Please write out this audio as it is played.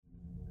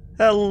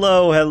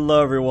Hello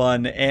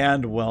everyone,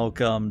 and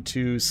welcome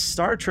to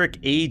Star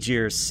Trek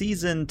Agir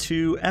Season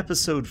 2,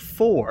 Episode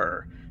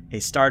 4,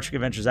 a Star Trek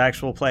Adventures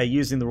actual play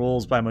using the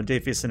rules by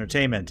Modiphius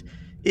Entertainment.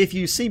 If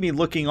you see me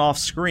looking off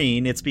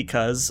screen, it's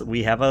because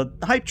we have a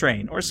hype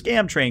train or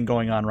scam train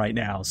going on right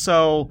now,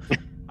 so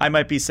I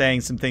might be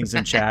saying some things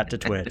in chat to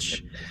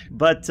Twitch.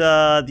 But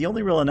the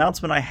only real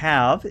announcement I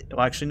have...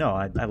 Well, actually, no,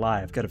 I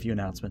lie. I've got a few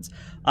announcements.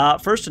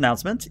 First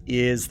announcement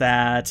is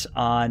that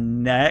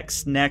on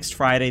next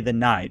Friday the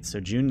 9th, so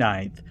June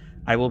 9th,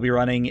 I will be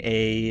running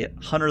a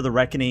Hunter of the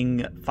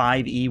Reckoning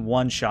 5e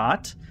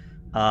one-shot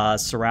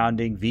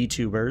surrounding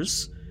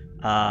VTubers,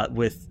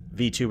 with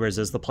VTubers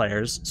as the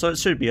players. So it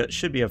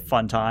should be a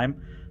fun time.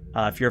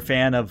 If you're a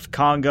fan of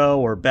Congo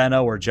or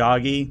Benno or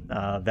Joggy,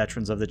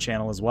 veterans of the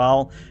channel as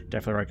well,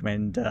 definitely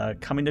recommend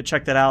coming to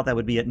check that out. That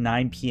would be at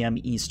 9 p.m.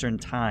 Eastern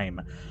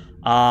Time.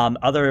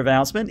 Other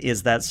announcement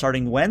is that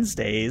starting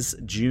Wednesdays,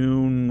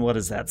 June,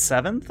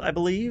 7th, I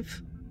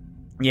believe?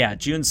 Yeah,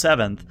 June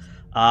 7th,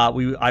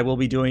 I will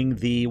be doing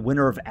the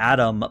Winter of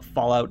Adam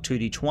Fallout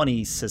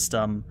 2D20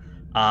 system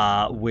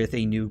with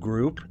a new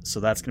group, so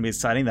that's going to be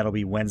exciting. That'll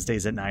be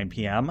Wednesdays at 9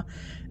 p.m.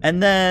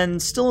 And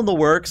then, still in the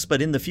works,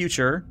 but in the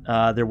future,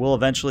 there will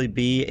eventually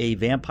be a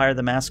Vampire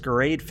the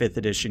Masquerade 5th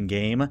edition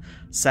game,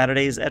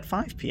 Saturdays at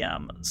 5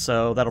 p.m.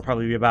 So that'll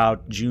probably be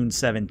about June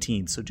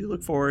 17th, so do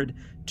look forward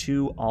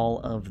to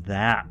all of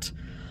that.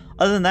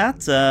 Other than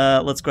that,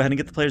 let's go ahead and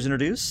get the players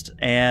introduced.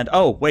 And,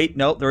 oh, wait,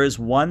 no, there is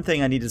one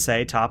thing I need to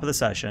say, top of the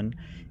session,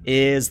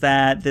 is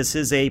that this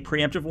is a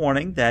preemptive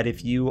warning that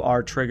if you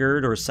are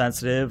triggered or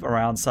sensitive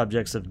around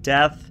subjects of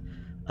death,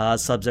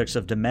 subjects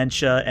of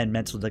dementia and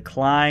mental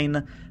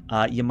decline,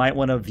 you might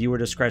want to viewer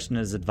discretion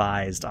is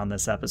advised on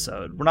this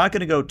episode. We're not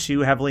going to go too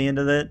heavily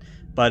into it,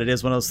 but it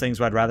is one of those things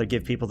where I'd rather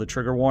give people the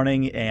trigger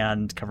warning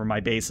and cover my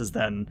bases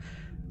than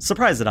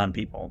surprise it on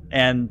people.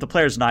 And the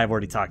players and I have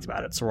already talked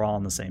about it, so we're all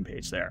on the same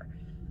page there.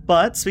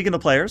 But speaking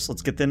of players,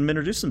 let's get them to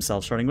introduce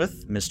themselves, starting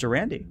with Mr.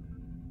 Randy.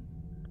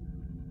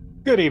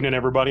 Good evening,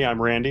 everybody. I'm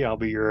Randy. I'll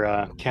be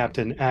your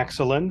Captain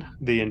Axelin,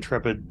 the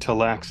intrepid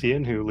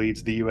Talaxian who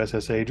leads the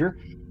USS Agir.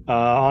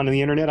 On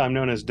the internet, I'm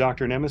known as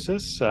Dr.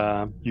 Nemesis.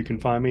 You can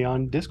find me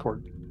on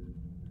Discord.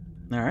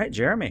 All right,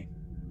 Jeremy.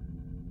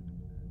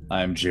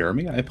 I'm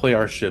Jeremy. I play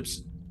our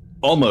ships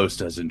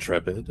almost as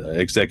intrepid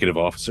Executive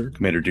Officer,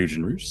 Commander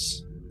Dujan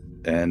Roos.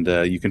 And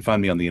you can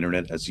find me on the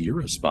internet as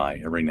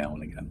Eurospy every now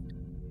and again.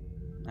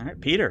 All right,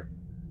 Peter.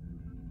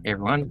 Hey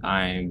everyone,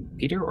 I'm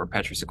Peter, or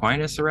Petrus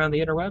Aquinas around the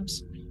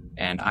interwebs,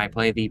 and I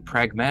play the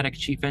pragmatic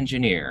chief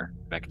engineer,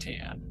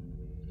 Vectan.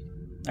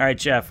 All right,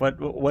 Jeff, what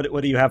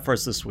do you have for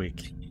us this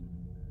week?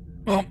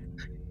 Well,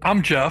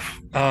 I'm Jeff,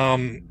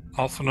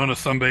 also known as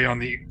Sunday on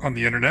the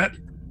internet.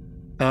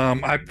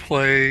 I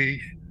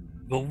play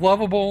the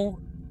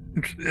lovable,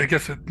 I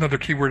guess another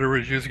keyword I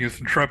was using is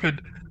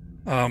intrepid.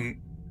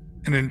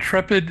 An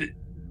intrepid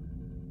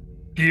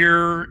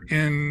gear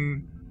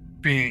in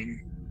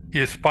being.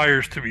 He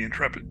aspires to be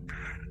intrepid.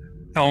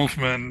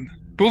 Helmsman,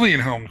 Boolean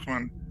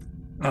helmsman,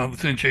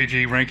 Lieutenant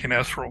JG, ranking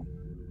Esral.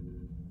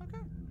 Okay.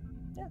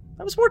 Yeah,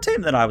 that was more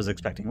tame than I was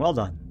expecting. Well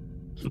done.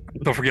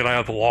 Don't forget I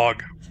have the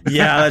log.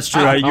 Yeah, that's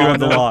true. You have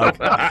the log.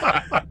 All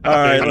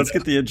right, let's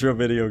get the intro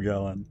video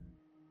going.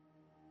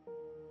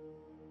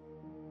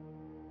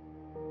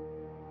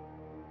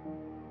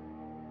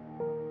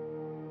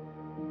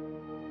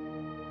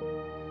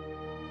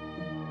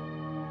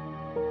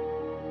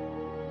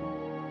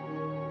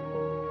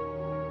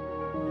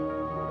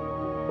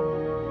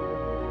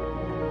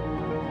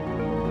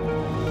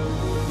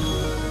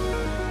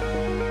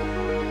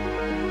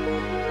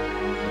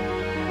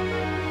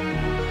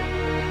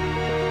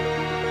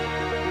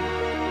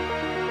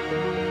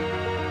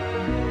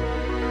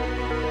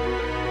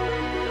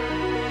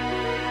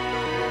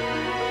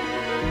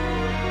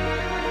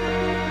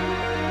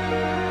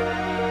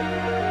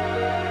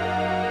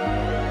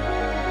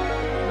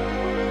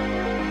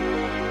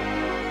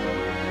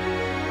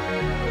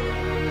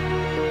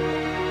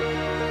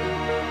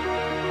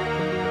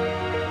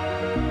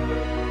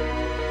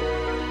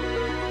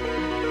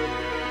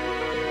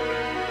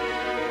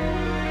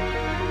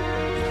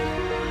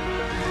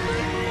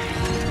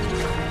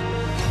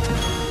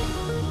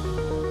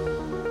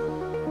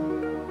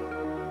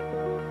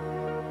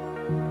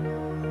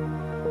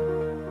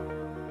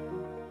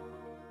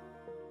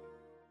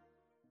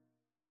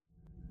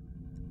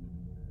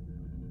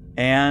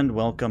 And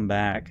welcome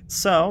back.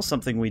 So,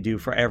 something we do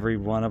for every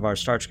one of our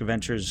Star Trek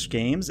Adventures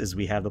games is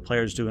we have the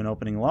players do an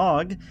opening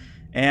log.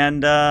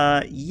 And,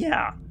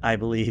 yeah, I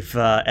believe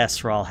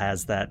Esral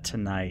has that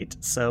tonight.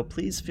 So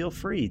please feel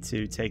free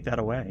to take that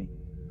away.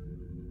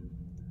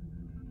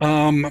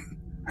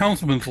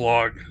 Helmsman's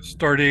log,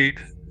 stardate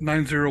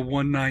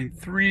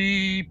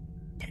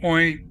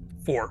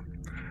 90193.4.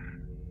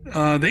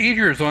 The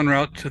Agir is en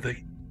route to the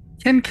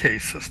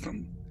Kenkei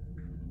system.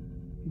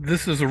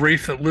 This is a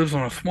race that lives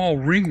on a small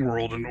ring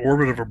world in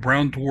orbit of a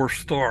brown dwarf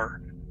star.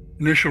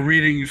 Initial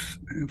readings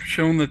have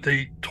shown that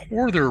they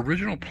tore their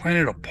original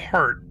planet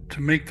apart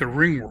to make the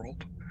ring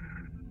world.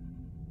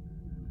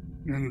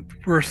 And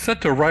we're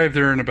set to arrive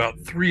there in about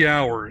 3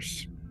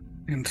 hours.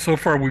 And so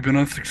far, we've been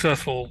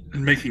unsuccessful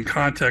in making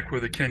contact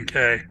with the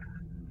Kincaid,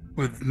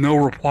 with no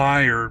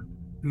reply or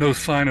no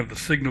sign of the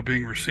signal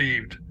being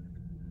received.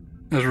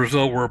 As a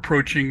result, we're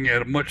approaching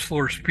at a much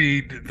slower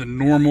speed than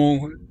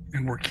normal,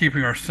 and we're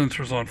keeping our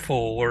sensors on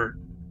full alert.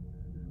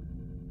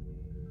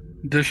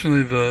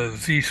 Additionally, the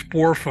Z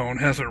Spore phone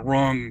hasn't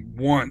rung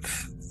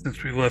once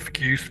since we left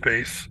Q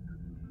space,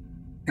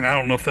 and I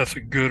don't know if that's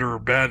a good or a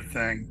bad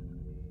thing.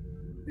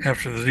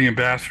 After the Z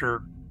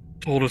ambassador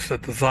told us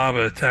that the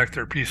Zava attacked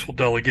their peaceful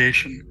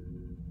delegation.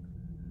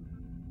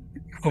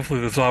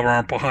 Hopefully the Zava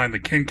aren't behind the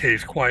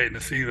Kincaid's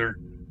quietness either.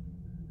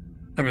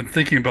 I've been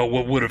thinking about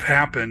what would have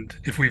happened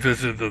if we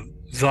visited the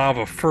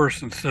Zava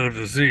first instead of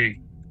the Z,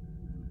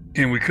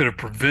 and we could have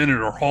prevented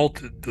or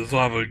halted the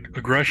Zava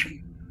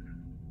aggression.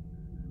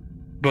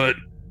 But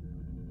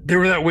they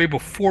were that way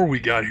before we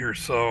got here,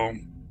 so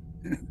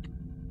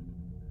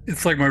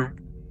it's like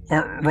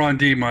Ron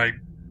D, my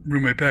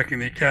roommate back in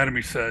the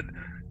academy, said,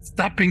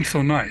 stop being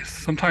so nice.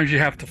 Sometimes you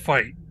have to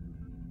fight.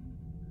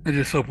 I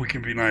just hope we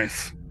can be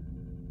nice.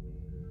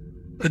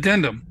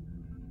 Addendum.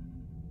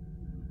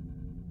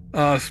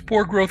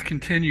 Spore growth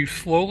continues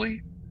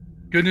slowly.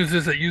 Good news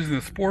is that using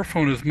the Spore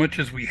phone as much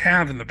as we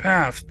have in the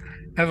past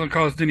hasn't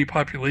caused any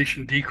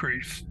population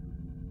decrease.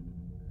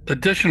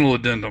 Additional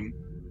addendum.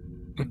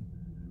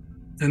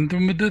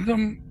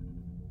 Addendum?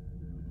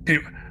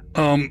 Anyway,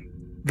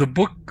 the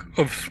book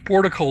of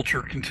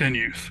Sporticulture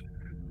continues.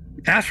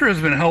 Astra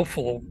has been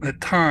helpful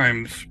at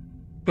times,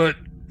 but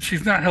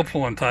she's not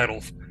helpful on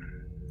titles.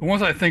 The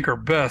ones I think are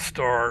best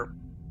are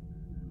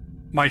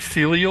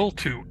Mycelial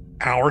to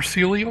Our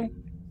Celial,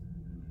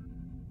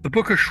 the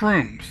Book of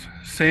Shrooms,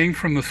 Saying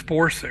from the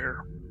Sporesayer,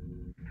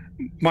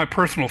 my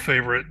personal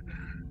favorite,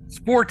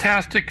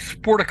 Sportastic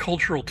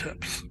Sporticultural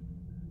Tips.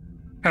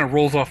 Kind of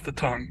rolls off the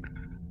tongue.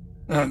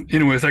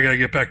 Anyways, I gotta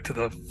get back to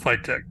the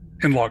flight deck.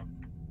 In log.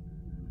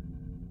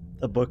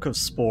 The Book of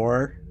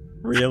Spore?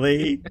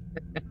 Really?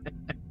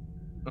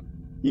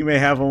 You may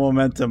have a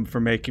momentum for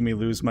making me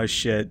lose my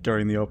shit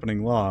during the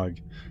opening log.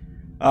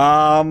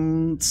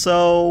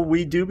 So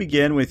we do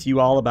begin with you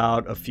all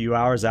about a few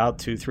hours out,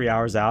 2-3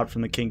 hours out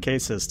from the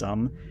Kincaid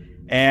system.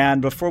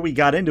 And before we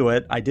got into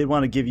it, I did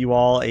want to give you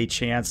all a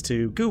chance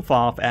to goof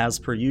off as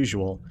per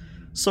usual.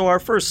 So our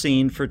first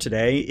scene for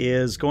today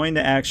is going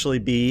to actually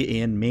be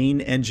in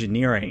main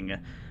engineering,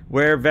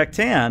 where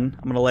Vectan,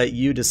 I'm going to let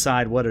you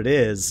decide what it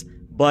is,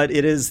 but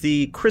it is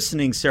the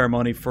christening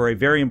ceremony for a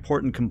very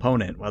important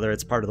component, whether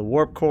it's part of the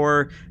warp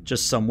core,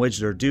 just some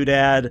widget or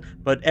doodad,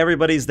 but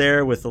everybody's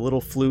there with a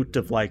little flute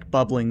of like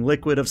bubbling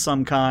liquid of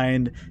some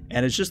kind,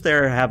 and it's just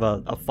there to have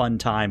a fun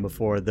time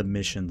before the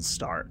mission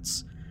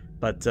starts.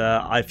 But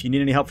if you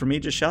need any help from me,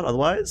 just shout.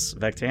 Otherwise,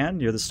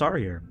 Vectan, you're the star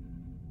here.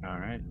 All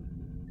right.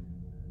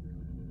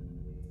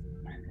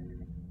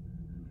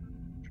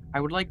 I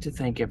would like to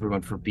thank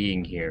everyone for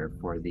being here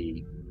for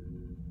the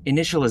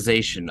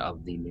initialization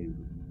of the new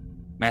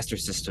Master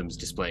Systems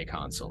display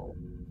console.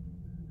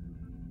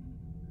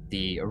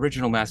 The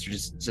original Master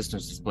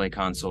Systems display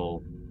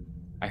console,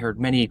 I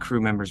heard many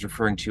crew members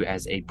referring to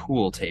as a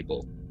pool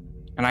table,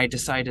 and I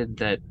decided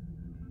that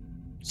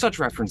such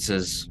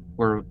references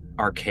were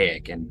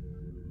archaic and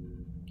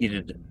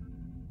needed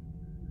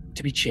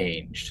to be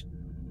changed.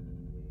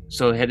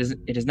 So it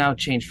is now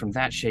changed from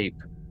that shape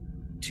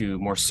to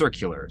more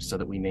circular so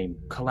that we may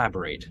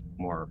collaborate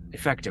more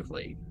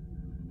effectively.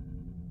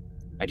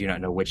 I do not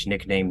know which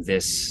nickname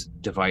this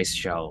device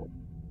shall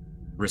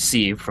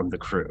receive from the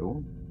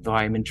crew, though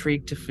I am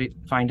intrigued to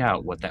find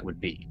out what that would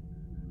be.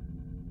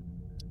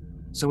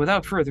 So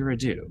without further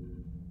ado,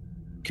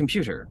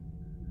 computer,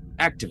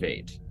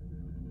 activate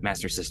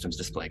Master Systems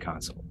display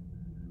console.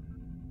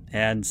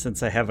 And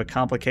since I have a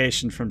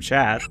complication from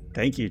chat,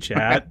 thank you,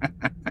 chat,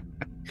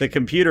 the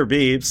computer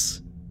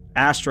beeps,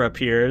 Astra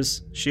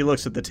appears, she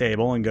looks at the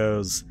table and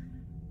goes,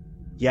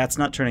 "Yeah, it's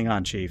not turning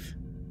on, Chief."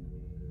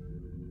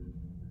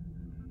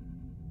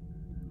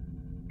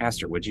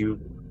 Astra, would you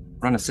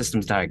run a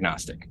systems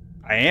diagnostic?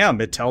 I am.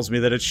 It tells me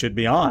that it should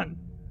be on.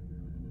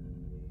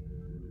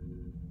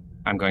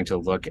 I'm going to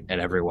look at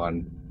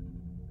everyone.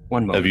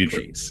 One moment,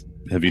 please.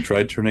 Have you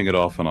tried turning it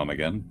off and on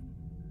again?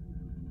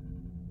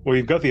 Well,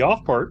 you've got the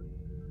off part.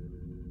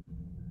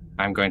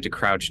 I'm going to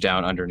crouch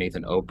down underneath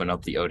and open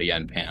up the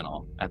ODN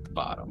panel at the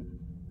bottom.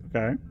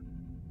 Okay.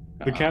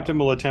 The captain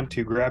will attempt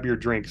to grab your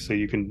drink so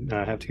you can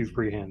have 2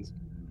 free hands.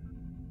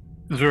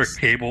 Is there a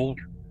cable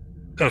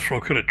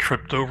Ezreal could have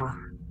tripped over?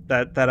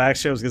 That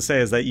actually I was going to say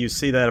is that you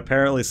see that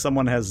apparently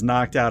someone has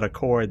knocked out a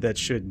cord that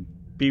should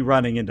be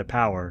running into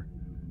power.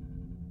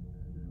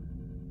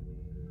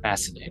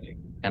 Fascinating.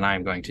 And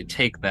I'm going to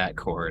take that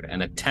cord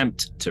and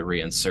attempt to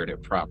reinsert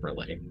it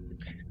properly.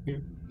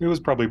 It was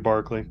probably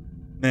Barkley.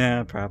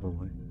 Yeah,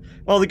 probably.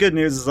 Well, the good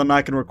news is I'm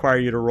not going to require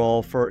you to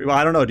roll for... Well,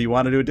 I don't know. Do you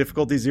want to do a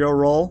difficulty 0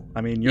 roll?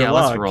 I mean, your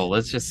luck. Let's roll.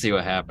 Let's just see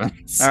what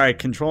happens. All right,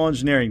 control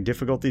engineering,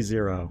 difficulty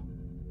 0.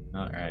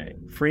 All right.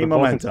 Free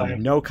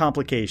momentum, no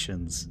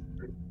complications.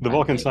 The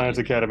Vulcan Science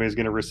Academy is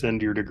going to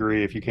rescind your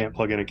degree if you can't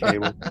plug in a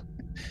cable.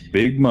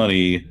 Big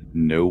money,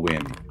 no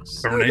wins.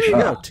 Oh, there you Termination.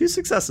 go. 2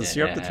 successes. So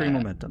you're up to 3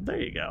 momentum.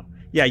 There you go.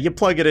 Yeah, you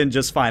plug it in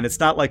just fine. It's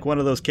not like one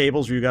of those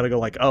cables where you got to go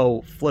like,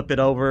 oh, flip it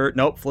over.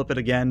 Nope, flip it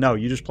again. No,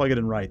 you just plug it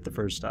in right the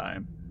first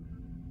time.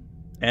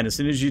 And as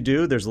soon as you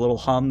do, there's a little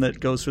hum that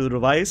goes through the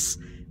device.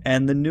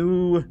 And the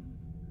new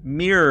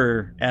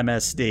mirror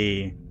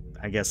MSD,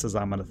 I guess as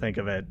I'm going to think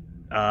of it,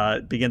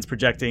 begins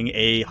projecting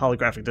a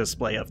holographic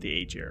display of the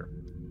Agir.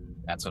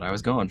 That's what I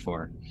was going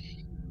for.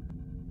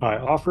 I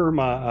offer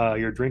my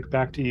your drink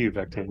back to you,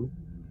 Vectane.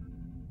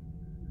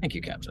 Thank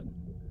you, Captain.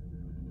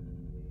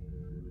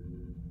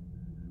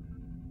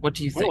 What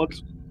do you think? Well,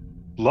 it's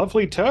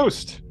lovely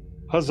toast.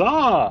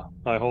 Huzzah!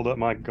 I hold up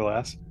my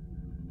glass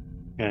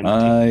and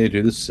I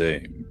do the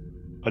same.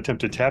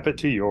 attempt to tap it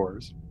to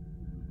yours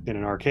in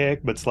an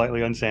archaic but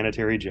slightly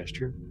unsanitary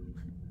gesture.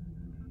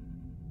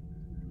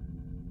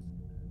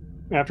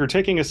 After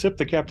taking a sip,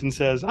 the captain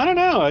says, I don't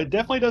know, it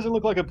definitely doesn't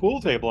look like a pool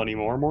table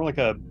anymore, more like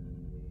a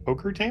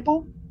poker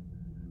table?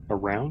 A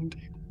round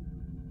table?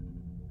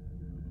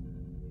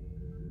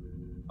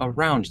 A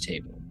round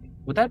table.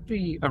 Would that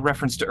be a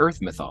reference to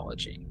Earth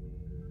mythology?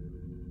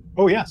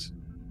 Oh, yes.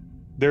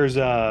 There's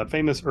a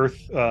famous Earth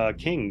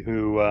king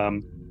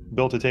who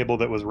built a table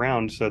that was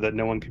round so that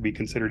no one could be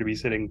considered to be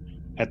sitting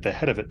at the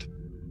head of it.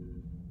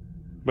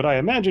 But I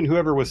imagine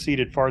whoever was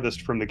seated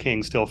farthest from the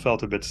king still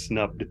felt a bit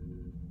snubbed.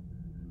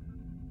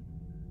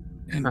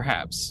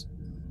 Perhaps.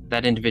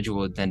 That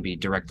individual would then be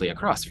directly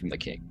across from the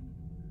king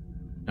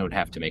and would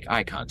have to make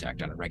eye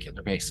contact on a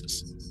regular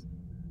basis.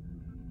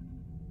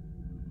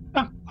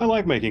 I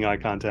like making eye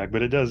contact,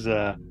 but it does.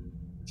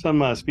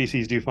 Some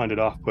species do find it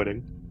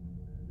off-putting.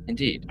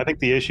 Indeed. I think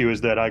the issue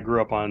is that I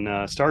grew up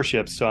on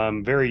starships, so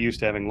I'm very used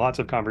to having lots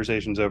of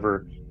conversations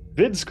over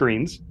vid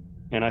screens,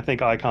 and I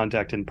think eye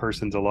contact in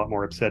person's a lot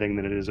more upsetting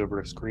than it is over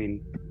a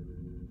screen.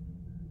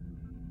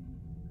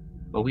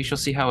 But we shall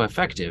see how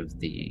effective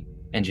the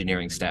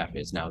engineering staff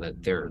is now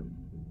that there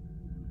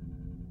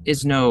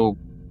is no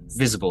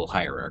visible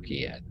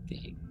hierarchy at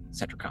the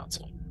Central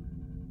Council.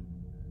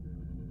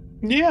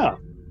 Yeah.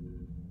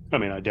 I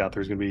mean, I doubt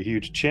there's going to be a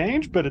huge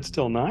change, but it's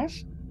still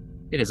nice.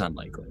 It is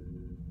unlikely.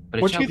 But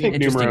it What shall do you be an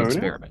think, interesting Numero Uno?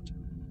 experiment.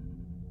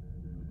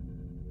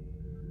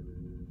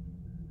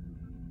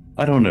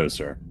 I don't know,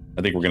 sir.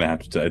 I think we're gonna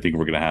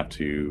have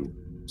to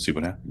see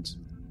what happens.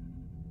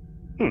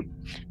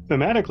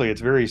 Thematically, it's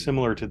very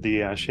similar to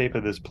the shape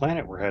of this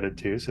planet we're headed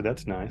to, so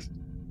that's nice.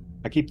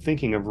 I keep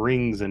thinking of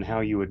rings and how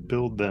you would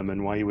build them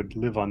and why you would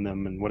live on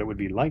them and what it would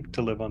be like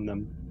to live on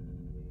them.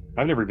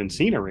 I've never even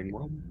seen a ring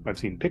world. I've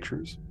seen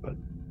pictures, but...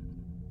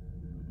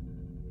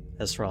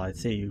 Ezra, I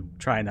see you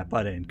trying that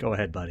butt in. Go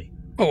ahead, buddy.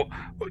 Oh,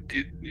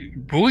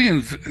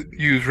 Booleans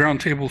use round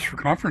tables for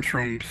conference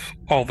rooms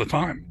all the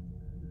time.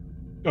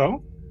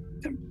 Oh?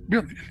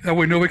 Yeah, that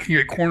way nobody can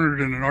get cornered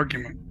in an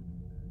argument.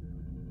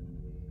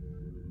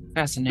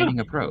 Fascinating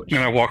approach.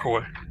 And I walk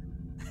away.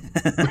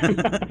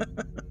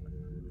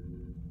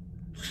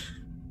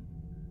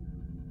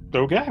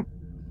 Okay.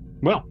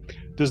 Well,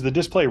 does the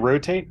display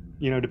rotate,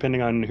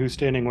 depending on who's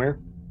standing where?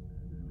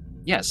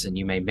 Yes, and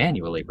you may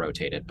manually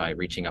rotate it by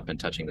reaching up and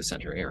touching the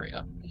center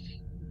area.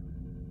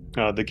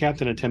 The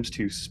captain attempts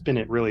to spin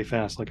it really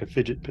fast, like a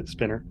fidget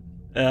spinner.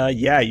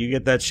 Yeah, you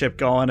get that ship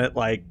going at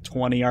like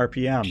 20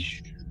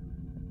 RPM.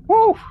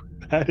 Woo!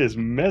 That is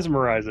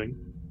mesmerizing.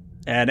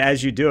 And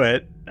as you do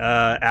it,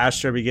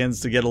 Astra begins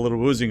to get a little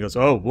woozy and goes,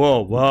 oh,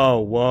 whoa, whoa,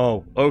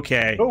 whoa.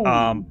 Okay.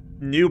 Oh.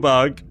 New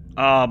bug.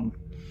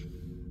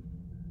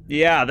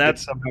 Yeah, That's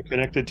that's somehow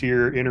connected to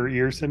your inner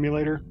ear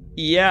simulator.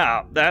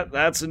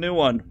 that's a new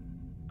one.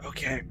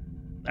 Okay.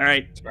 All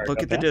right. Sorry Look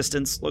about at the that.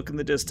 distance. Look in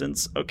the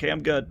distance. Okay,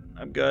 I'm good.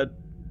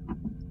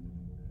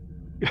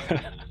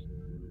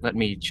 Let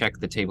me check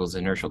the table's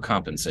inertial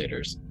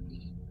compensators.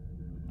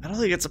 I don't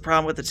think it's a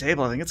problem with the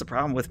table. I think it's a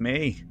problem with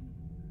me.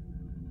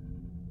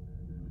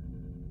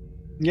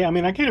 Yeah, I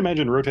mean, I can't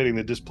imagine rotating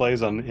the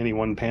displays on any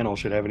one panel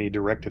should have any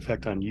direct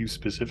effect on you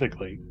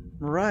specifically.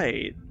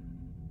 Right.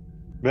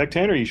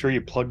 Vectan, are you sure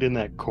you plugged in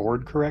that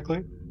cord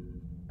correctly?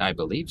 I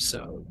believe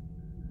so.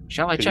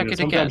 Shall I 'Cause, check it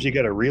again? sometimes you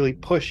got to really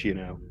push,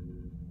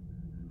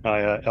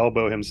 I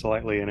elbow him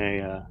slightly in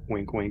a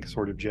wink-wink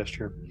sort of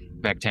gesture.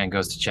 Vectan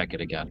goes to check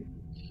it again.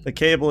 The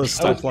cable is I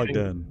still was plugged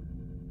kidding. in.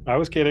 I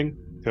was kidding.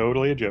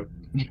 Totally a joke.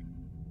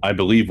 I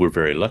believe we're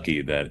very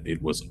lucky that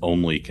it was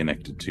only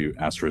connected to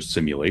Astra's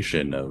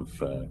simulation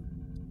of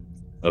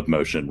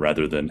motion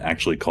rather than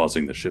actually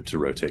causing the ship to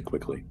rotate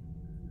quickly.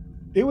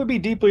 It would be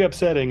deeply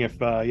upsetting if,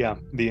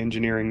 the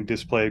engineering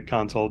display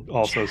console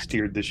also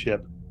steered the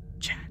ship.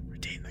 Chat,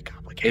 retain the It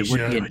complication. would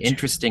be an language.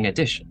 interesting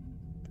addition,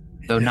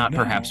 though Yeah, not no.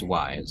 perhaps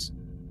wise.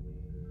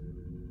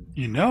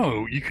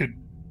 You could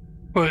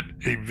put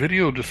a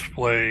video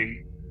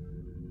display,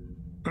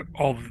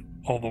 all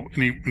the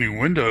any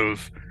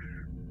windows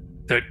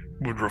that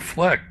would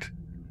reflect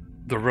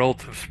the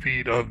relative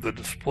speed of the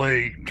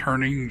display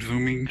turning,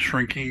 zooming,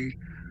 shrinking,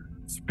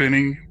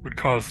 spinning would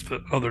cause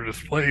the other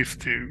displays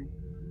to.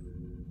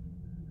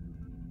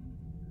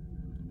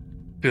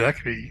 Yeah, that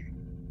could be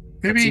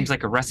It maybe. seems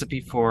like a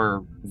recipe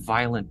for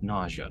violent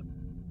nausea.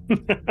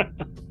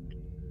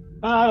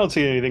 I don't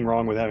see anything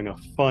wrong with having a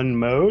fun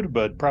mode,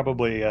 but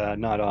probably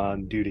not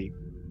on duty.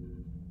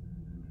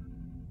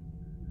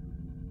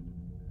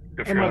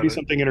 There might be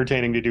something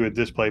entertaining to do with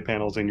display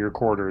panels in your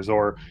quarters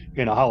or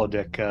in a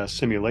holodeck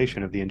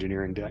simulation of the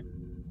engineering deck.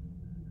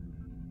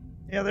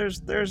 Yeah,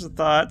 there's a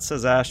thought,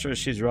 says Astra.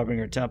 She's rubbing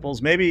her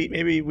temples.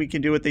 Maybe we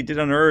can do what they did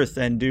on Earth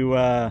and do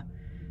a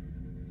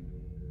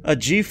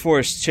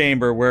G-force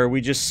chamber where we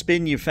just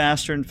spin you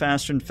faster and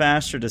faster and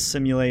faster to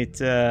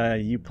simulate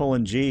you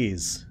pulling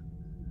G's.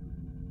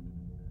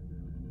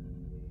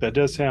 That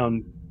does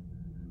sound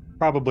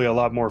probably a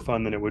lot more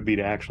fun than it would be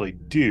to actually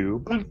do,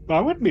 but I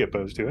wouldn't be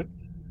opposed to it.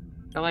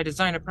 Shall I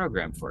design a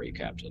program for you,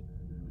 Captain?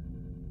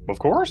 Of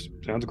course.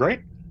 Sounds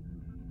great.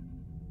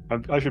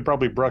 I should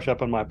probably brush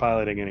up on my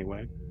piloting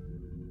anyway.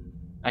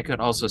 I could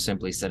also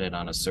simply set it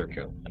on a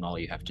circle, and all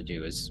you have to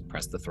do is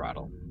press the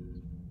throttle.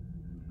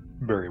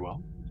 Very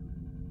well.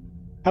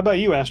 How about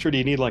you, Astra? Do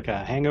you need like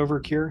a hangover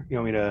cure? You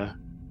want me to...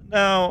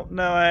 No,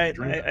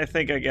 I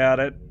think I got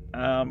it.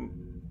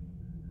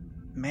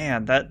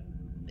 Man, that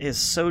is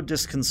so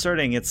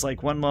disconcerting. It's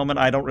like one moment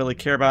I don't really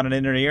care about an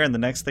inner ear, and the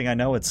next thing I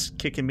know, it's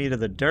kicking me to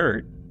the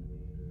dirt.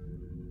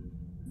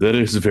 That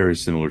is very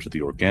similar to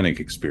the organic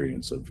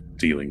experience of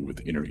dealing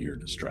with inner ear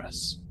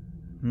distress.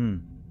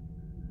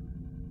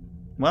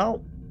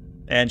 Well,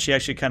 and she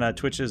actually kind of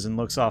twitches and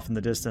looks off in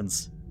the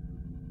distance.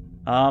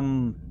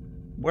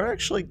 We're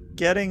actually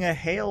getting a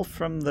hail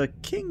from the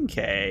King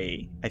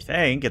K. I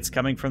think it's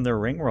coming from the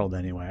ring world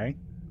anyway.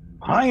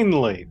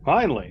 Finally.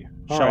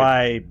 Shall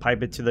I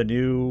pipe it to the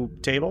new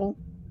table?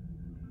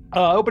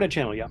 Open a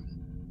channel, yeah.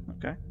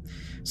 Okay.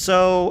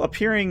 So,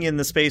 appearing in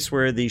the space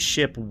where the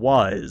ship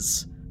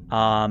was,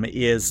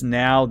 is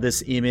now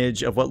this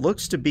image of what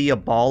looks to be a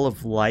ball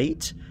of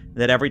light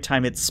that every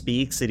time it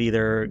speaks, it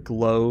either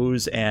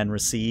glows and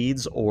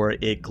recedes or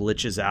it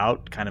glitches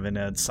out kind of in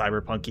a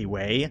cyberpunky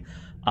way.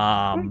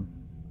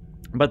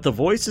 But the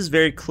voice is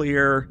very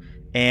clear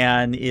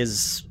and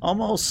is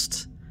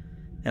almost...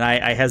 And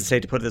I hesitate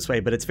to put it this way,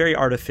 but it's very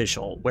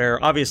artificial,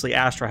 where obviously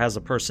Astra has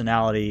a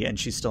personality and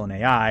she's still an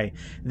AI.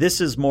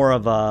 This is more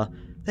of a,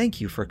 thank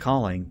you for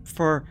calling.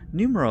 For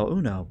numero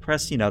uno,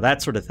 press,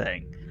 that sort of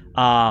thing.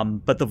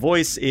 But the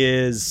voice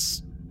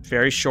is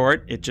very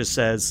short. It just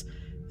says,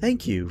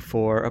 thank you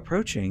for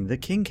approaching the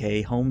King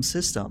K home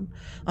system.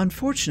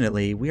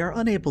 Unfortunately, we are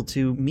unable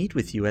to meet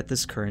with you at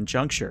this current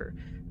juncture.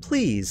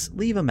 Please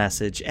leave a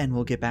message and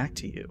we'll get back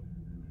to you.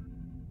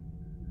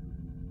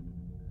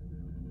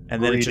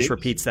 And then it just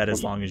repeats that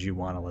as long as you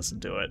want to listen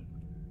to it.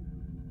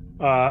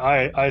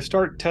 I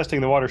start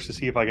testing the waters to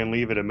see if I can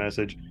leave it a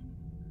message.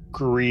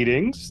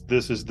 Greetings.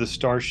 This is the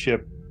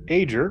starship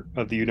Agir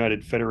of the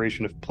United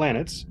Federation of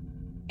Planets.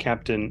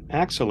 Captain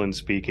Axelin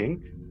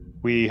speaking.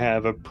 We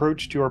have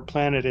approached your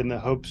planet in the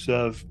hopes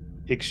of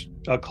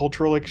a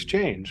cultural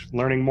exchange,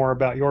 learning more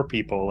about your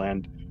people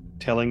and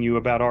telling you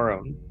about our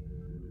own.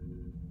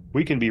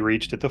 We can be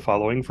reached at the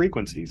following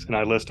frequencies, and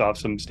I list off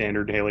some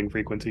standard hailing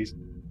frequencies.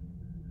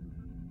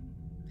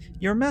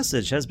 Your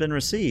message has been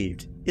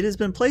received. It has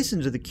been placed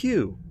into the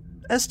queue.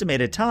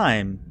 Estimated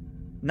time,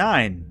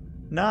 9.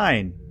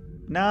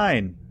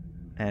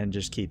 And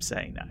just keep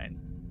saying 9.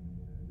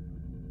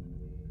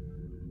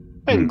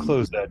 And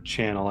close that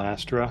channel,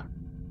 Astra.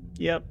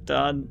 Yep,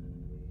 done.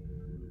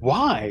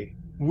 Why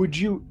would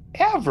you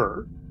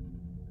ever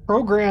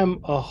program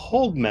a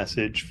hold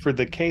message for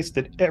the case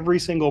that every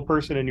single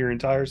person in your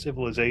entire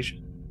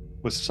civilization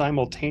was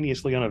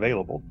simultaneously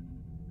unavailable?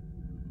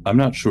 I'm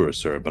not sure,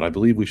 sir, but I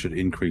believe we should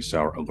increase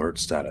our alert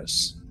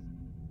status.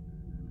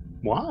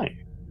 Why?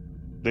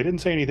 They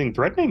didn't say anything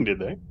threatening, did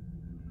they?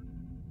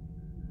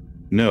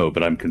 No,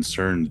 but I'm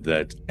concerned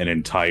that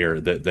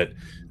that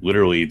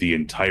literally the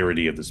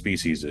entirety of the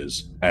species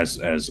is,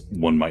 as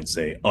one might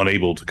say,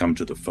 unable to come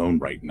to the phone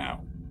right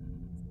now.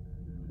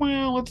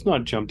 Well, let's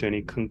not jump to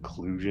any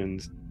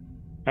conclusions.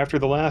 After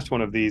the last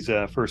one of these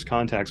first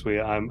contacts,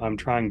 I'm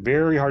trying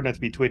very hard not to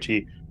be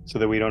twitchy so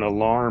that we don't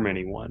alarm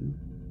anyone.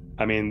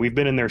 I mean, we've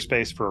been in their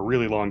space for a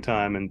really long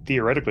time, and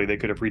theoretically they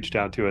could have reached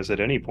out to us at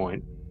any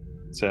point.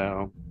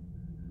 So,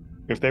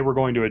 if they were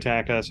going to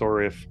attack us,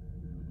 or if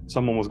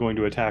someone was going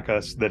to attack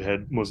us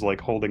that was like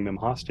holding them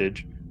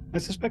hostage, I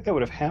suspect that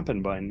would have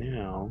happened by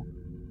now.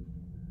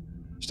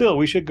 Still,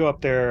 we should go up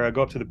there,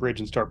 go up to the bridge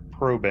and start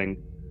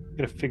probing.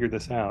 Gotta figure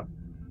this out.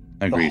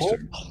 I agree, the whole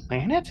sir.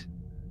 Planet?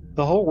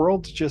 The whole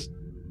world just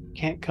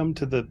can't come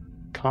to the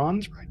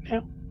cons right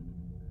now?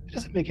 It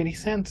doesn't make any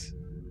sense.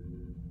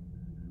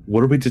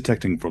 What are we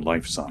detecting for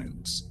life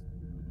signs?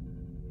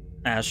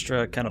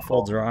 Astra kind of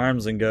folds her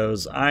arms and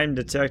goes, I'm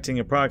detecting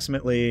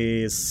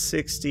approximately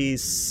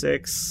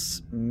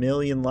 66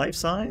 million life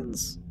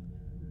signs.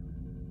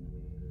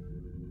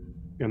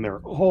 And they're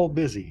all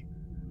busy.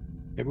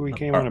 Maybe we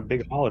came on a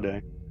big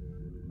holiday.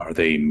 Are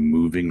they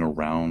moving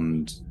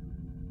around?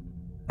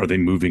 Are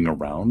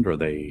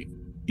they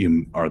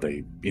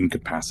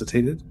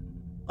incapacitated?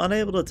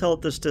 Unable to tell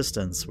at this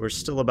distance. We're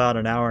still about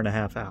an hour and a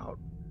half out.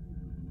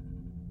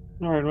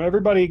 All right, well,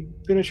 everybody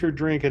finish your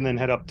drink and then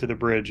head up to the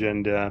bridge,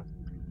 and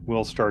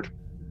we'll start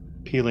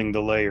peeling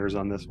the layers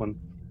on this one.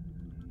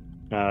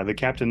 The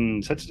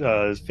captain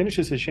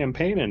finishes his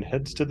champagne and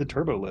heads to the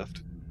turbo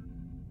lift.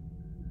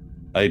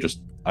 I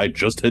just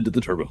head to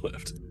the turbo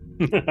lift.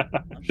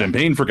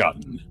 Champagne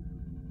forgotten.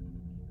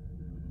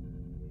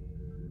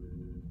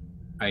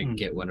 I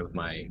get one of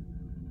my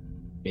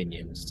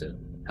minions to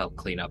help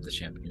clean up the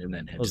champagne and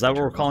then head Was to that the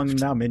what we're turbo calling them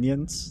lift. now?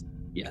 Minions?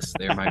 Yes,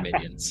 they're my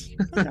minions.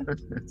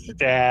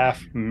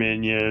 Staff,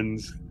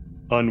 minions,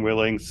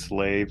 unwilling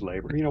slave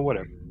labor,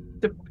 whatever.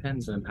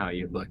 Depends on how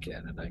you look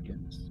at it, I guess.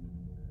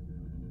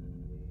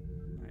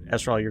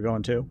 Esral, you're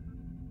going too?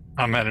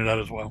 I'm headed out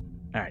as well.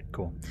 All right,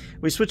 cool.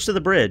 We switch to the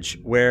bridge,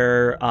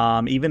 where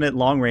even at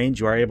long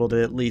range, you are able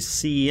to at least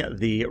see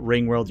the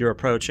ring world you're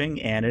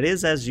approaching, and it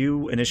is, as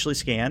you initially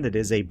scanned, it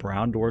is a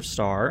brown dwarf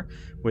star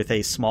with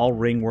a small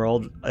ring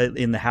world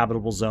in the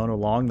habitable zone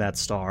along that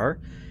star.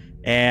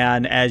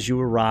 And as you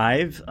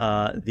arrive,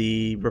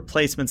 the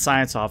replacement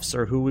science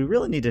officer, who we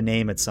really need to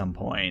name at some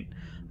point,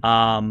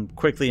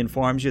 quickly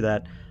informs you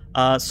that,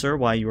 sir,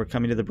 while you were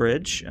coming to the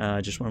bridge, I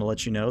just want to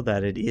let you know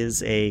that it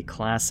is a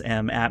Class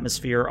M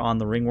atmosphere on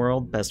the ring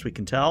world, best we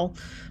can tell.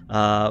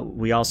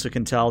 We also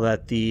can tell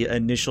that the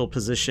initial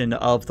position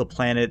of the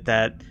planet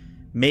that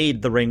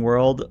made the ring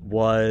world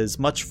was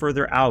much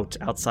further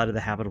outside of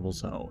the habitable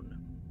zone.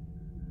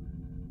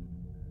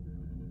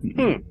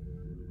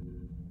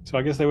 So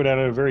I guess they would have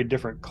a very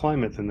different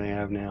climate than they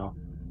have now.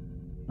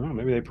 Oh,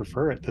 maybe they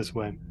prefer it this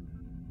way.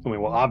 I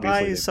mean, well,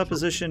 obviously. My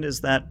supposition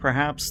is that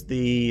perhaps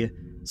the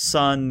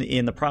sun,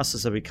 in the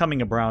process of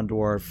becoming a brown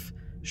dwarf,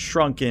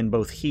 shrunk in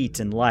both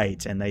heat and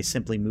light, and they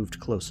simply moved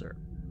closer.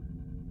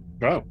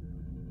 Oh,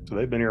 so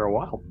they've been here a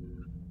while.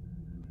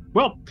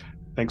 Well,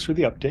 thanks for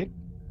the update.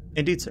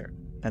 Indeed, sir.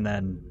 And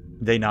then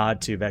they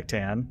nod to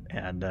Vectan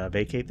and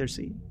vacate their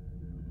seat.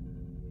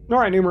 All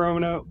right, Numero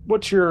Uno,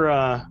 what's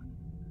your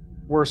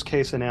worst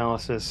case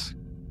analysis?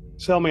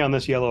 Sell me on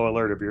this yellow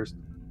alert of yours.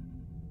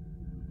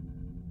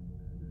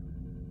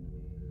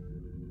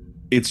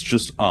 It's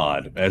just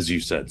odd, as you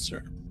said,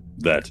 sir,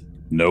 that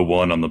no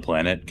one on the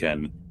planet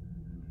can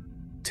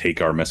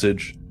take our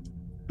message.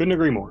 Couldn't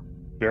agree more.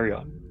 Very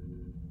odd.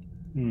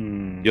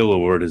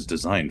 Yellow Alert is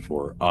designed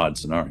for odd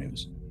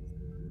scenarios.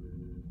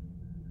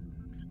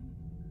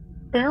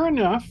 Fair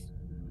enough.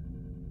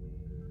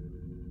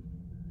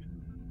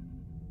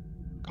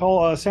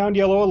 Call sound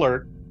yellow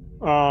alert.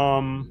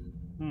 Why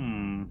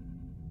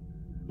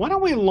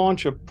don't we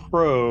launch a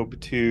probe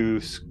to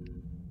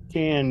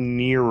scan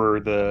nearer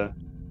the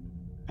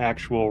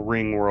actual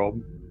ring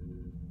world?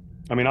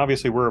 I mean,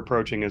 obviously we're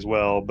approaching as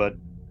well, but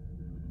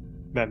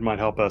that might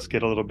help us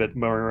get a little bit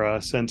more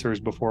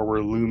sensors before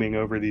we're looming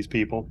over these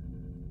people.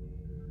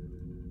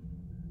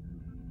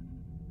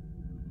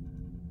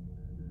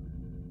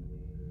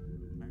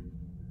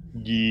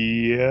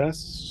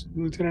 Yes,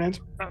 Lieutenant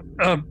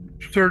Answer?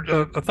 Sir,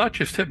 a thought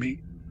just hit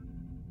me.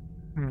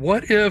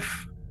 What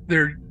if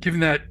they're giving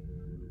that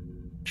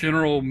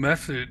general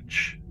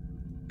message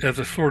as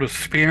a sort of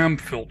spam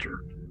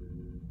filter,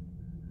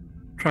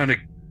 trying to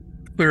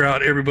clear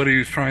out everybody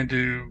who's trying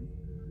to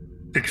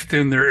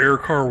extend their air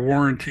car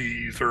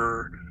warranties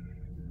or...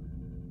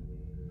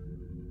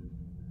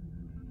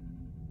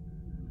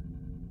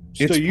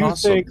 So you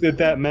think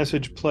that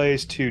message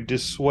plays to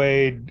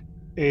dissuade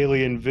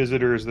alien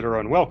visitors that are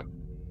unwelcome?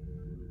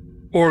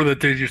 Or that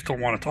they just don't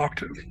want to talk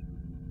to?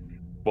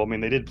 Well, I mean,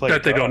 they did play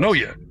that they don't know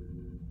yet.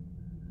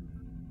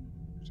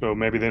 So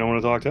maybe they don't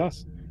want to talk to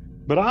us.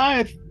 But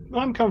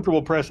I'm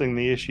comfortable pressing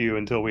the issue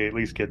until we at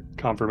least get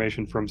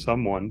confirmation from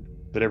someone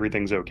that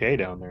everything's okay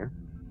down there.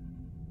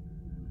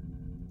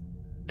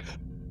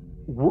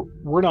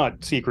 We're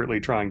not secretly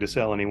trying to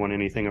sell anyone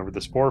anything over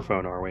the spore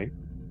phone, are we?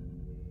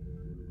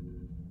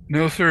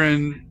 No, sir,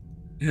 and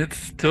it's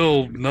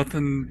still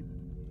nothing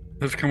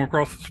has come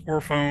across the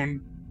spore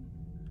phone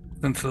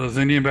since the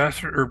Zinni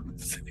ambassador, or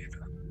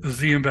the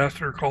Z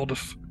ambassador called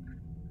us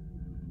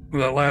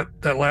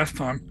that last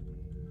time.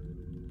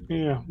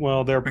 Yeah,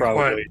 well, they're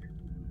probably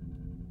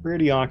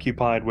pretty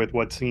occupied with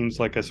what seems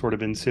like a sort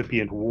of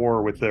incipient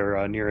war with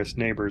their nearest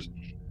neighbors.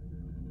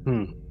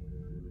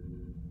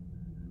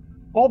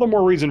 All the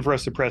more reason for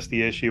us to press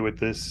the issue with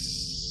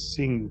this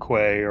Cinque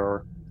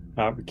or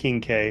King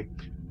K,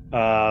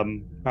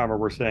 however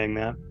we're saying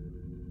that.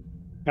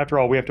 After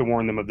all, we have to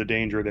warn them of the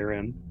danger they're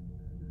in.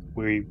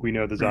 We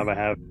know the Zava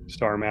have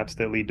star maps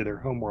that lead to their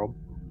homeworld.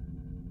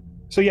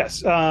 So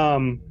yes,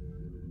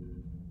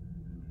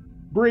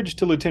 bridge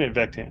to Lieutenant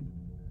Vectan.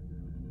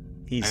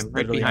 He's I'm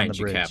right literally behind on the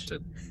you, bridge.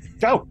 Captain.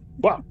 Oh,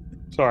 wow.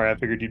 Sorry, I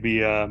figured you'd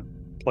be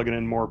plugging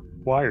in more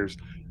wires.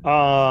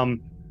 Can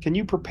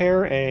you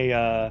prepare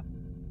a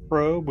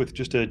probe with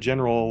just a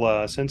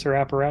general sensor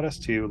apparatus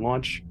to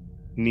launch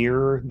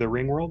near the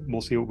ring world?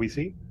 We'll see what we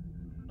see.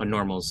 A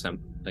normal sensor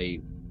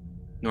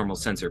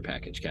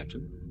package,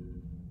 Captain.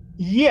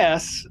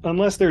 Yes,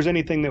 unless there's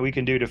anything that we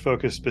can do to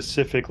focus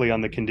specifically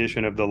on the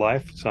condition of the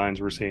life signs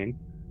we're seeing,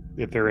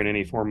 if they're in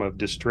any form of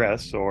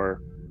distress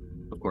or...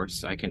 Of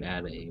course, I can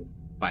add a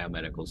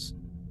biomedical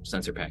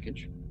sensor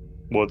package.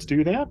 Well, let's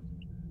do that.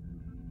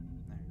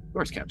 Of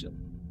course, Captain.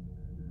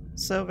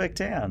 So,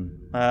 Victan,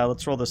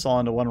 let's roll this all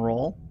into one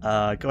roll. Go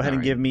ahead and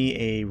Alright. give me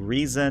a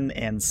reason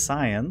and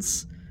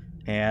science,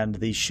 and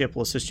the ship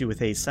will assist you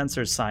with a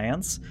sensor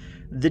science.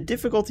 The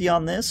difficulty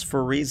on this,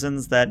 for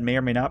reasons that may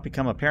or may not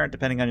become apparent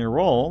depending on your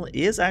roll,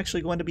 is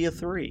actually going to be a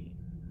 3.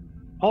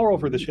 I'll roll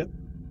for the ship.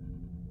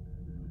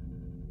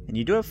 And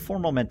you do have 4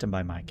 momentum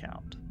by my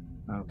count.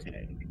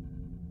 Okay.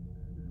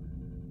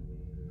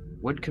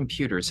 Would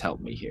computers help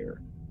me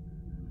here?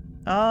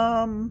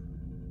 I'd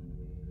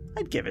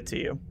give it to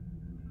you.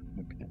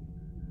 Okay.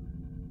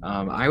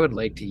 I would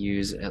like to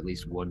use at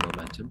least 1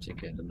 momentum to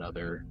get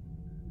another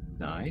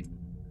die.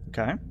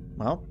 Okay.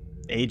 Well,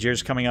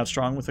 Agir's coming out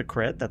strong with a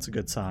crit. That's a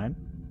good sign.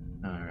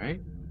 All right.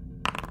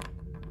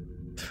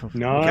 Okay,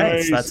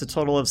 Nice. so that's a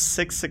total of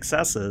 6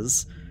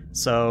 successes.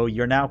 So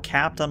you're now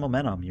capped on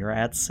momentum. You're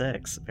at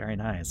 6. Very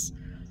nice.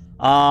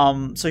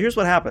 So here's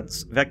what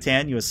happens.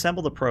 Vectan, you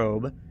assemble the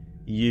probe,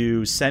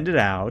 you send it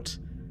out,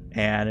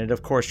 and it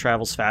of course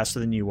travels faster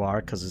than you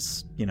are because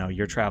it's,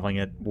 you're traveling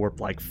at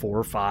warp like 4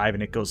 or 5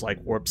 and it goes like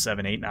warp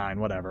 7, 8, 9,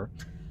 whatever.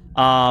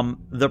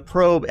 The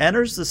probe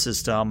enters the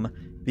system,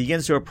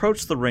 begins to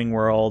approach the ring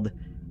world,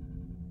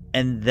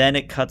 and then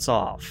it cuts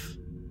off.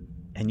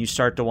 And you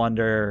start to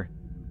wonder,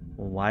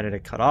 well, why did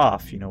it cut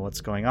off?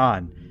 What's going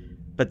on?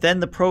 But then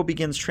the probe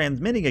begins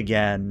transmitting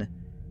again,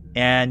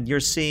 and you're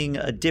seeing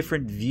a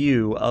different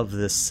view of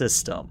the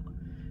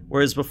system.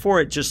 Whereas before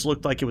it just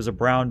looked like it was a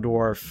brown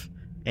dwarf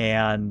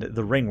and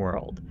the ring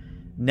world.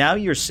 Now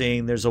you're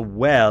seeing there's a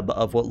web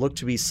of what looked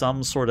to be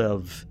some sort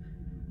of,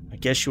 I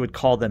guess you would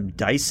call them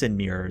Dyson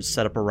mirrors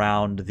set up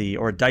around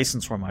or a Dyson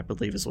swarm, I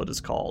believe is what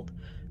it's called.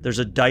 There's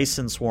a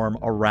Dyson swarm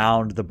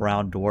around the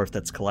brown dwarf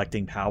that's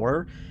collecting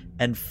power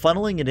and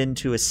funneling it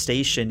into a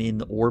station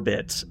in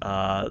orbit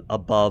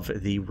above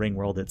the ring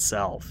world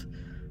itself.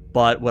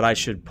 But what I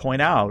should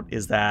point out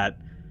is that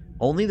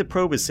only the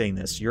probe is seeing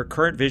this. Your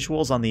current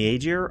visuals on the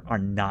Agir are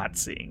not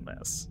seeing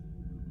this.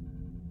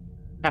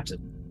 Captain,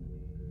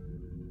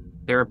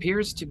 there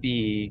appears to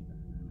be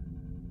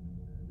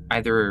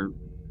either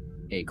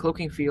a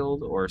cloaking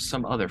field or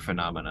some other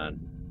phenomenon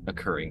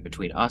occurring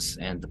between us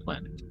and the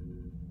planet.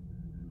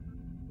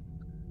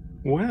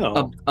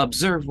 Well,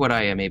 Observe what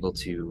I am able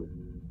to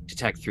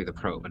detect through the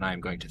probe, and I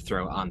am going to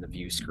throw on the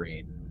view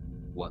screen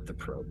what the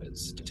probe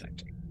is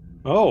detecting.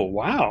 oh,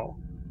 wow.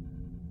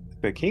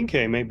 The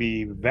Kinke may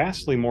be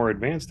vastly more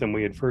advanced than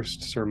we had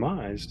first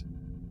surmised.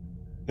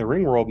 The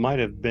ring world might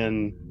have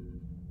been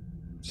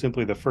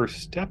simply the first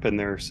step in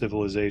their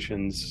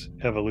civilization's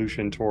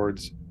evolution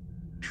towards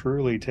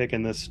truly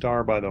taking this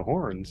star by the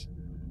horns.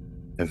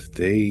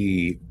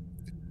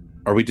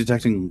 Are we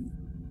detecting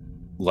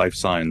life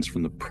signs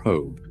from the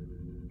probe?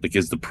 Like,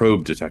 is the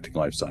probe detecting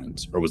life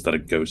signs, or was that a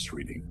ghost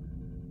reading?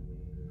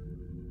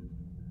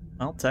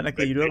 Well,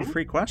 technically you do have a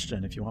free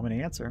question if you want me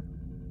to answer.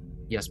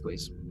 Yes,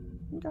 please.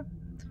 Okay.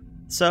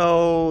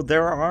 So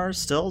there are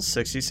still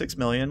 66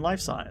 million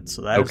life signs,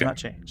 so that has not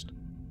changed.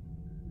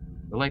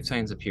 The life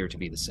signs appear to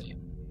be the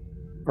same.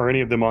 Are any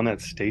of them on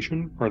that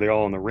station, or are they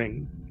all in the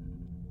ring?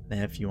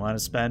 If you want to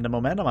spend a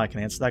momentum, I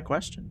can answer that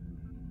question.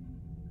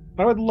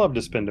 I would love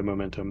to spend a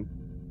momentum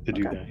to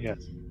do Okay. that,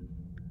 yes.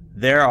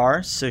 There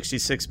are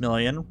 66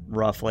 million,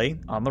 roughly,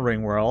 on the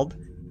ring world,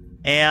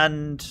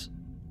 and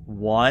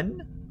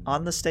 1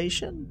 on the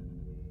station?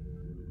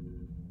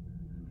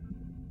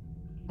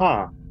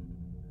 Huh.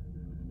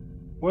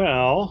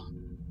 Well,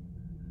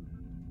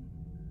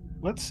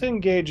 let's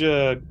engage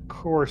a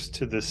course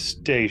to the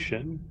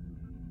station.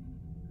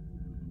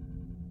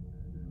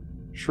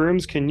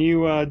 Shrooms, can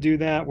you do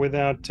that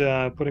without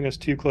putting us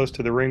too close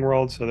to the ring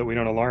world so that we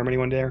don't alarm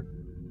anyone there?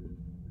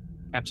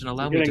 Captain,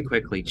 allow me to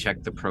quickly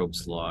check the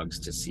probe's logs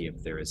to see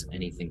if there is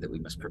anything that we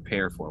must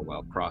prepare for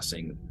while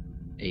crossing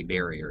a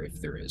barrier, if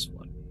there is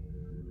one.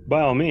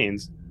 By all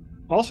means.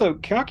 Also,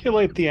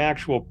 calculate the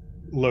actual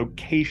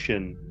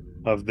location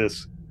of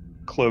this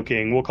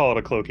cloaking. We'll call it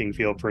a cloaking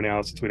field for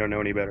now since we don't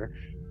know any better.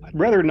 I'd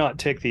rather not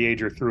take the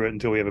Agir through it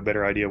until we have a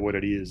better idea of what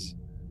it is.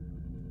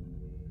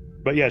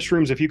 But yeah,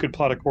 Shrooms, if you could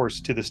plot a course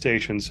to the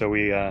station so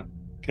we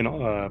can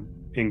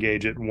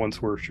engage it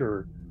once we're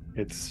sure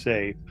it's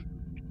safe.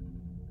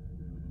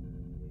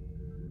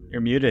 You're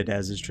muted,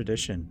 as is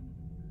tradition.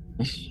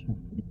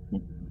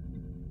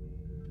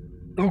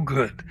 Oh,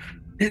 good.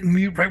 Hitting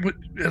me right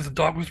as the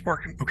dog was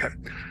barking. Okay.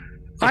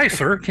 Aye,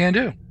 sir. Can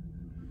do.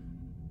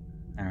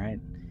 All right.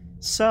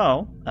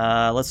 So,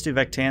 let's do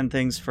Vectan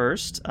things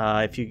first.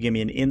 If you give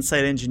me an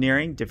Insight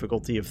Engineering,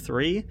 difficulty of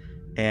 3,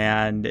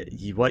 and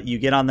what you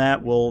get on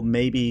that will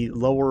maybe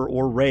lower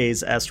or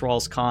raise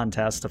Estral's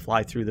contest to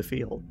fly through the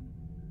field.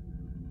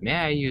 May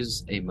I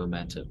use a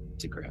momentum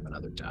to grab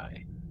another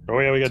die? Oh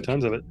yeah, we got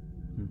tons of it.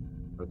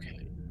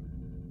 Okay.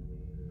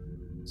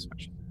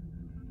 Switch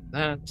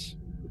that.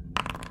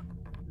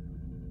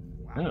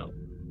 Wow.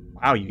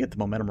 Wow, you get the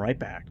momentum right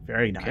back.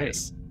 Very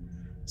nice.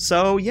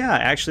 So yeah,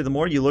 actually the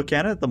more you look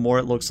at it, the more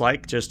it looks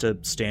like just a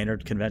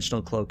standard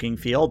conventional cloaking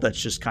field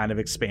that's just kind of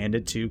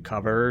expanded to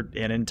cover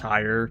an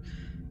entire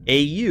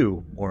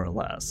AU, more or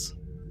less.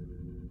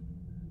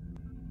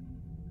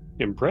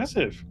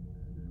 Impressive.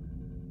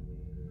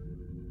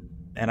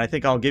 And I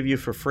think I'll give you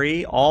for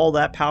free. All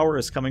that power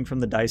is coming from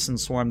the Dyson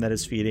swarm that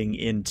is feeding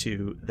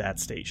into that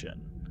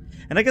station.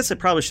 And I guess I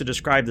probably should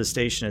describe the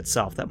station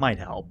itself. That might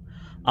help.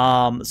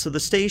 So the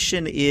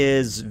station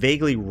is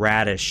vaguely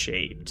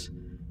radish-shaped,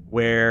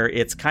 where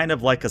it's kind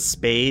of like a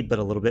spade, but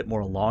a little bit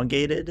more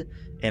elongated.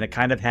 And it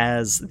kind of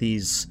has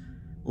these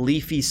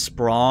leafy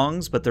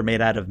sprongs, but they're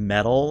made out of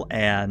metal,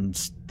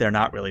 and they're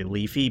not really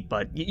leafy,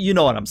 but you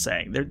know what I'm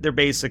saying. They're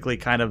basically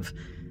kind of,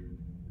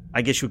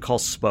 I guess you would call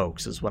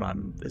spokes is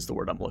the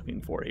word I'm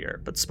looking for here.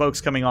 But spokes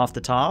coming off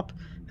the top,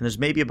 and there's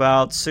maybe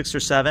about 6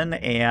 or 7,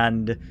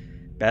 and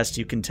best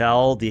you can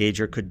tell, the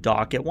Agir could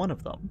dock at one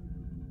of them.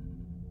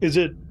 Is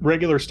it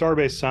regular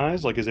starbase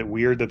size? Like, is it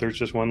weird that there's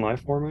just one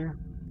life form there?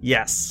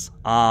 Yes.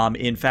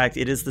 In fact,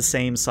 it is the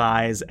same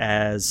size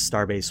as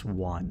Starbase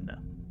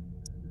 1.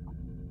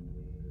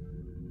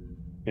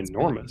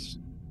 Enormous.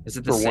 Is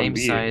it the same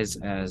size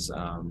as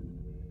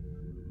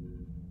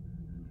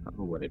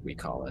what did we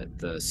call it?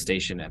 The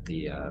station at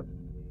the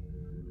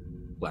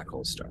Black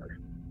Hole Star.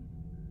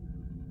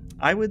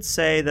 I would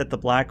say that the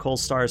Black Hole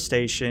Star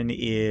station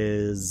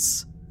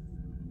is,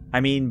 I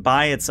mean,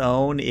 by its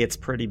own, it's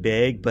pretty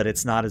big, but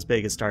it's not as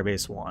big as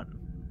Starbase 1.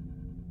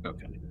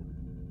 Okay.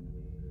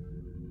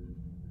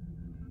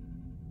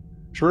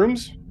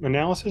 Shrooms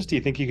analysis, do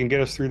you think you can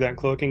get us through that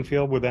cloaking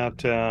field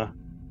without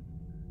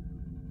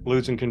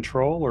losing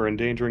control or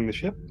endangering the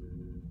ship?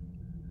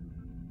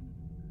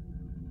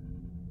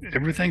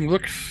 Everything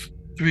looks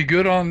to be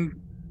good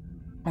on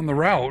the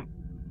route.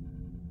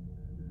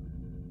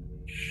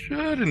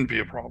 Shouldn't be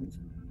a problem.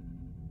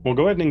 Well,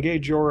 go ahead and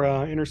engage your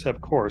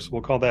intercept course.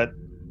 We'll call that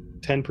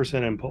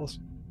 10% impulse.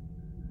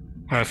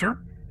 Yes, sir.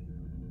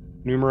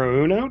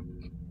 Numero uno?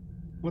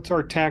 What's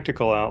our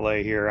tactical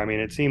outlay here? I mean,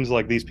 it seems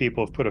like these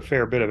people have put a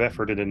fair bit of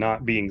effort into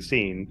not being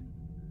seen.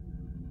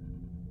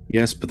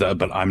 Yes, but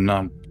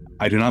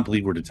I do not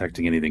believe we're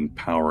detecting anything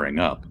powering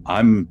up.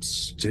 I'm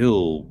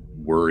still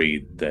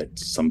worried that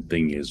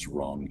something is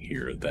wrong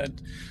here,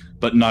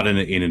 but not in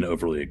an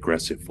overly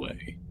aggressive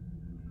way.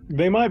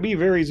 They might be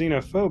very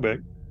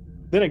xenophobic.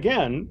 Then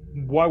again,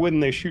 why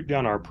wouldn't they shoot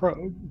down our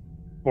probe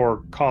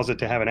or cause it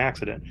to have an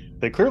accident?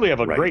 They clearly have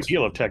a great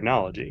deal of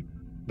technology.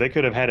 They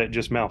could have had it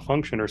just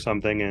malfunction or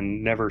something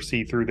and never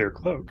see through their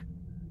cloak.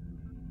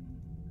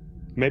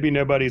 Maybe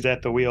nobody's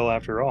at the wheel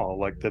after all.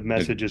 Like, the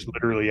message is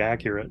literally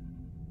accurate.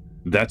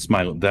 That's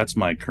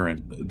my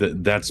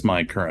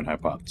current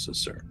hypothesis,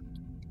 sir.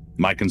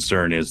 My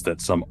concern is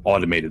that some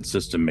automated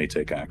system may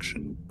take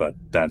action, but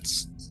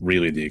that's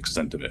really the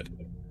extent of it.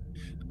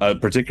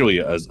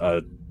 Particularly as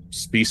a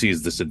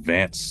species this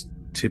advanced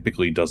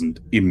typically doesn't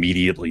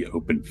immediately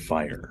open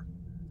fire.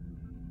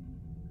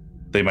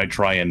 They might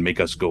try and make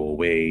us go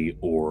away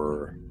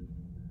or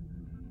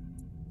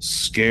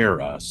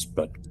scare us,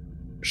 but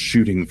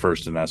shooting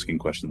first and asking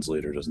questions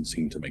later doesn't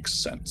seem to make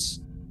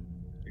sense.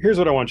 Here's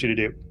what I want you to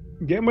do.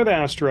 Get with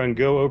Astra and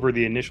go over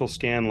the initial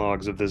scan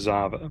logs of the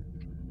Zava.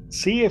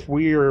 See if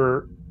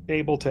we're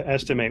able to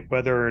estimate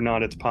whether or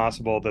not it's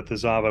possible that the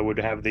Zava would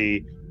have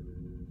the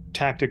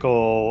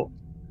tactical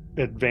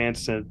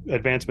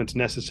advancements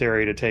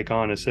necessary to take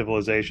on a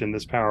civilization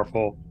this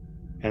powerful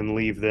and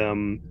leave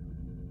them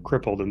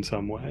crippled in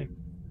some way.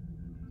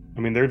 I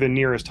mean, they're the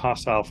nearest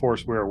hostile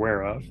force we're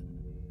aware of.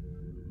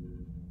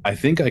 I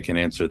think I can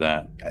answer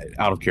that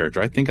out of character.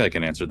 I think I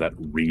can answer that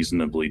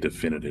reasonably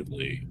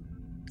definitively.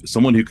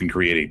 Someone who can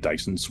create a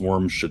Dyson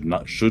swarm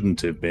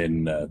shouldn't have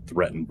been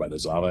threatened by the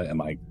Zava. Am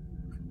I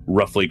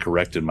roughly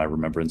correct in my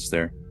remembrance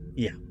there?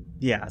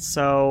 Yeah.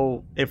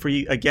 So if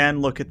we again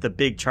look at the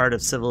big chart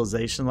of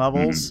civilization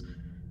levels,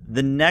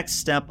 the next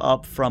step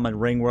up from a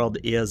ring world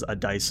is a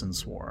Dyson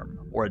swarm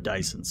or a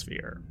Dyson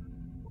sphere.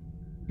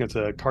 It's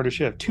a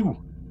Kardashev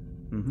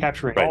 2,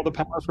 capturing all the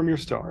power from your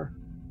star.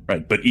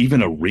 Right, but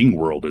even a ring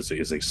world is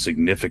a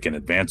significant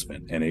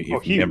advancement, and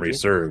if memory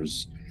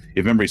serves,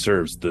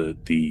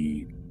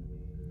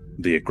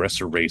 the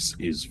aggressor race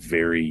is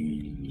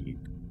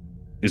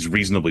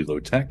reasonably low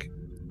tech.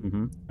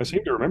 I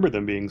seem to remember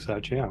them being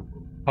such, yeah.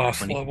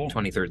 Boss level.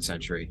 23rd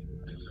century.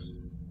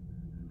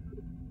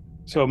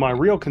 So my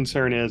real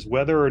concern is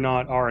whether or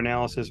not our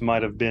analysis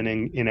might have been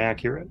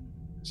inaccurate.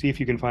 See if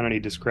you can find any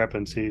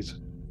discrepancies.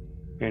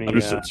 Any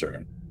Understood,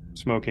 sir.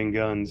 Smoking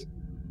guns.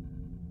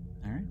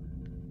 All right.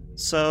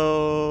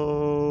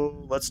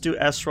 So let's do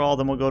Esral,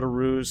 then we'll go to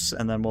Roos,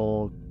 and then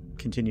we'll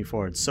continue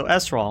forward. So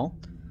Esral,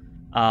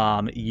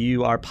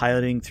 you are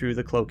piloting through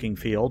the cloaking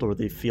field, or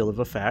the field of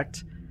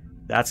effect.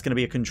 That's going to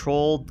be a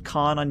controlled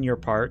con on your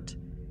part.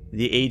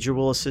 The Agir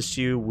will assist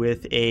you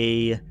with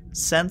a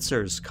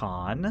sensors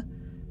con.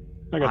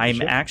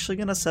 I'm actually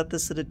going to set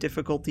this at a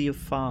difficulty of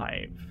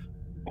 5.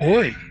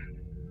 Oi.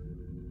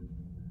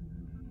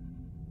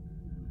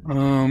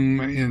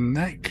 In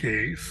that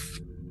case,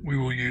 we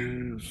will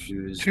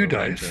use 2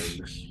 dice.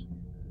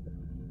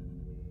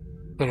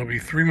 That'll be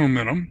 3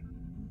 momentum.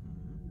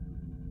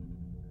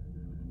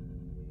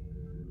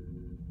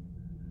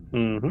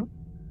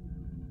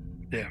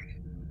 Yeah.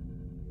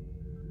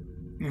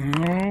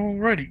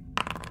 Alrighty.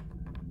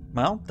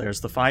 Well,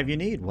 there's the 5 you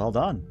need. Well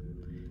done.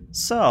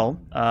 So,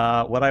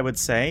 what I would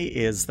say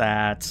is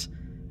that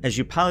as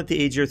you pilot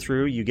the Agir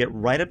through, you get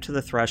right up to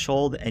the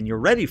threshold and you're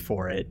ready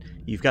for it.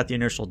 You've got the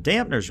inertial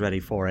dampeners ready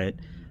for it,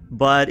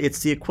 but it's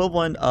the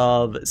equivalent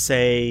of,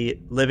 say,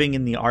 living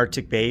in the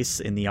Arctic base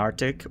in the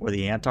Arctic or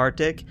the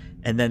Antarctic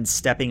and then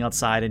stepping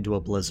outside into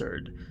a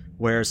blizzard,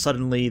 where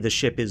suddenly the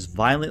ship is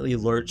violently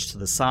lurched to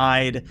the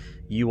side.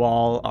 You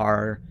all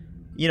are,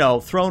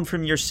 thrown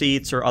from your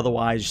seats, or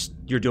otherwise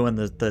you're doing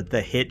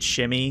the hit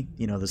shimmy,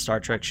 the Star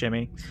Trek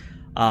shimmy.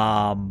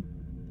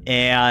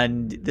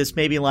 And this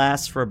maybe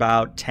lasts for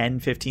about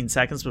 10-15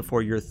 seconds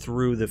before you're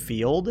through the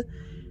field,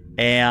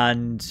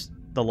 and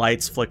the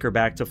lights flicker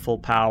back to full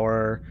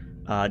power.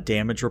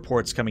 Damage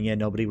reports coming in.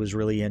 Nobody was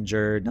really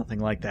injured, nothing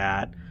like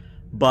that.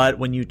 But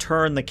when you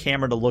turn the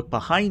camera to look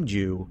behind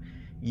you,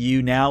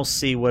 you now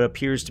see what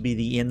appears to be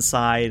the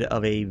inside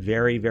of a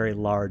very, very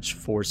large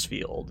force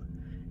field.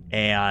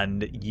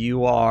 And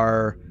you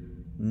are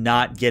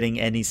not getting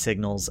any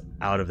signals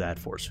out of that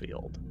force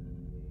field.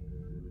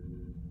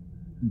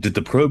 Did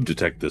the probe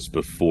detect this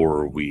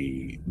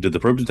Did the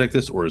probe detect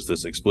this, or is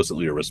this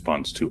explicitly a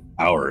response to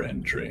our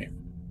entry?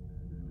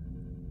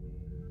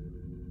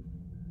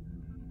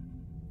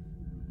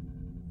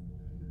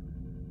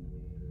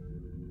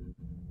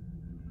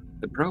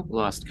 The probe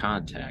lost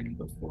contact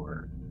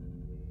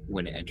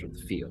when it entered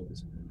the field.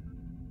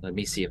 Let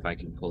me see if I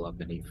can pull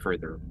up any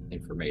further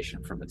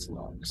information from its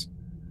logs.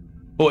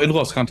 Well, it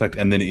lost contact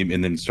and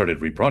then started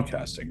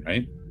rebroadcasting,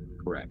 right?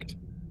 Correct.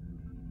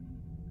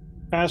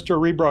 Astra,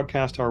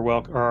 rebroadcast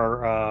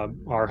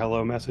our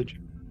hello message.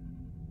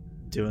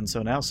 Doing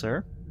so now,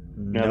 sir.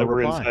 Now that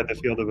we're inside the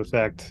field of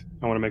effect,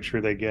 I want to make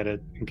sure they get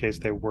it in case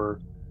they were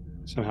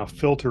somehow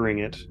filtering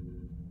it.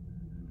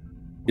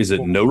 Is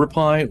it no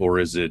reply, or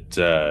is it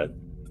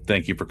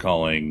thank you for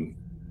calling?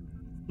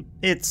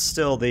 It's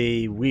still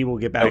the we will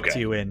get back to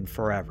you in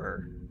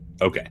forever.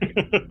 Okay.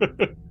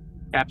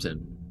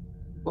 Captain,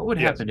 what would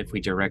happen if we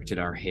directed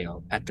our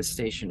hail at the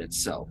station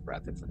itself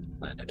rather than the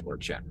planet or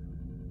general?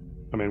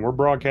 I mean, we're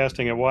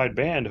broadcasting at wide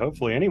band.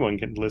 Hopefully anyone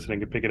can listen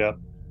and can pick it up.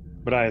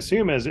 But I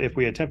assume if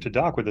we attempt to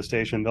dock with the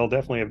station, they'll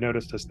definitely have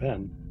noticed us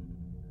then.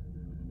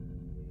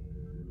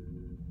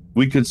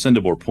 We could send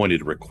a more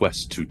pointed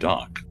request to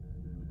dock.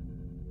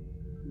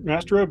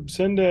 Astra,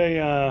 send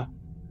a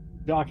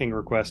docking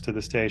request to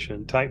the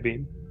station. Tight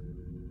beam.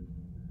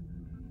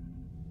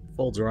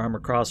 Folds her arm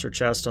across her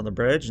chest on the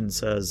bridge and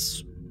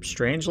says,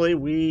 strangely,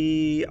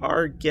 we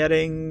are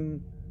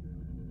getting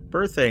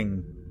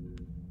birthing.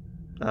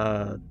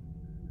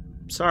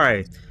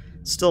 Sorry.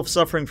 Still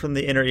suffering from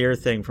the inner ear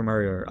thing from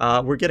earlier.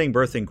 We're getting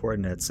birthing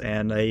coordinates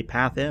and a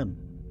path in.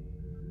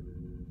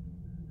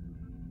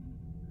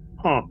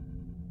 Huh.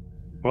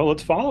 Well,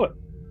 let's follow it.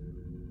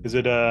 Is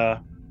it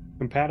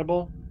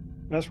compatible,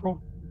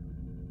 Esrol?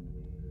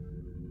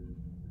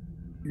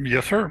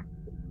 Yes, sir.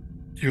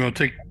 Do you want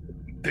to take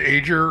the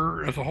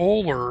Agir as a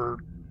whole, or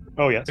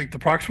yes. take the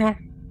Proxima?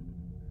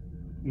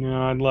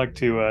 No, I'd like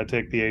to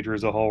take the Agir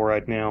as a whole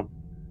right now.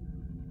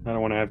 I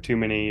don't want to have too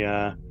many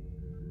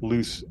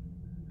loose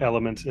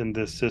elements in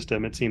this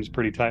system. It seems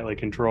pretty tightly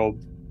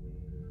controlled.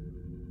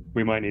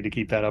 We might need to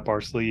keep that up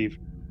our sleeve.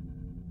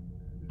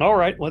 All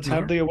right, let's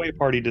have the away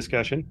party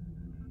discussion.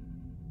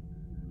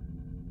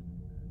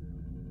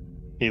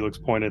 He looks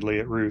pointedly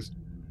at Roost.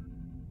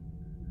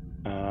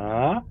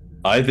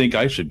 I think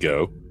I should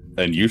go,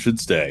 and you should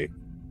stay.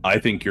 I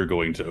think you're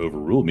going to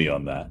overrule me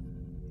on that.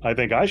 I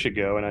think I should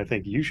go, and I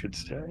think you should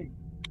stay.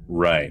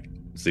 Right.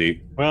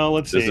 See? Well,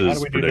 let's see. How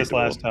did we do this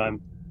last time?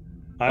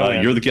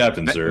 You're the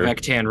captain, sir.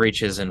 Vectan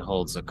reaches and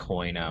holds a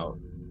coin out.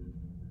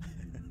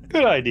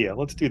 Good idea.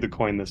 Let's do the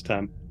coin this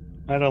time.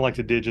 I don't like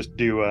to just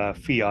do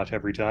fiat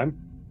every time.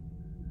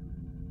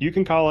 You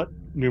can call it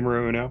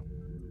numero uno.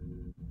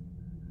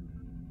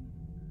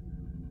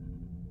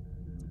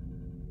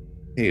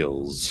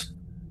 Tails.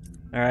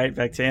 All right,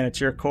 Vectan, it's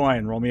your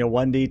coin. Roll me a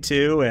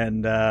 1d2,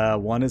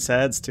 and 1 is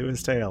heads, 2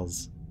 is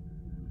tails.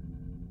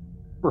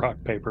 Rock,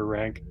 paper,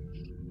 rank.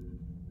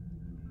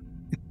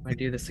 I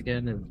do this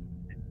again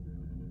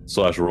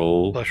Slash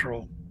roll.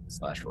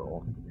 slash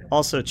roll.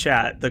 Also,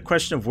 chat, the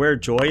question of where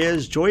Joy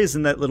is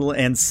in that little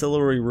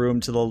ancillary room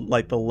to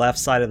the left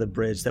side of the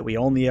bridge that we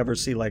only ever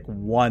see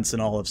once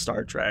in all of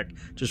Star Trek,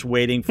 just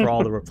waiting for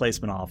all the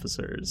replacement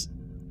officers.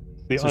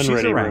 So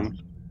unready room.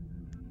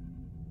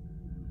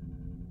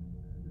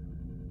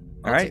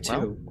 All right,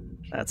 well,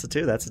 that's a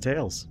 2. That's a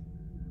tails.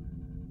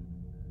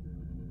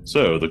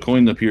 So the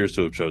coin appears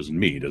to have chosen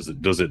me. Does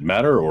it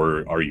matter,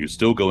 or are you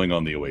still going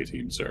on the away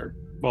team, sir?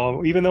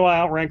 Well, even though I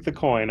outranked the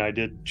coin, I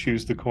did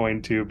choose the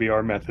coin to be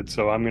our method.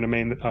 So I'm going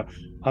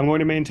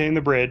to maintain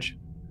the bridge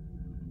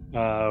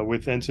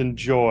with Ensign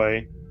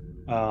Joy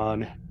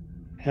on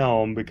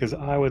helm, because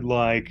I would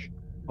like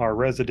our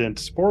resident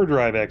spore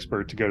drive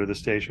expert to go to the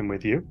station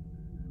with you.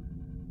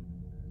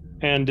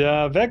 And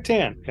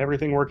Vectan,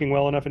 everything working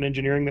well enough in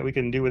engineering that we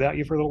can do without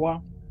you for a little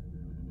while?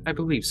 I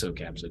believe so,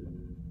 Captain.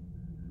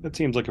 That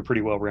seems like a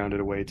pretty well-rounded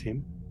away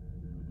team.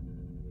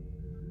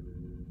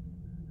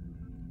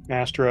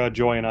 Astra,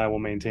 Joy, and I will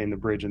maintain the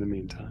bridge in the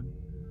meantime.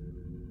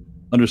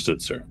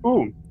 Understood, sir.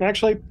 Ooh,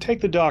 actually,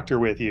 take the doctor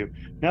with you.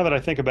 Now that I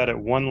think about it,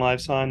 one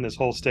life sign, this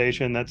whole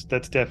station, that's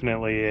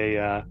definitely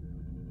an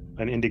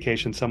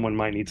indication someone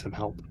might need some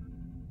help.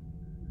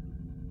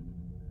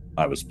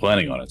 I was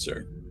planning on it,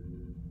 sir.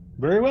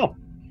 Very well.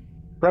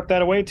 Prep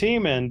that away,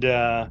 team, and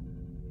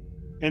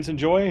Ensign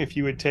Joy, if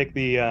you would take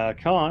the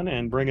con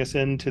and bring us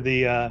into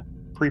the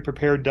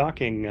pre-prepared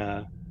docking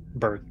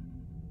berth.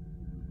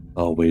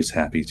 Always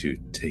happy to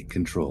take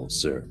control,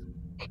 sir.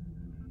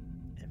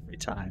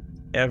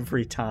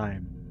 Every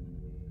time.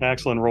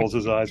 Axelin rolls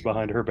his eyes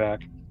behind her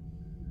back.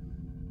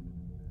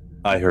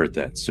 I heard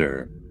that,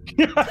 sir.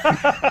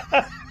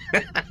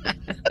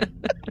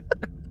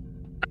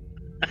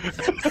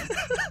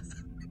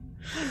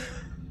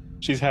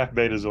 She's half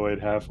Betazoid,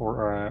 half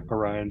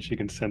Orion. She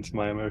can sense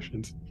my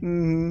emotions.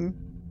 Mm-hmm.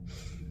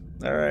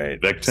 All right.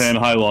 Vectan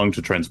Hylong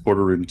to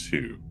Transporter Room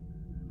 2.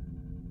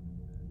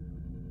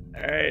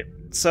 All right.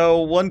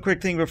 So one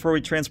quick thing before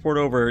we transport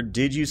over,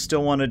 did you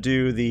still want to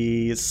do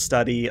the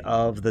study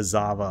of the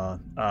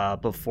Zava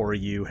before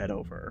you head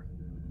over?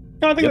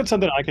 No, I think that's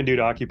something I can do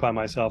to occupy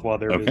myself while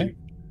they're busy.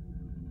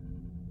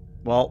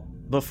 Well,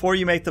 before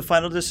you make the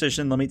final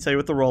decision, let me tell you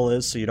what the role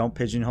is so you don't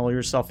pigeonhole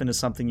yourself into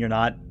something you're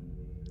not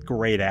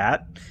great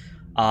at.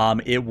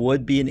 It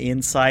would be an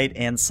insight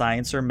and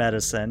science or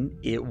medicine.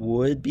 It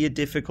would be a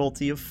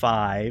difficulty of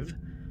 5.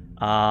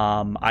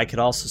 I could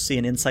also see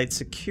an insight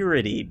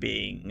security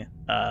being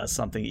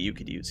something that you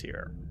could use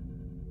here.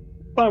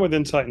 Fine with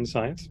insight and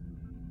science.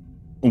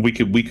 We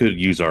could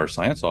use our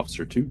science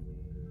officer too.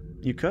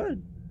 You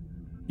could.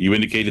 You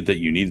indicated that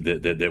you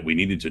needed that we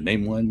needed to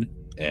name one,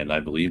 and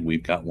I believe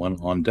we've got one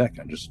on deck.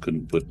 I just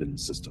couldn't put it in the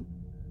system.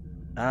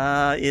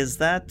 Is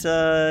that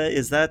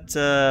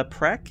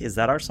Prek? Is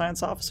that our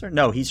science officer?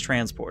 No, he's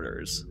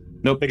transporters.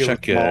 Nope.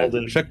 Check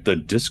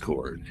the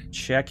Discord.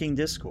 Checking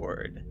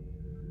Discord.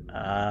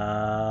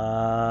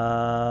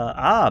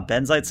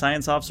 Benzite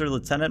Science Officer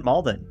Lieutenant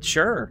Malden.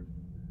 Sure.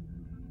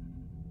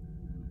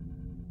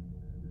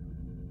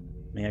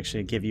 Let me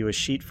actually give you a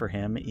sheet for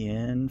him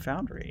in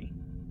Foundry.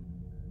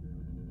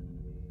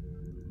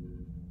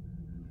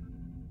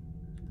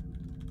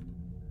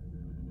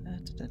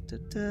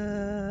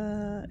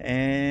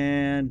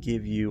 And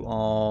give you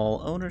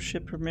all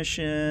ownership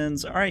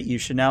permissions. All right, you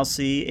should now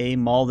see a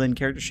Malden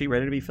character sheet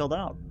ready to be filled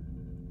out.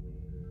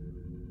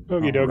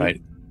 Okie dokie. Right.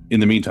 In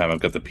the meantime, I've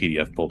got the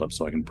PDF pulled up,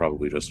 so I can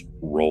probably just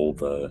roll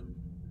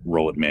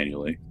it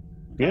manually.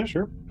 Yeah,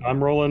 sure.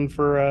 I'm rolling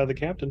for the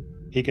captain.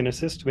 He can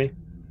assist me.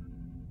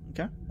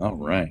 Okay. All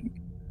right.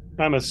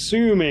 I'm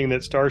assuming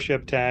that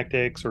Starship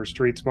Tactics or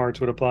Street Smarts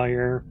would apply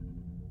here.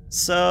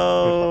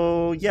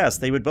 So, yes,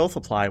 they would both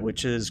apply,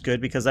 which is good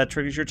because that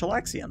triggers your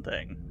Talaxian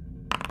thing.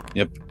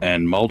 Yep,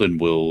 and Malden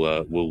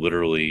will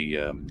literally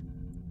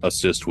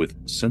assist with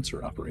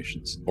sensor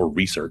operations or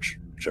research,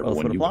 whichever Both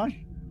one would you apply. want.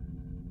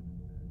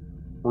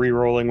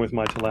 Re-rolling with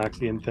my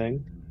Talaxian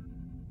thing.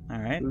 All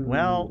right.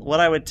 Well, what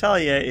I would tell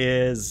you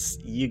is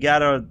you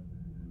gotta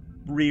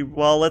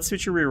Well, let's see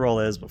what your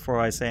reroll is before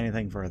I say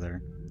anything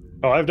further.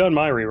 Oh, I've done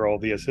my reroll.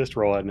 The assist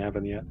roll hadn't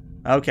happened yet.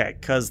 Okay,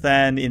 because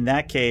then in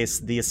that case,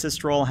 the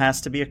assist roll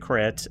has to be a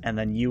crit, and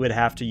then you would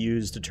have to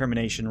use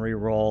determination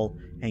reroll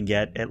and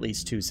get at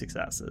least 2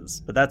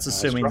 successes. But that's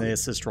assuming the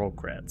assist roll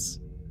crits.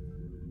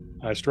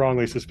 I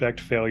strongly suspect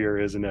failure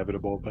is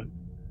inevitable, but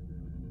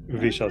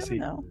we shall see.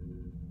 No.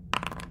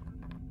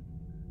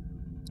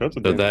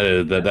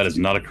 That is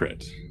not a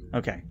crit.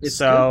 Okay, It's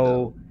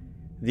so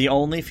the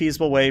only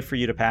feasible way for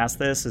you to pass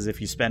this is if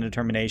you spend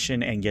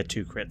determination and get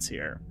 2 crits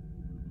here.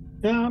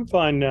 Yeah, I'm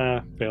fine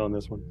failing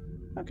this one.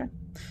 Okay.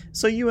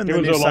 So you and It the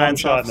was new a long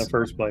science shot officer, in the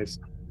first place.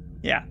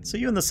 Yeah. So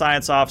you and the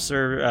science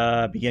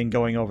officer begin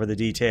going over the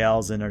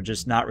details and are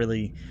just not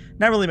really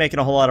making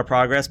a whole lot of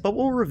progress, but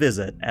we'll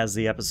revisit as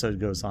the episode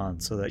goes on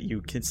so that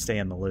you can stay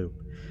in the loop.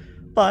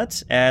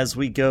 But as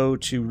we go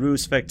to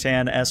Roos,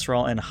 Vectan,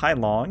 Esral, and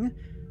Hylong,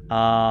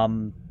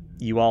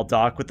 you all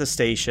dock with the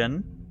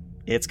station.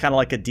 It's kind of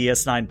like a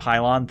DS9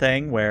 pylon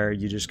thing where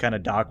you just kind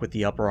of dock with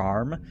the upper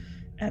arm.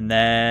 And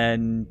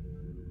then,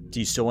 do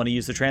you still want to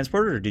use the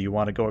transporter, or do you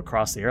want to go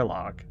across the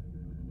airlock?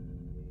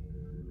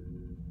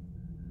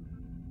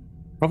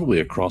 Probably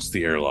across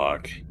the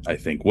airlock, I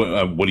think.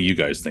 What do you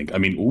guys think? I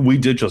mean, we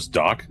did just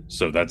dock,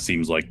 so that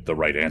seems like the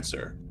right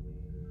answer.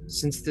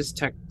 Since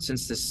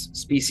this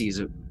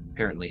species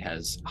apparently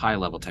has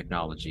high-level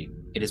technology,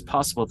 it is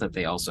possible that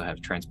they also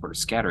have transporter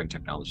scattering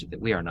technology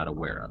that we are not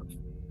aware of.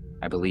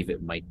 I believe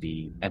it might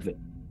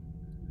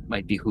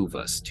behoove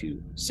us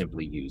to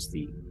simply use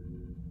the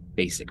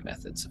basic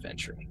methods of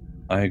entry.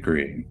 I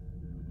agree.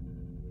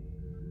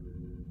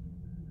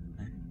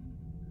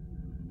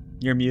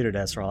 You're muted,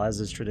 Esral, as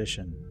is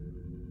tradition.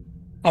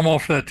 I'm all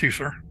for that too,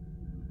 sir.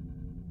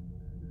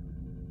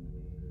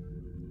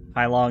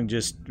 Hylong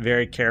just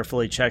very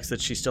carefully checks that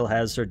she still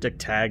has her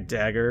tag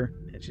dagger.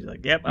 And she's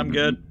like, yep, I'm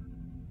good.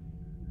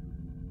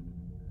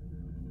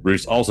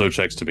 Bruce also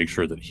checks to make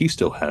sure that he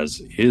still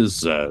has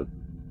his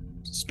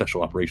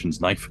special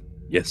operations knife.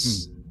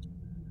 Yes.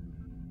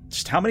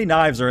 Just how many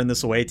knives are in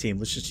this away team?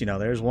 Let's just,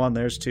 there's 1,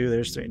 there's 2,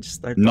 there's 3.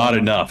 Just Not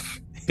enough.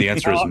 The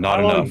answer is not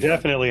Alan enough.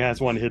 definitely has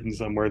one hidden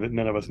somewhere that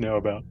none of us know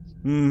about.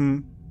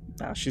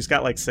 She's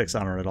got like 6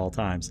 on her at all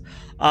times.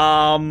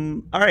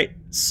 All right,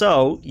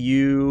 so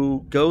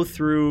you go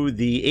through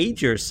the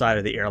Agir side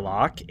of the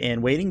airlock,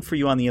 and waiting for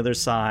you on the other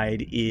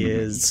side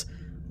is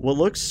what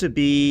looks to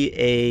be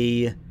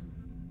a...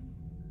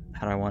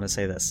 How do I want to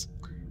say this?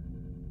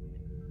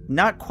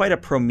 Not quite a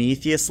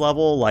Prometheus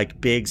level, like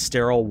big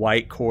sterile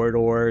white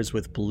corridors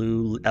with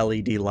blue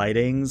LED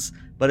lightings,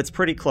 but it's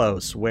pretty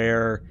close,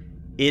 where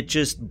it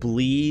just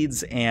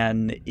bleeds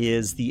and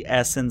is the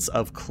essence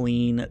of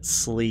clean,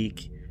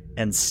 sleek,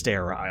 and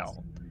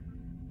sterile.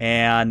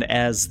 And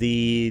as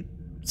the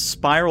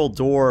spiral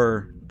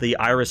door, the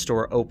iris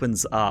door,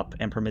 opens up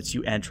and permits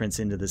you entrance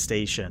into the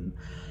station,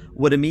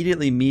 what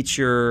immediately meets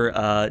your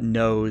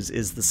nose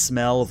is the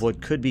smell of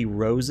what could be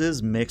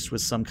roses mixed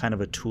with some kind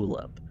of a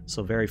tulip.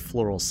 So very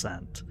floral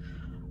scent.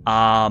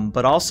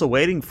 But also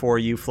waiting for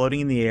you, floating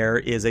in the air,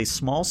 is a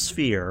small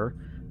sphere.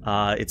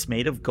 It's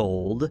made of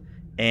gold,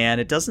 and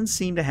it doesn't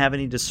seem to have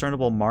any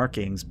discernible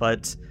markings,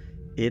 but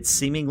it's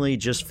seemingly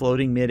just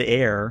floating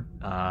mid-air,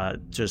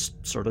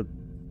 just sort of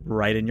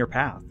right in your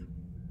path.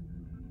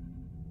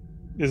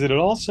 Is it at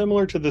all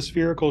similar to the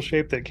spherical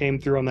shape that came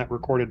through on that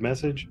recorded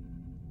message?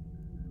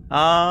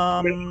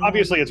 I mean,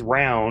 obviously it's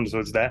round, so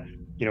it's that,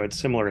 it's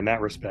similar in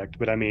that respect,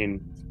 but I mean,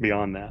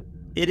 beyond that.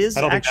 It is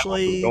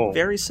actually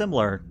very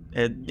similar.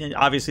 It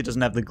obviously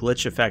doesn't have the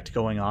glitch effect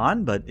going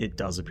on, but it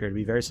does appear to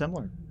be very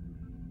similar.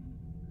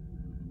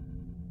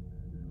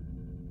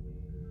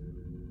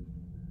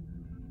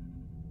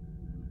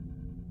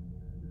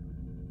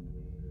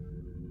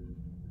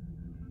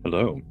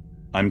 Hello,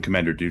 I'm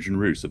Commander Dujan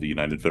Roos of the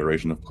United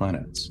Federation of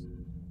Planets.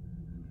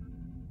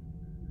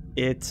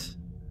 It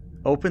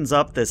opens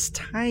up this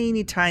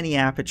tiny, tiny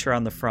aperture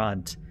on the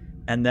front,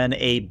 and then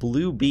a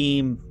blue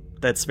beam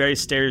that's very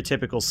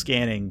stereotypical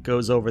scanning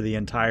goes over the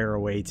entire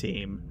away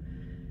team.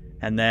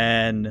 And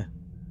then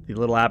the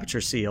little aperture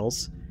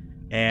seals,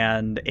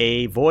 and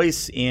a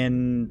voice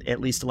in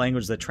at least a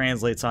language that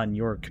translates on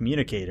your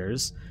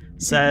communicators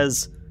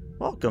says,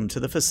 "Welcome to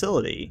the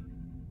facility.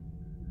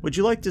 Would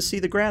you like to see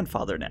the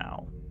grandfather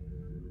now?"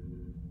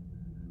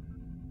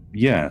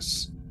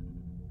 Yes.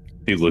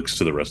 He looks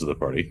to the rest of the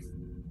party.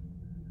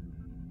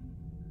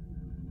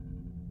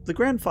 "The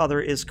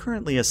grandfather is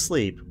currently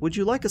asleep. Would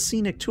you like a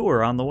scenic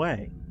tour on the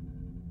way?"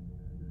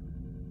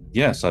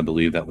 Yes, I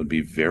believe that would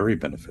be very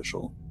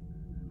beneficial.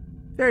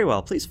 "Very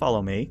well, please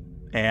follow me."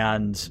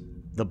 And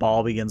the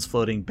ball begins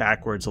floating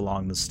backwards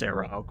along the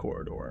sterile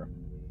corridor.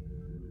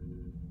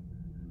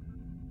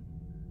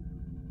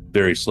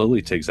 Very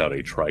slowly takes out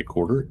a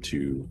tricorder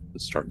to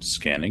start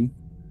scanning.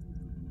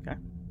 Okay.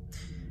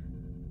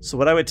 So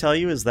what I would tell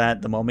you is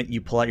that the moment you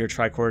pull out your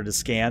tricorder to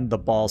scan, the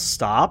ball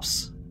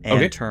stops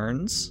and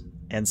turns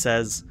and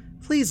says,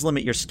 "Please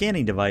limit your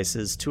scanning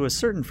devices to a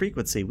certain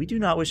frequency. We do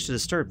not wish to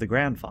disturb the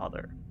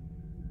grandfather."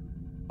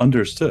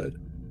 Understood.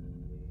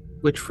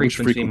 Which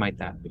frequency might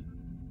that be?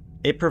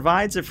 It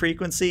provides a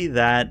frequency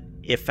that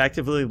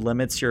effectively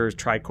limits your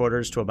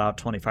tricorders to about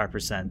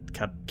 25%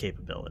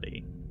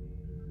 capability.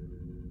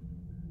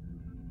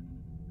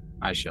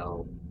 I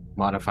shall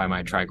modify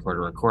my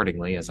tricorder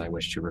accordingly, as I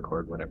wish to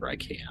record whatever I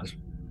can.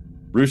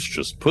 Roos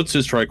just puts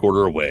his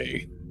tricorder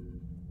away.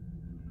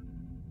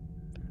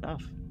 Fair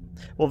enough.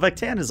 Well,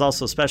 Vectan is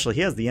also special.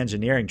 He has the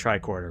engineering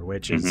tricorder,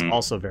 which is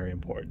also very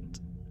important.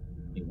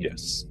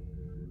 Yes.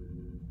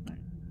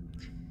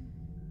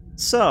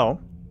 So,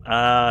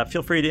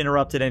 feel free to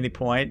interrupt at any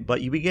point,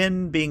 but you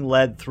begin being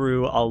led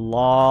through a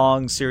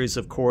long series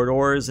of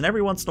corridors, and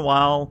every once in a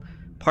while,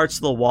 parts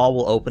of the wall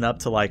will open up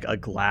to like a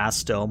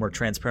glass dome or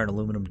transparent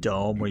aluminum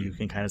dome where you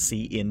can kind of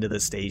see into the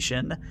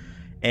station.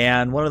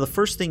 And one of the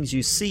first things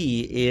you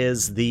see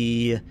is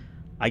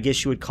I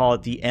guess you would call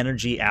it the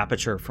energy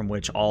aperture from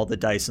which all the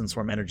Dyson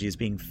Swarm energy is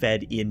being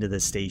fed into the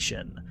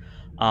station.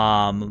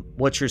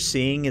 What you're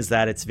seeing is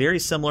that it's very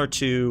similar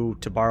to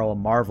borrow a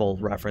Marvel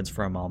reference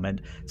for a moment,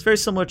 it's very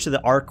similar to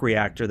the arc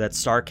reactor that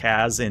Stark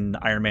has in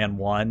Iron Man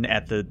 1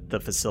 at the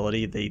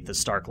facility, the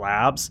Stark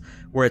Labs,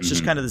 where it's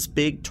just kind of this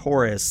big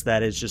torus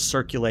that is just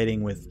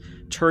circulating with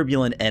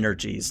turbulent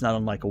energies, not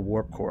unlike a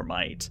warp core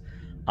might.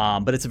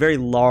 But it's a very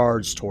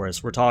large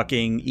torus. We're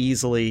talking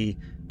easily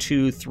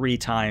 2-3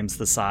 times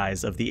the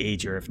size of the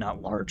Agir, if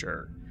not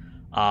larger.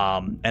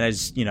 And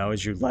as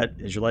you're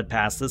led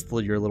past this,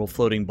 your little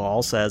floating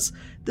ball says,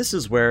 "This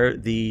is where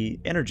the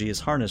energy is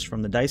harnessed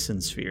from the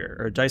Dyson sphere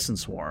or Dyson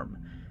swarm.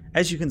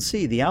 As you can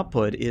see, the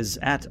output is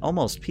at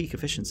almost peak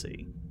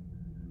efficiency."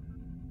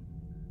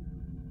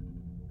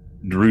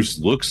 Roos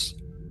looks,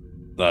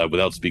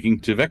 without speaking,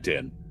 to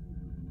Vectan.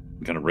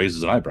 He kind of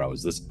raises an eyebrow.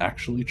 Is this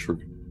actually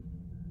true?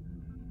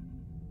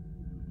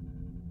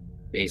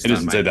 He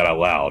doesn't say that out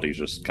loud. He's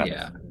just kind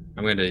of...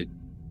 I'm going to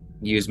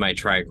use my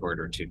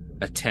tricorder to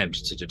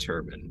attempt to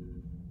determine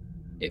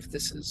if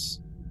this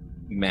is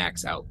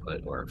max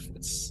output or if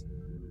it's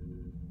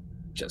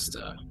just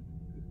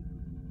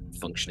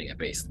functioning at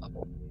base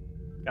level.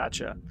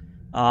 Gotcha.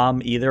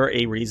 Either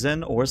a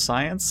reason or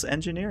science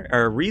engineer,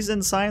 or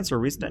reason science or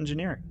reason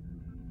engineering.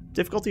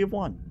 Difficulty of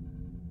 1.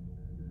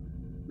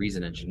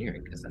 Reason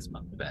engineering, because that's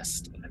my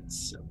best.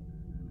 So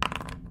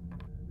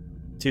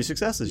 2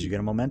 successes, you get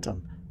a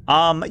momentum.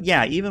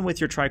 Yeah, even with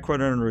your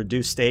tricorder in a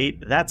reduced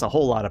state, that's a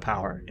whole lot of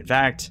power. In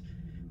fact,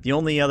 the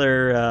only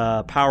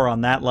other power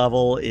on that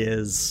level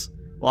is,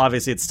 well,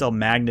 obviously it's still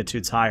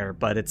magnitudes higher,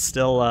 but it's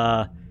still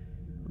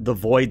the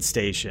Void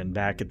Station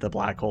back at the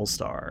Black Hole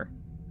Star.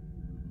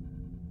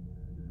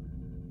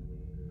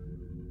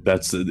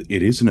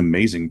 It is an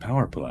amazing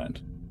power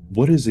plant.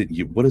 What is it?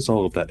 What is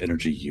all of that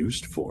energy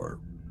used for?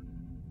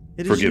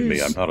 Forgive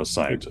me, I'm not a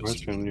scientist.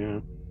 Good question, yeah.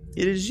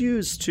 It is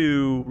used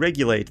to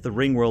regulate the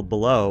ring world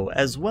below,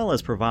 as well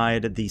as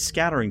provide the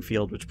scattering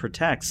field which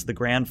protects the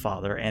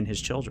grandfather and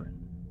his children.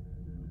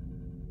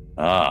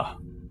 Ah,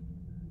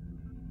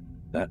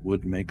 that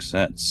would make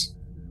sense.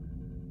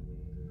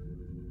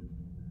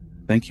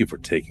 Thank you for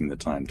taking the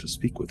time to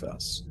speak with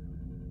us.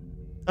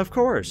 Of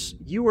course,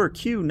 you were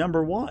Q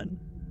number 1.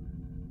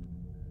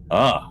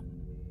 Ah.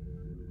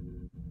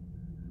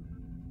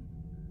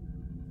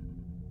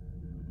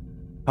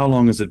 How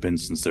long has it been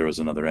since there was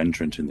another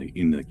entrant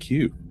in the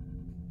queue?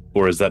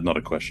 Or is that not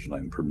a question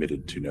I'm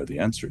permitted to know the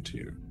answer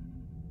to?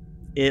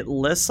 It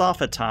lists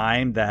off a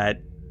time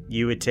that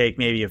you would take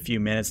maybe a few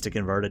minutes to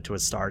convert it to a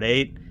start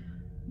date,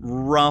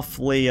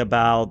 roughly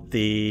about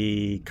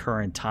the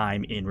current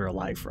time in real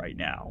life right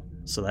now.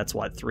 So that's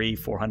what,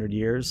 300-400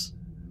 years?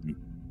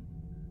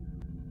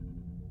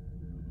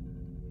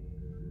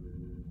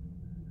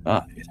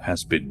 Ah, it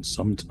has been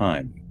some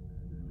time.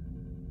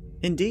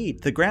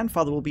 Indeed, the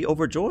grandfather will be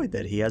overjoyed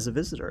that he has a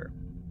visitor.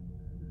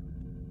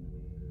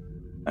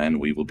 And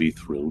we will be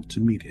thrilled to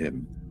meet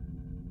him.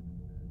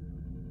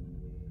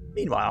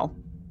 Meanwhile,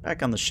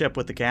 back on the ship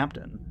with the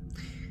captain.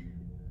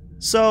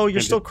 So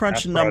you're still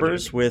crunching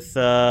numbers with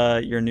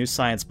your new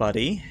science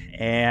buddy,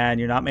 and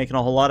you're not making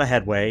a whole lot of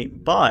headway,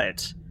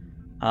 but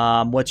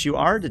what you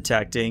are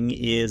detecting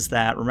is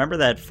that, remember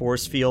that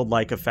force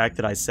field-like effect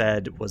that I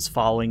said was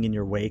following in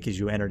your wake as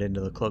you entered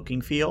into the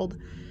cloaking field?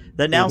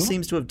 That now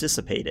seems to have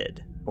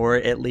dissipated, or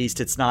at least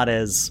it's not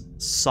as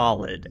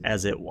solid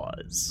as it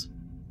was.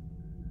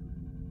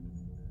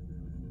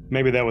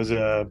 Maybe that was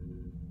a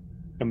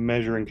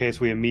measure in case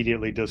we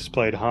immediately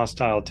displayed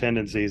hostile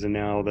tendencies, and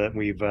now that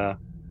we've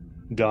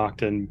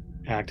docked and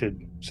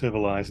acted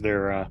civilized,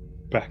 they're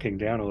backing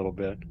down a little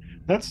bit.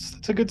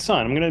 That's a good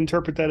sign. I'm going to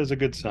interpret that as a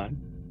good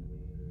sign.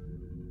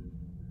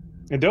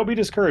 And don't be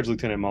discouraged,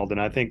 Lieutenant Malden.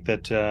 I think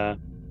that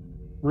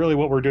really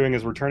what we're doing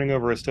is we're turning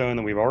over a stone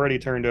that we've already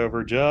turned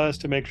over just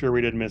to make sure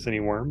we didn't miss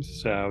any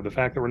worms. So the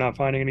fact that we're not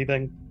finding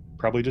anything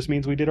probably just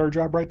means we did our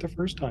job right the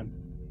first time.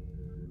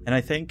 And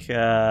I think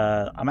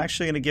I'm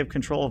actually going to give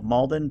control of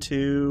Malden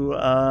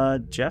to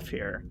Jeff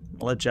here.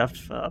 I'll let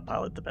Jeff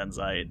pilot the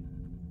Benzite.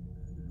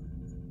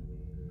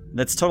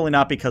 That's totally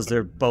not because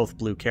they're both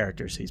blue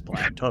characters he's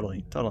playing.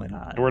 Totally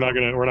not. We're not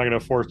gonna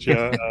force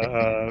Jeff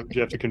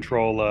to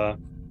control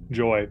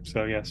Joy.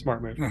 So yeah,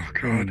 smart move. Oh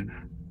God.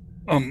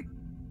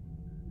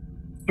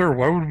 Sir,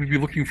 why would we be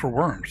looking for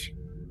worms?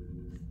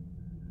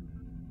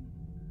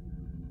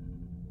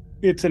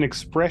 It's an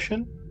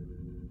expression.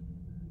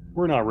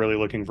 We're not really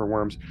looking for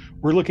worms.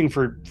 We're looking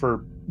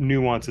for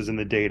nuances in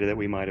the data that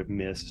we might have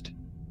missed.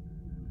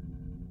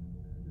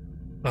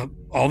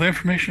 All the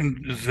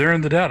information is there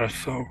in the data,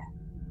 so...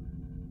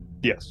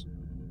 Yes.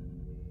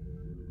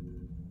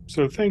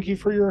 So thank you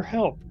for your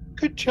help.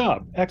 Good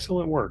job.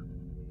 Excellent work.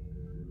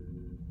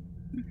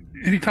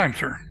 Anytime,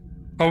 sir.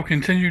 I'll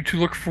continue to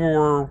look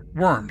for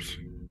worms.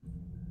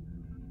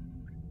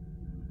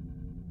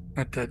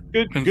 At that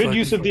good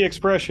use of the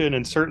expression,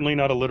 and certainly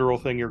not a literal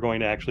thing you're going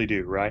to actually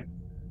do, right?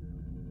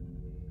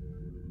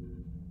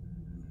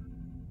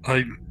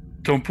 I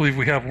don't believe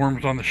we have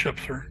worms on the ship,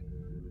 sir.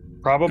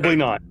 Probably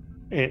not.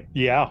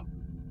 Yeah.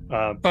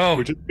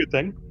 Which is a good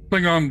thing.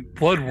 Klingon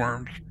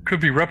bloodworms could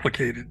be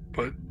replicated,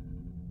 but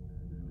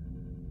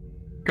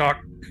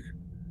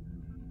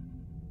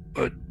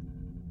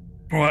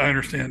from what I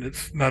understand,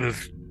 it's not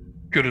as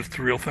good as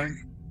the real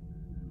thing.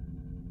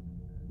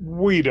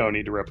 We don't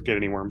need to replicate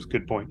any worms.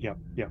 Good point. Yeah.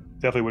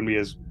 Definitely wouldn't be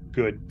as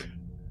good.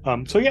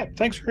 So yeah,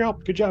 thanks for your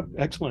help. Good job.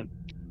 Excellent.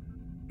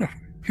 No,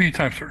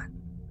 anytime, sir.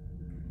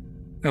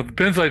 Now, the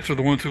benzites are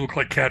the ones who look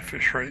like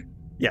catfish, right?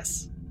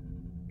 Yes.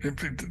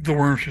 The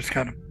worms just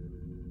kind of...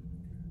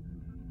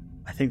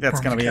 I think that's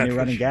going to be a new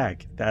running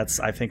gag. I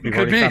think we've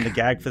already found the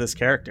gag for this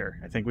character.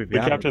 I think we've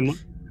got it.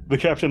 The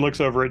captain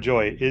looks over at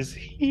Joy. Is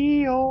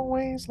he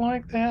always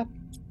like that?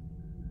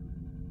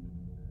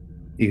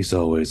 He's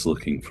always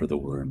looking for the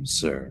worms,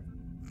 sir.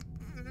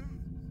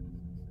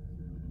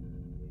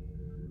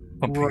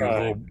 I'm putting a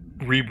little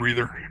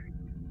rebreather.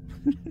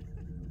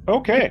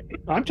 Okay,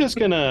 I'm just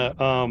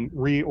gonna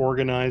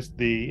reorganize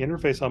the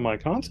interface on my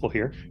console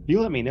here.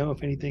 You let me know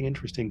if anything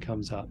interesting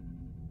comes up.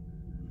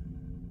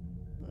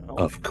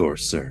 Of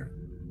course, sir.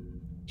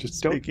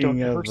 Just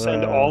don't ever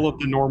send all of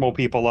the normal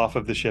people off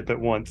of the ship at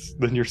once.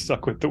 Then you're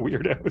stuck with the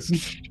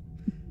weirdos.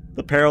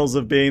 The perils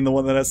of being the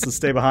one that has to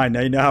stay behind.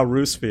 Now you know how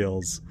Roos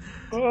feels.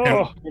 Oh, I'm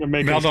going to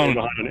make him stay Meldon-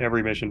 behind on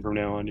every mission from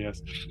now on,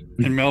 yes.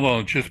 And Meldon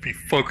will just be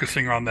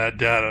focusing on that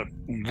data,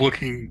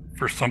 looking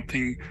for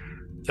something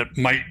that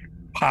might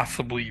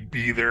possibly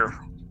be there.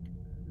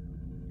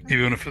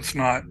 Even if it's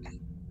not,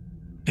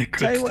 it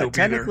could Tell you still what, be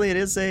technically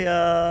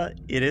there.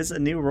 it is a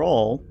new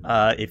role.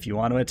 If you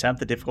want to attempt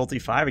the difficulty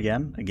 5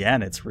 again,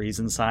 it's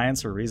reason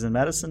science or reason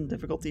medicine,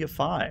 difficulty of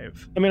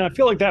 5. I mean, I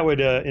feel like that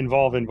would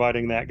involve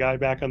inviting that guy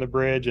back on the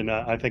bridge, and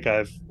I think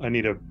I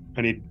need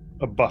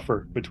a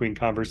buffer between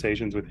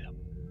conversations with him.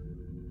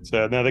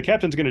 So now the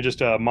captain's going to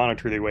just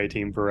monitor the away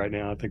team for right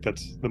now. I think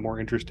that's the more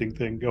interesting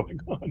thing going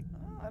on.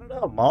 I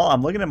don't know.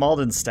 I'm looking at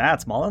Malden's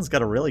stats. Malden's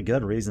got a really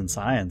good reason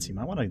science. You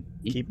might want to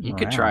keep him He around.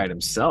 could try it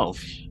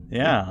himself.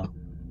 Yeah.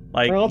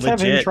 Like, Well, let's legit,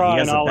 have him try, he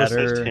has and a I'll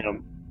better... assist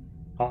him.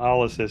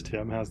 I'll assist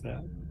him. How's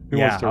that? Who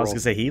Yeah, wants to I was roll? going to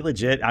say, he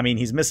legit... I mean,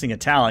 he's missing a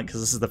talent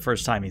because this is the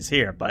first time he's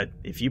here, but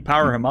if you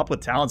power him up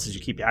with talents as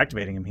you keep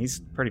activating him,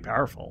 he's pretty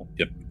powerful.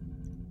 Yep.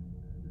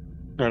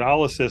 All right,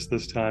 I'll assist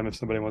this time if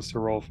somebody wants to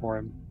roll for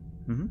him.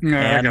 Mm-hmm. No,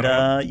 I And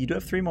got you do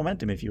have 3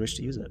 momentum if you wish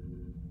to use it.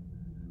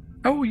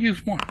 I will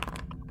use one.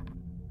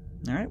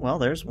 All right, well,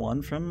 there's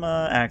one from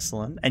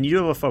Axelin. And you do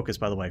have a focus,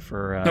 by the way,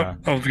 for... No,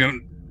 I was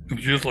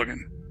just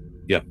looking.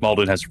 Yeah,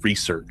 Malden has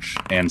research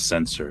and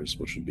sensors,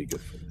 which would be good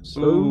for us.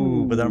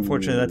 Ooh, but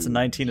unfortunately that's a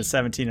 19, a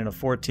 17, and a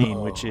 14,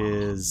 which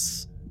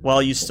is...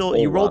 Well, you whole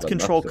rolled lot of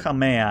control nothing.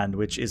 command,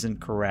 which isn't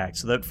correct.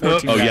 So that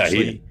 14 Oh, would yeah,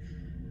 actually...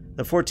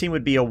 The 14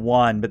 would be a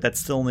 1, but that's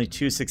still only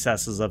 2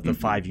 successes of the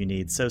 5 you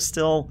need. So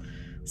still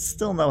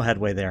no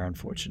headway there,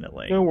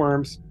 unfortunately. No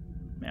worms.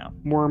 Yeah.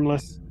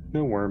 Wormless.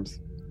 No worms.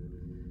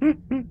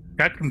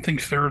 Captain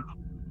thinks they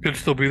could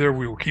still be there.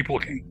 We will keep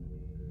looking.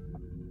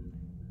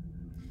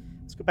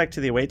 Let's go back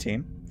to the away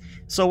team.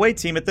 So away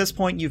team, at this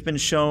point, you've been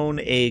shown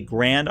a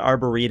grand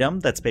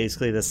arboretum that's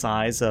basically the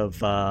size of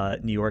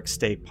New York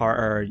State Park,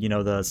 or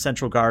the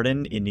Central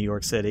Garden in New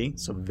York City.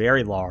 So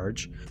very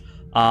large.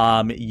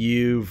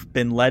 You've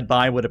been led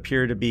by what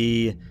appear to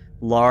be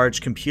large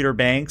computer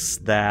banks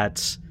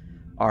that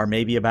are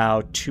maybe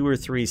about 2 or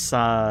 3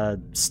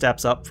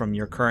 steps up from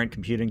your current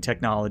computing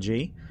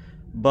technology.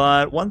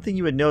 But one thing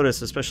you would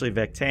notice, especially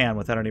Vectan,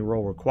 without any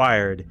roll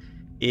required,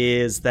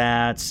 is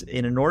that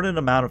an inordinate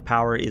amount of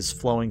power is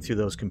flowing through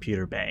those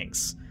computer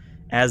banks.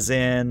 As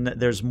in,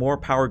 there's more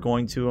power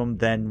going to them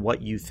than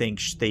what you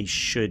think they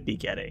should be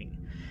getting.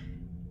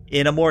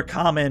 In a more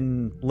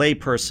common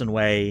layperson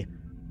way,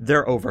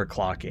 they're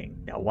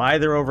overclocking. Now, why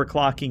they're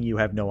overclocking, you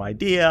have no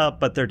idea,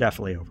 but they're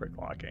definitely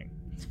overclocking.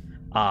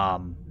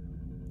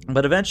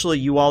 But eventually,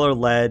 you all are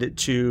led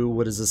to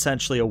what is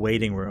essentially a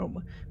waiting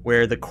room,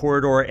 where the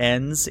corridor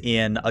ends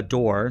in a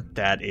door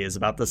that is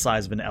about the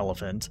size of an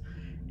elephant.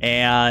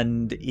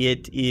 And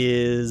it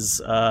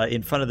is,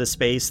 in front of the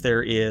space,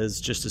 there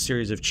is just a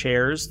series of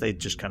chairs. They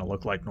just kind of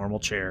look like normal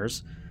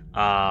chairs.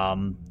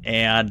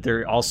 And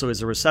there also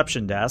is a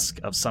reception desk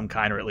of some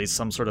kind, or at least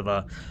some sort of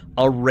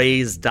a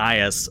raised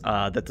dais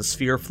that the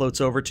sphere floats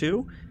over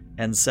to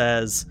and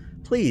says,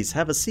 "Please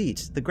have a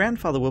seat. The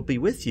grandfather will be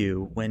with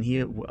you when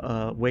he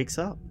wakes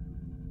up."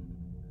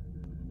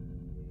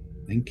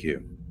 Thank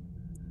you.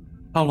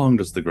 How long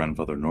does the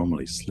grandfather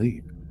normally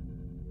sleep?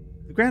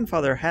 The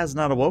grandfather has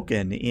not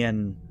awoken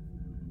in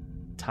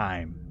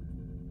time.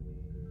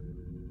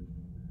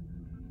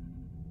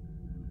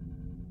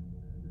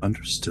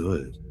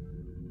 Understood.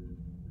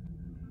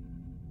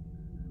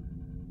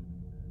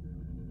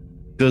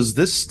 Does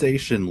this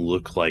station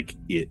look like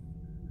it?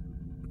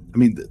 I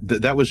mean,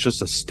 that was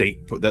just a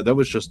state. That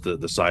was just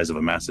the size of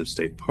a massive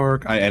state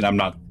park. I'm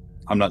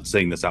not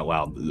saying this out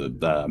loud.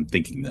 I'm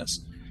thinking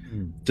this.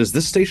 Does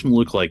this station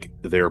look like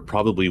there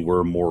probably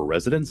were more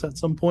residents at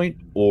some point,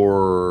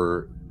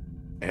 or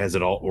has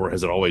it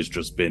always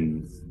just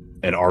been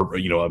an art,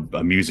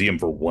 a museum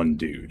for one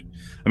dude?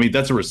 I mean,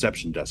 that's a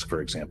reception desk, for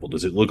example.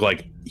 Does it look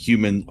like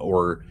human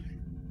or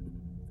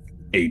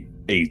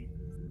a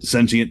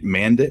sentient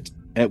mandate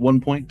at one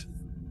point,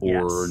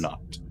 or Yes.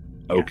 not?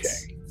 Okay.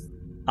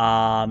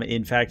 Yes.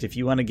 In fact, if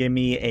you want to give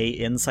me a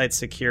insight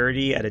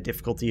security at a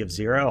difficulty of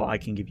 0, I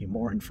can give you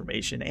more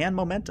information and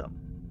momentum.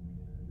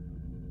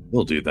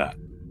 We'll do that.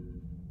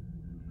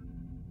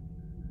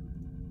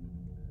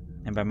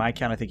 And by my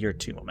count, I think you're at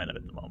 2 momentum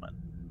at the moment.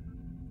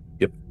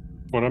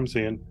 What I'm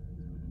seeing.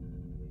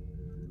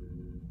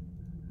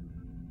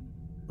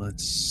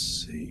 Let's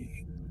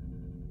see.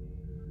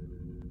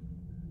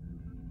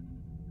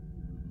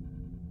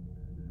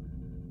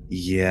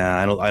 Yeah,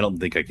 I don't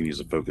think I can use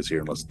a focus here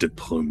unless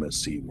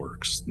diplomacy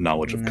works.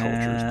 Knowledge of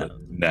cultures, but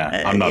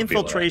I'm not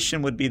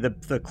Infiltration would be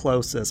the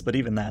closest, but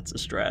even that's a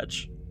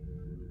stretch.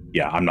 feeling it.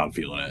 Yeah, I'm not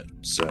feeling it.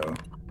 So,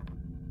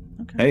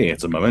 Okay. hey,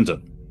 it's a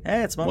momentum.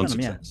 Hey, it's One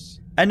momentum, yeah. success.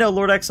 I know,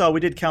 Lord Exile, we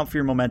did count for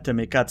your momentum.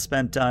 It got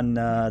spent on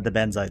the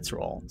Benzites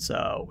roll,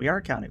 so we are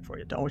accounting for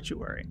you. Don't you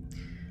worry.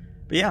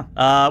 But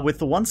yeah, with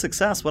the 1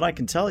 success, what I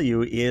can tell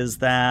you is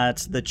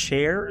that the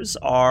chairs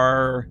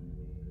are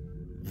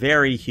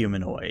very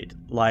humanoid,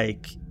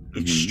 like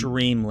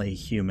extremely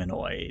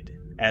humanoid,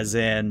 as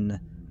in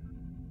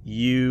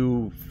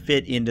you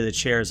fit into the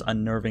chair's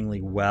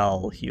unnervingly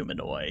well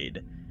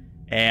humanoid.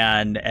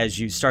 And as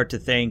you start to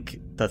think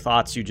the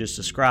thoughts you just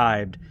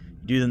described,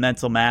 you do the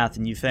mental math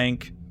and you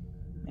think,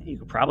 you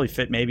could probably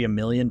fit maybe 1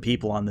 million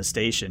people on the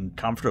station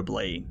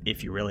comfortably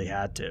if you really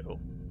had to.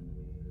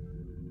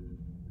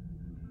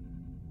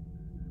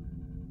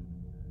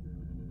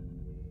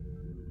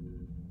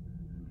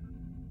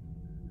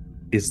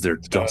 Is there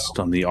dust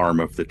on the arm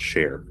of the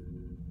chair?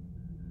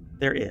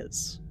 There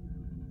is.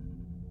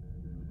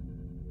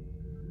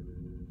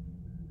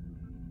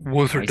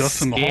 Was there I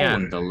dust in the scan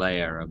hallway? the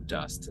layer of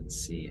dust and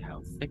see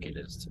how thick it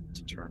is to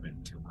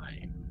determine to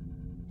my.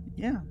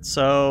 Yeah,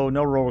 so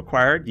no roll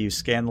required. You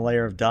scan the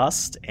layer of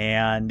dust,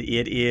 and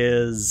it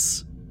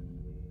is...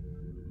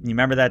 You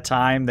remember that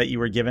time that you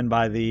were given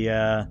by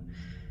the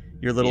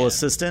your little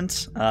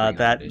assistant?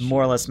 That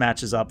more or less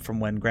matches up from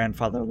when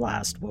Grandfather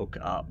last woke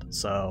up.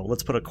 So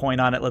let's put a coin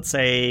on it. Let's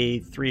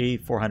say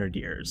 400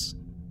 years.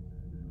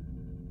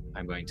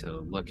 I'm going to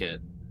look at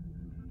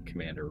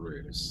Commander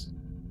Ruse.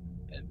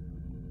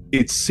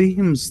 It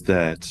seems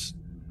that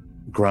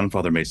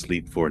Grandfather may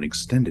sleep for an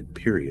extended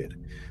period.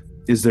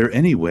 Is there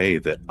any way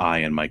that I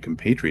and my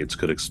compatriots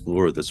could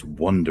explore this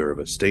wonder of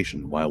a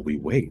station while we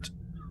wait?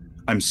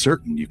 I'm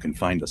certain you can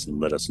find us and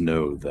let us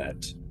know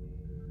that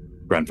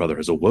Grandfather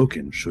has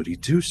awoken, should he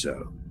do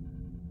so.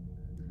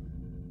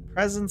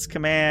 Presence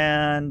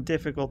command,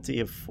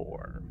 difficulty of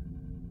 4.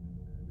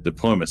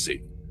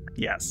 Diplomacy.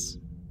 Yes.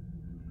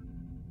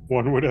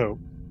 One would hope.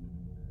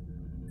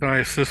 Can I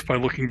assist by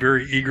looking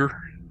very eager?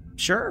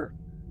 Sure.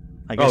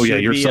 I Oh yeah,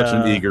 you'd you're be, such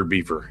an eager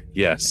beaver.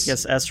 Yes. I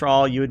guess,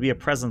 Esral, you would be a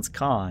presence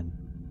con.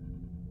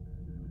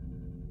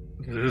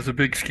 It is a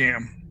big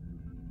scam.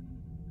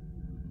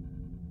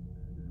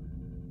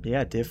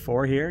 Yeah, diff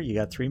 4 here. You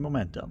got 3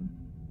 momentum.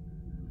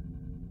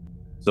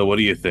 So what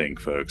do you think,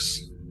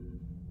 folks?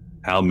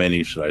 How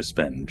many should I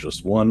spend?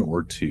 Just 1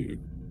 or 2?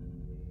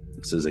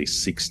 This is a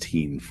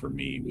 16 for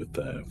me with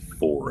a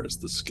 4 as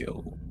the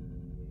skill.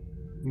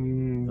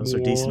 Those are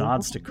decent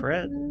odds to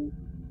crit.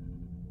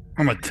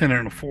 I'm a 10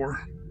 and a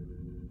 4.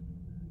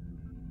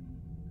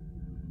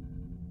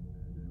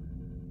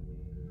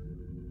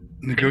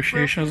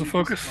 Negotiation as a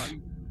focus?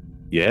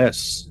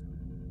 Yes.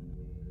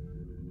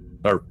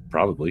 Or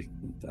probably.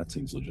 That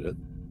seems legit.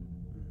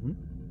 Mm-hmm.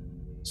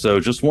 So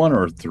just 1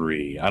 or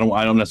 3. I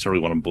don't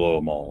necessarily want to blow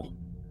them all.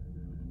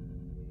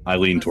 I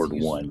lean toward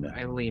 1.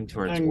 I lean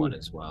towards 1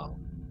 as well.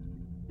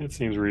 It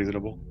seems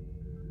reasonable.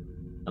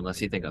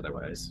 Unless you think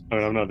otherwise. I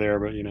mean, I'm not there,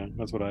 but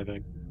that's what I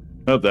think.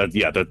 Oh,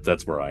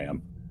 that's where I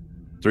am.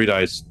 3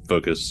 dice,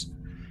 focus,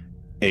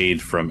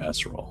 aid from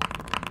Esral.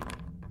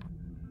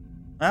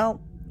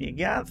 Well, you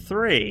got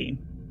 3.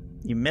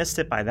 You missed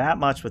it by that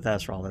much with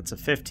Esral. That's a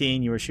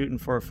 15. You were shooting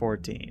for a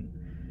 14.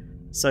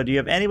 So do you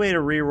have any way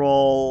to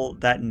re-roll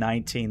that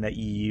 19 that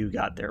you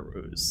got there,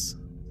 Ruse?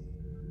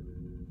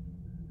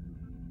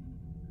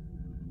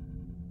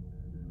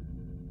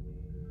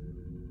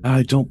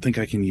 I don't think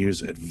I can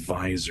use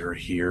advisor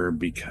here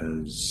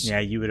because... Yeah,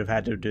 you would have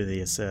had to do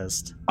the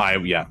assist.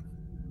 Yeah.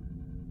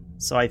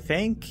 So I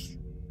think...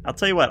 I'll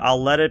tell you what,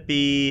 I'll let it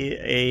be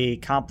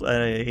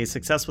a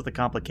success with a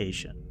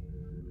complication.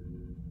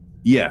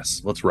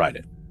 Yes, let's ride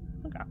it.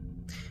 Okay.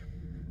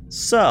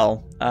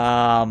 So,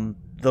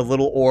 the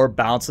little orb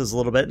bounces a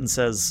little bit and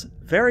says,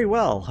 "Very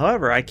well.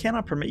 However, I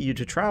cannot permit you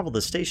to travel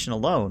the station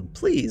alone.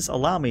 Please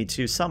allow me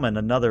to summon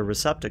another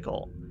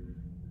receptacle."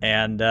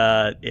 And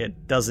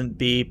it doesn't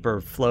beep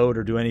or float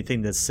or do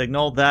anything to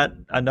signal that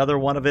another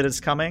one of it is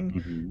coming.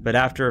 Mm-hmm. But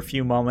after a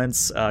few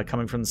moments,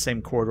 coming from the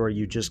same corridor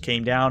you just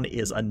came down,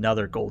 is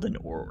another golden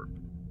orb.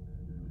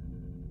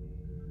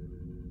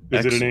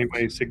 Is it in any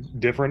Excellent. way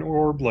different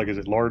orb? Like, is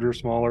it larger,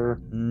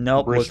 smaller?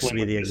 Nope, looks to bristling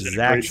be the with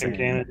exact disintegration same.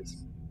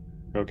 cannons?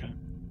 Okay.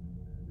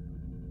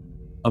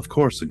 Of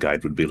course, a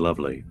guide would be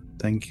lovely.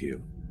 Thank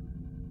you.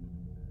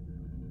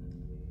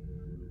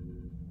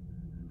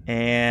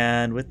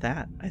 And with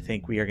that, I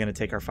think we are going to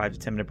take our 5 to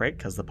 10 minute break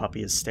because the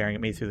puppy is staring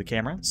at me through the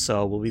camera.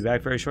 So we'll be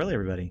back very shortly,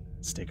 everybody.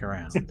 Stick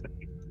around.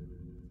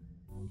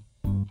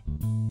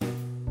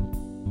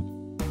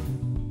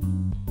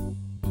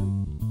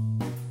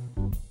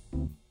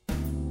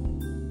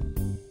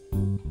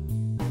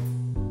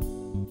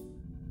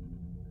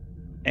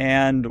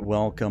 And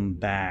welcome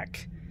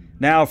back.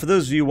 Now, for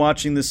those of you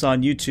watching this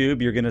on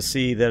YouTube, you're going to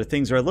see that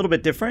things are a little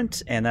bit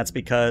different, and that's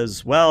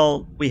because,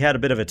 well, we had a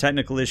bit of a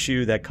technical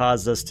issue that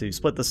caused us to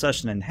split the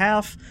session in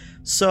half,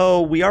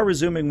 so we are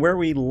resuming where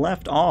we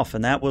left off,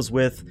 and that was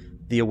with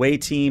the away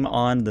team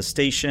on the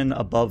station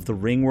above the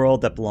ring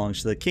world that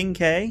belongs to the King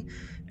K,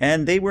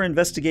 and they were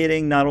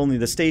investigating not only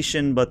the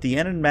station, but the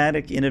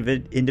enigmatic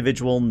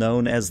individual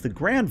known as the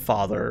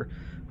Grandfather,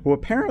 who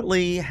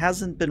apparently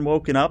hasn't been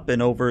woken up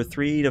in over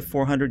 300 to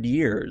 400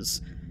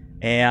 years.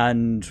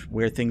 And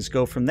where things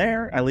go from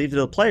there, I leave it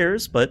to the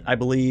players, but I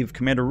believe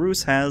Commander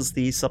Roos has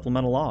the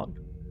supplemental log.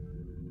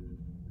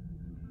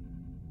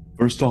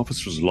 First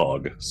Officer's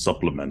Log,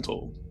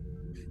 Supplemental.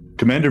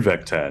 Commander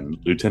Vectan,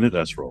 Lieutenant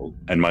Esrol,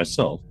 and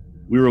myself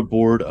we're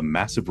aboard a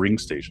massive ring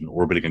station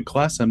orbiting a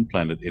Class M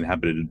planet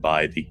inhabited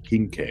by the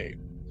Kinke.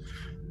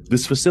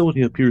 This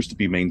facility appears to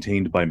be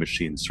maintained by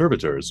machine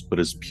servitors, but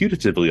is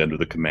putatively under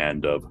the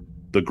command of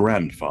the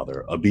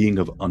Grandfather, a being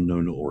of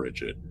unknown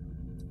origin.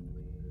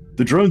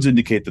 The drones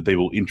indicate that they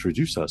will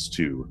introduce us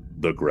to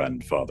the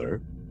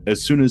Grandfather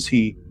as soon as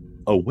he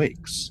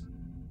awakes.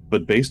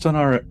 But based on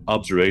our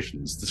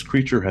observations, this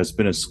creature has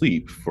been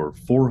asleep for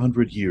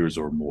 400 years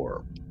or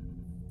more.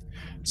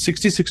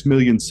 66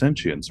 million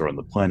sentients are on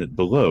the planet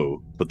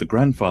below, but the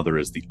Grandfather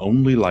is the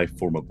only life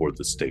form aboard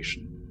the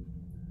station.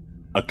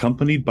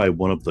 Accompanied by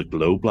one of the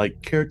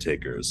globe-like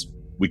caretakers,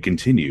 we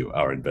continue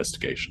our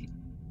investigation.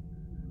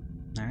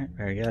 All right,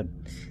 very good.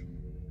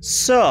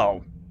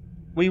 So,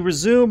 we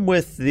resume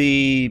with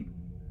the,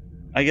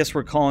 I guess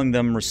we're calling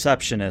them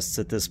receptionists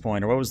at this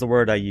point, or what was the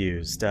word I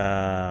used?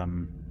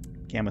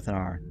 Began with an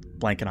R,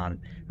 blanking on it.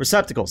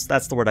 Receptacles,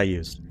 that's the word I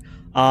used.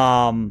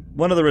 One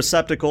of the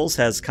receptacles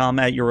has come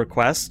at your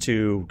request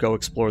to go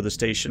explore the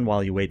station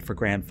while you wait for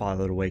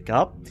Grandfather to wake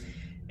up.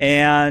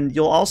 And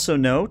you'll also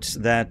note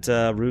that,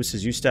 Roos,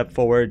 as you step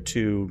forward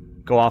to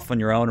go off on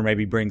your own or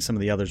maybe bring some of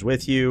the others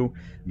with you,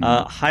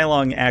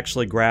 Hailong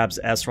actually grabs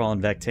Esral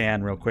and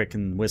Vectan real quick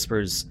and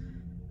whispers,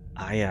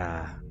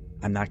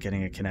 I'm not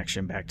getting a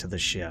connection back to the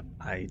ship.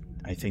 I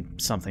think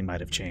something might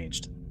have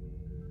changed.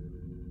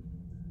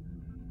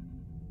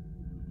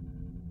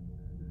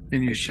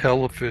 Can you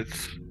tell if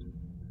it's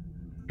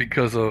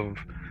because of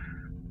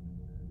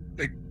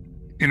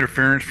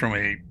interference from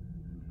a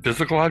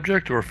physical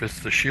object or if it's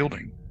the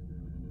shielding?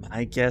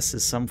 My guess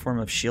is some form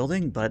of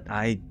shielding, but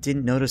I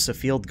didn't notice a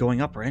field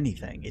going up or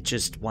anything. It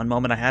just, one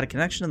moment I had a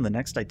connection and the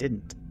next I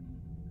didn't.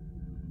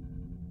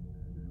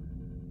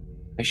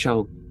 I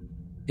shall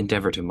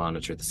endeavor to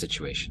monitor the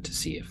situation to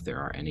see if there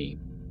are any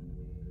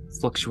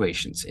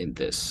fluctuations in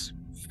this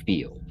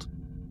field.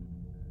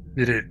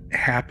 Did it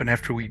happen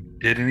after we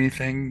did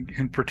anything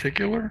in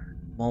particular?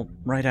 Well,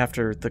 right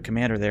after the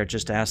commander there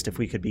just asked if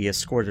we could be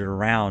escorted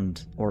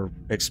around or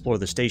explore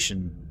the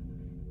station.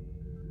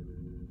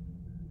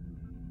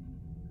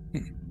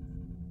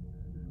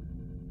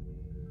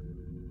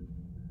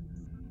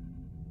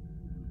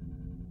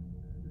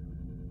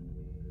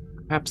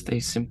 Perhaps they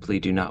simply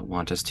do not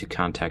want us to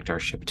contact our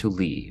ship to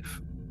leave.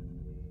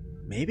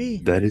 Maybe?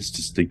 That is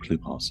distinctly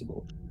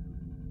possible.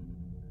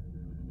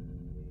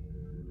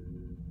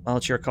 Well,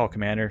 it's your call,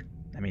 Commander.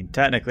 I mean,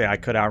 technically I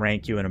could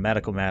outrank you in a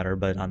medical matter,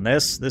 but on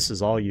this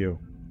is all you.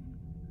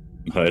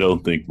 I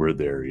don't think we're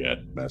there yet,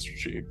 Master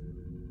Chief.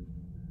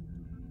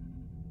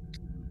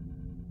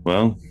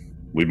 Well,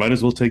 we might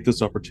as well take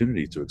this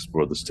opportunity to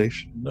explore the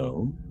station,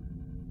 no?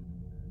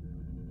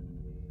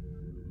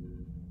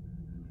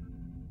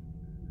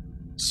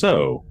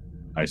 So,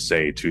 I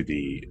say to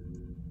the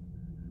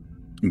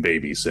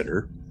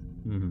babysitter,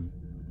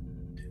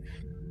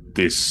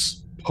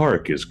 this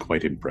park is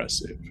quite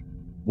impressive.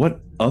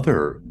 What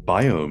other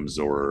biomes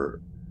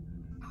or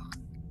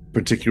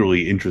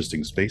particularly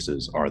interesting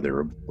spaces are there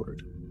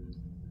aboard?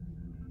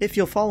 If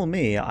you'll follow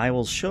me, I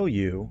will show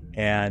you.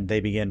 And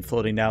they begin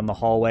floating down the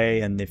hallway,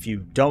 and if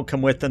you don't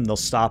come with them, they'll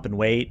stop and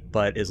wait,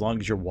 but as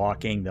long as you're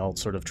walking, they'll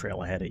sort of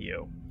trail ahead of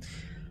you.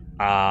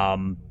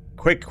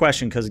 Quick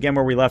question, because again,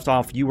 where we left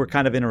off, you were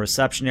kind of in a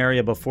reception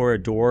area before a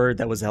door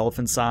that was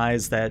elephant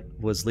size that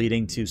was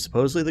leading to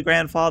supposedly the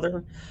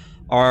Grandfather.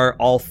 Are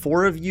all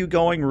four of you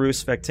going,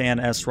 Roos,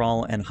 Vectan,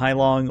 Esral, and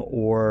Hailong,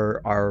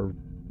 or are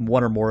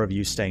one or more of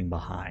you staying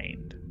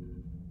behind?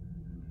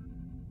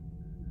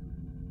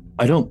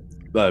 I don't...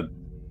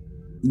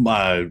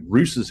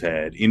 Roos's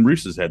head,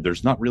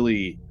 there's not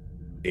really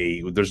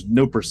there's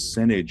no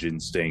percentage in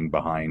staying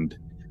behind,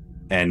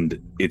 and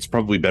it's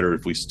probably better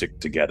if we stick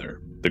together.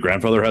 The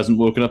Grandfather hasn't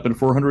woken up in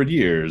 400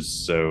 years,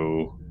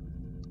 so...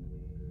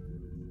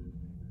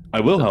 I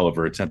will,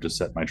 however, attempt to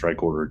set my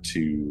tricorder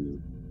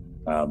to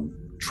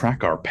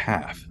track our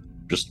path,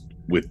 just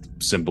with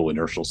simple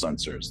inertial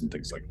sensors and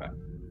things like that.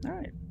 All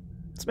right.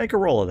 Let's make a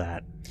roll of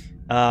that.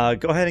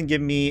 Go ahead and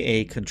give me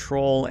a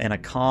control and a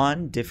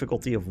con,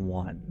 difficulty of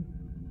 1.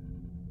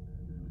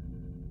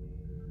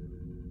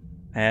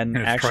 And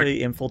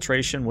actually,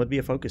 infiltration would be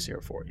a focus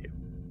here for you.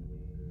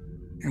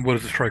 And what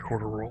does the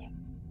tricorder roll?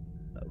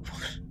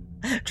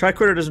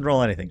 Tricorder doesn't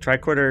roll anything.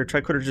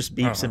 Tricorder just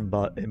beeps and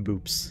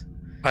boops.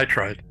 I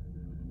tried.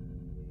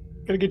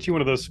 Gotta get you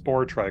one of those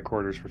spore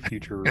tricorders for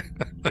future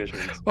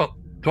missions. Well,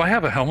 do I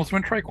have a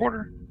helmsman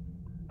tricorder?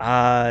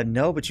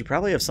 No, but you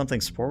probably have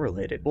something spore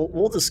related.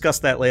 We'll discuss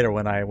that later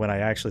when I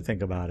actually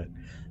think about it.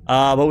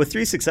 But with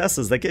 3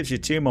 successes, that gives you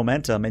 2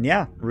 momentum. And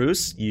yeah,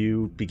 Roos,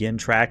 you begin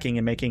tracking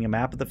and making a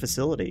map of the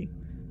facility.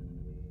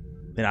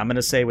 And I'm going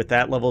to say with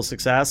that level of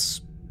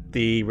success,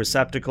 the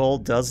receptacle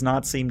does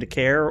not seem to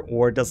care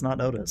or does not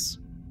notice.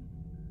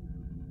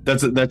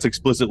 That's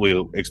explicitly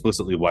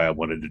why I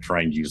wanted to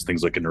try and use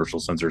things like inertial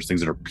sensors,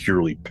 things that are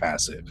purely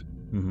passive,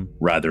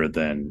 rather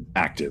than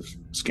active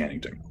scanning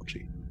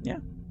technology. Yeah.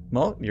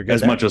 Well, you're good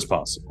as much as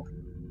possible.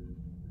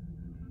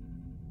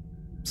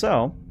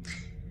 So,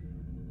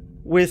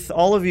 with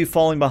all of you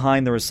falling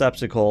behind the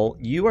receptacle,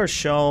 you are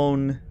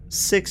shown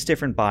 6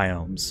 different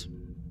biomes.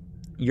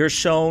 You're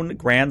shown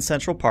Grand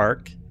Central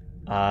Park,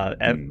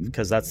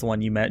 because that's the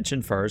one you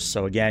mentioned first.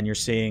 So again, you're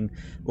seeing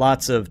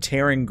lots of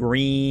Terran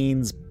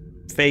greens,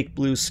 fake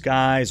blue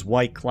skies,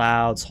 white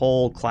clouds,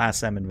 whole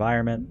Class M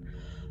environment.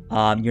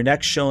 You're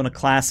next shown a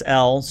Class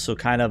L, so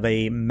kind of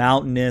a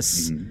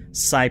mountainous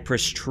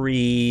cypress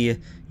tree,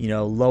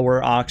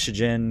 lower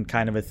oxygen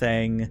kind of a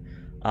thing.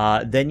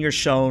 Then you're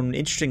shown,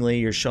 interestingly,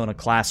 you're shown a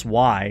Class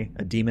Y,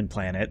 a demon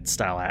planet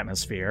style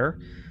atmosphere.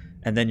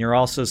 And then you're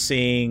also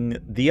seeing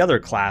the other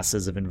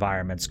classes of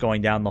environments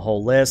going down the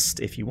whole list.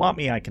 If you want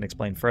me, I can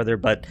explain further,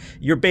 but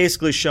you're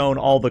basically shown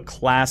all the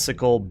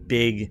classical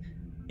big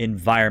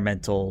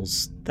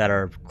environmentals that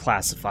are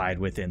classified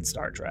within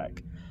Star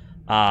Trek.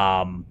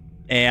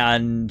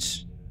 And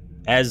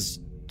as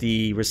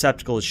the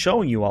receptacle is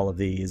showing you all of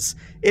these,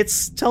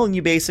 it's telling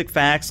you basic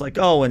facts like,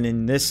 oh, and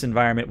in this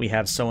environment we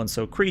have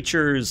so-and-so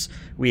creatures,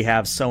 we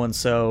have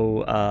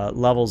so-and-so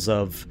levels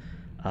of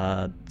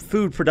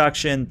food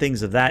production,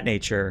 things of that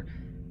nature.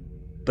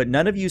 But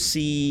none of you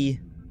see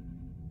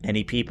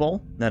any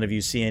people. None of you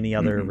see any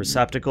other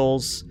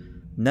receptacles.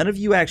 None of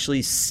you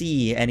actually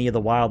see any of the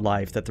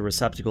wildlife that the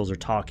receptacles are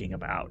talking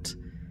about.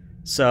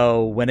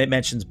 So when it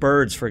mentions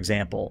birds, for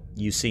example,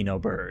 you see no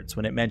birds.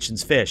 When it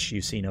mentions fish,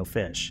 you see no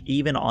fish,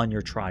 even on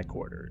your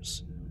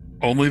tricorders.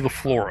 Only the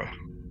flora,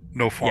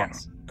 no fauna.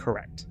 Yes,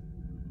 correct.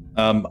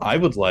 I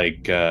would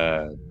like,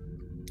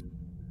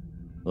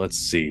 let's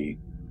see.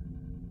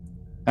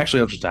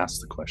 Actually, I'll just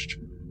ask the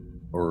question.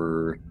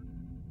 Or...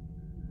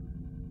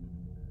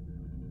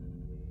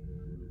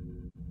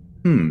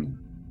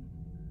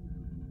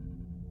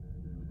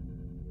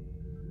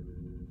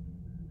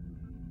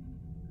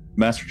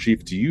 Master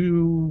Chief,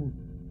 you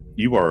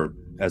are,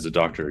 as a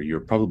doctor,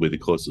 you're probably the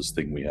closest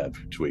thing we have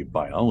to a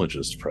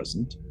biologist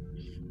present.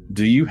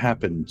 Do you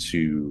happen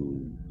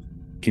to...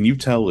 Can you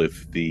tell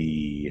if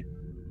these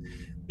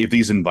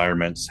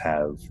environments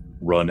have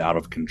run out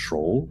of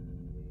control,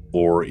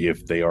 or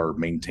if they are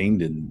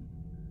maintained in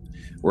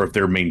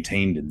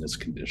this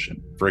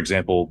condition? For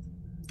example,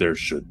 there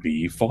should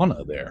be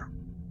fauna there.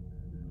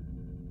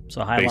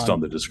 So based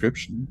on the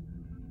description.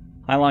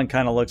 Hylon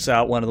kind of looks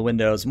out one of the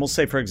windows, and we'll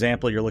say, for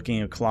example, you're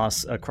looking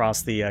across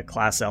the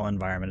Class L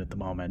environment at the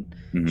moment.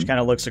 She kind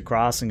of looks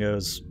across and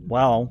goes,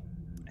 well,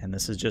 and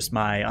this is just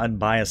my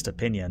unbiased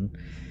opinion,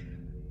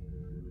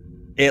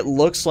 it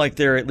looks like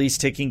they're at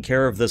least taking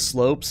care of the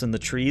slopes and the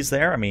trees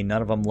there. I mean,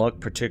 none of them look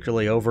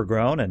particularly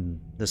overgrown, and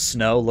the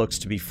snow looks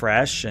to be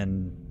fresh,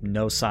 and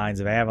no signs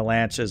of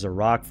avalanches or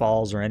rock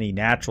falls or any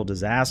natural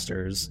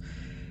disasters.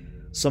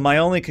 So my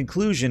only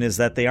conclusion is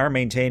that they are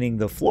maintaining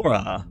the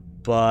flora,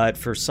 but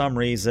for some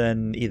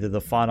reason, either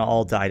the fauna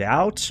all died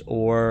out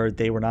or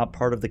they were not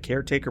part of the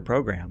caretaker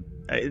program.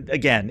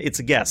 Again, it's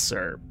a guess,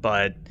 sir,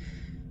 but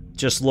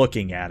just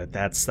looking at it,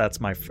 that's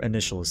my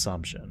initial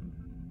assumption.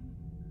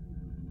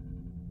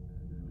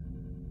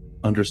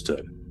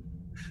 Understood.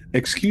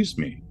 Excuse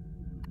me.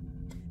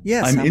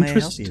 Yes, how may I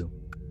help you?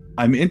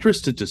 I'm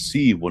interested to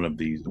see one of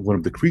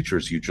the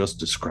creatures you just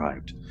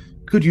described.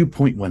 Could you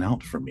point one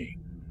out for me?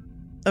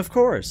 Of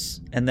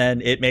course. And then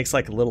it makes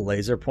like a little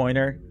laser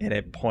pointer, and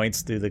it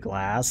points through the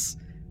glass.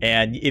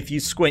 And if you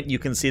squint, you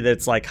can see that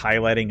it's like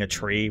highlighting a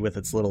tree with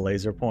its little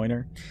laser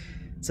pointer.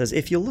 It says,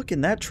 if you look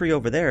in that tree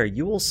over there,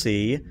 you will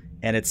see,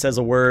 and it says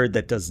a word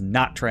that does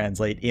not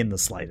translate in the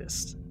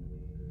slightest.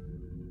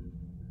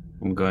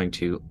 I'm going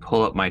to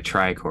pull up my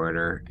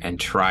tricorder and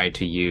try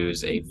to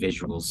use a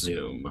visual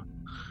zoom.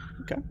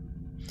 Okay.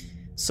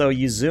 So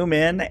you zoom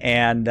in,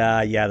 and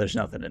yeah, there's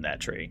nothing in that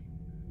tree.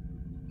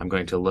 I'm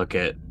going to look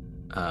at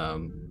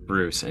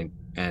Bruce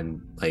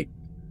and like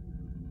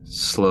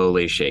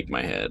slowly shake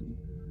my head.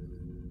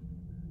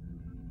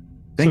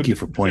 Thank you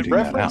for pointing that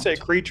out. Does it reference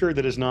a creature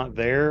that is not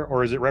there,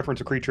 or is it reference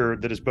a creature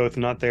that is both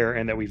not there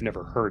and that we've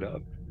never heard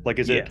of? Like,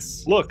 is it,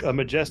 look, a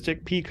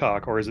majestic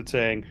peacock, or is it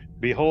saying,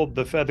 behold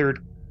the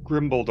feathered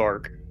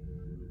Grimbledark?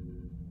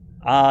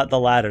 The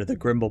latter, the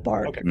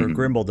Grimblebark, or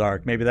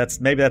Grimbledark. Maybe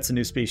that's a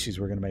new species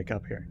we're going to make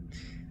up here.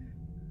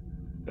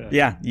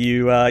 Yeah,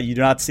 you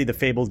do not see the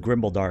fabled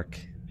Grimbledark.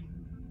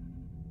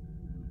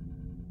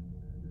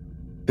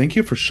 Thank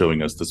you for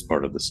showing us this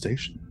part of the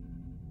station.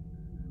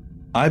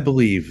 I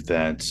believe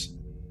that...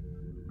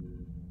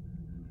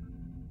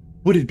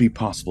 Would it be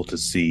possible to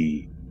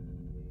see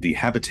the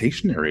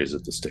habitation areas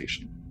of the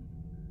station?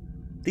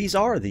 These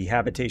are the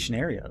habitation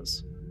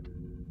areas.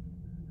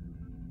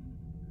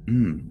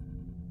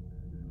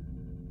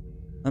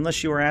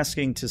 Unless you were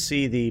asking to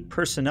see the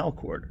personnel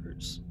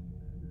quarters.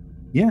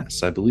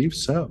 Yes, I believe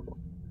so.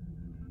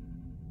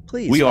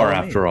 Please. We are,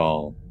 after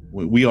all,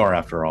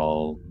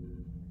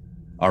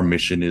 our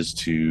mission is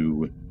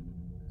to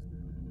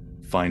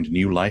find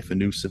new life and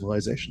new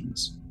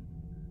civilizations.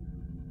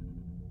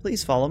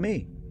 Please follow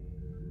me.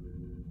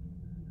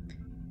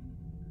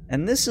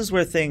 And this is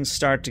where things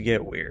start to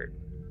get weird,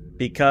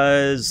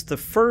 because the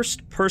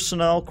first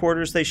personnel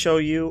quarters they show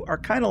you are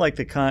kind of like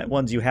the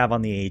ones you have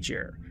on the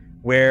Agir,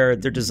 where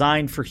they're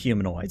designed for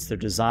humanoids. They're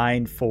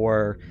designed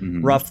for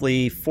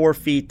roughly 4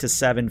 feet to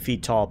 7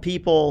 feet tall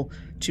people,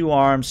 2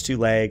 arms, 2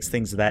 legs,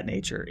 things of that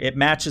nature. It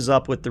matches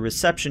up with the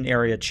reception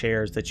area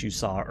chairs that you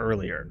saw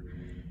earlier.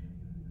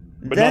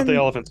 But not the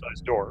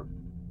elephant-sized door.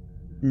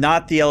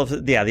 Not the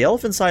elephant. Yeah, the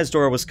elephant-sized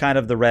door was kind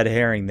of the red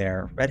herring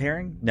there. Red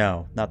herring?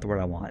 No, not the word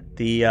I want.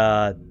 The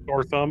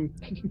Sore thumb.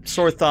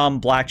 sore thumb,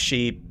 black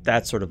sheep,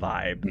 that sort of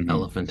vibe.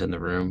 Elephant in the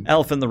room.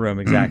 Elephant in the room,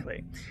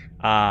 exactly.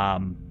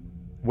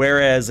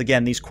 Whereas,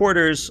 again, these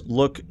quarters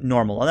look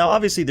normal. Now,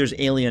 obviously, there's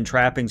alien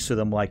trappings to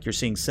them, like you're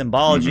seeing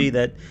symbology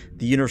that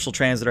the Universal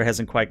Translator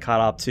hasn't quite caught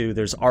up to.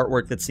 There's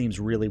artwork that seems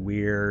really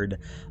weird,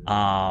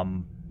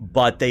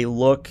 but they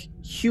look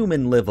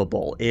human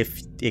livable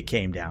if it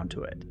came down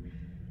to it.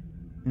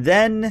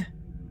 Then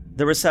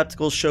the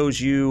receptacle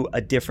shows you a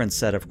different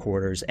set of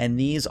quarters, and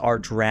these are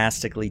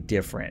drastically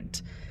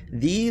different.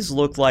 These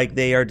look like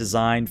they are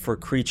designed for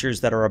creatures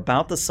that are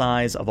about the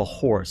size of a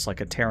horse, like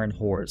a Terran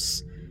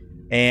horse.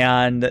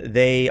 And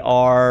they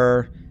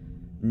are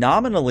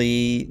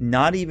nominally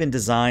not even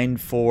designed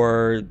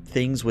for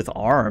things with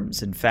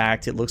arms. In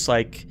fact, it looks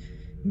like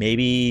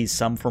maybe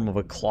some form of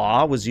a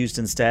claw was used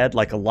instead,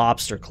 like a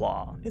lobster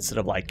claw, instead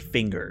of like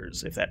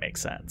fingers, if that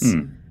makes sense.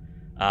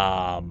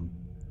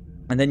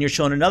 And then you're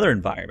shown another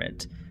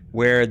environment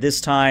where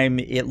this time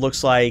it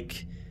looks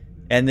like,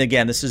 and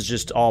again, this is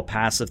just all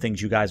passive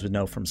things you guys would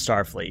know from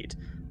Starfleet.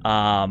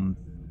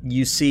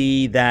 You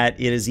see that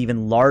it is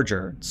even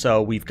larger.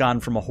 So we've gone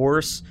from a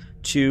horse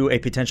to a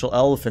potential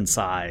elephant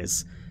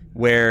size,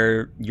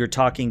 where you're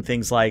talking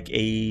things like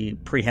a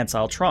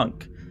prehensile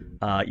trunk.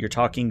 You're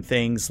talking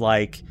things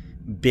like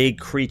big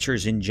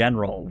creatures in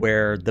general,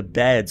 where the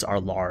beds are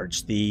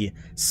large, the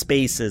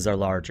spaces are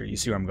larger. You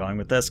see where I'm going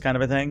with this kind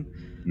of a thing?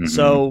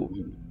 So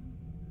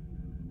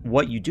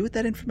what you do with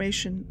that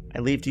information, I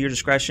leave to your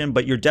discretion,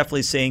 but you're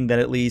definitely seeing that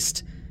at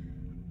least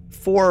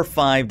 4 or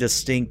 5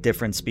 distinct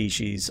different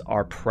species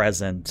are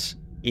present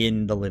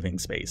in the living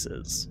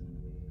spaces.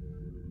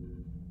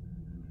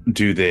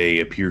 Do they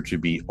appear to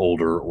be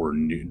older or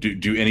new?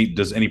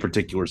 Does any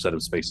particular set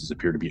of spaces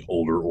appear to be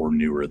older or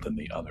newer than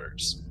the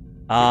others?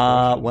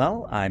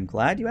 Well, I'm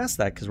glad you asked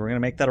that, because we're going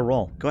to make that a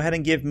roll. Go ahead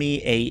and give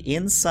me a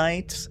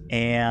insight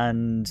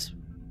and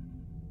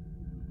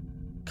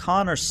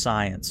con or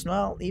science.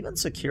 Well, even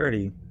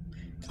security.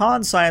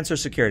 Con, science, or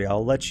security.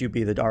 I'll let you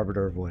be the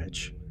arbiter of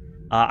which.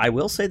 I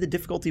will say the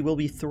difficulty will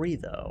be 3,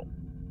 though.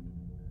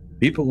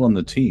 People on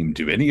the team,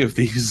 do any of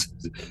these...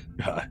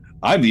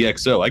 I'm the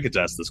XO, I get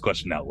to ask this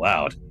question out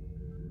loud.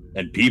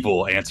 And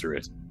people answer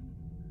it.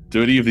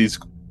 Do any of these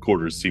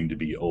quarters seem to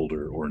be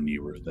older or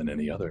newer than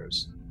any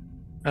others?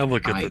 I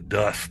look at the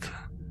dust.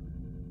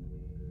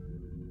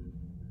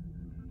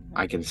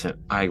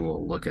 I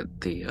will look at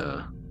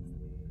the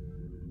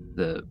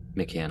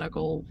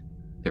mechanical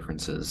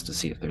differences to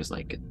see if there's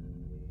like a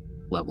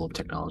level of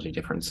technology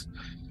difference.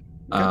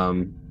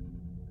 Okay.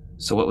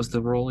 So what was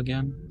the roll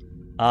again?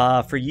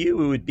 For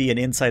you, it would be an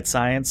insight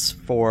science.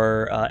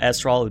 For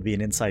Estral, it would be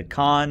an insight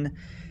con.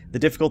 The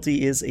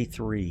difficulty is a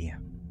 3.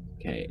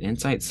 Okay,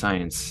 insight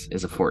science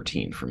is a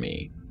 14 for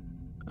me.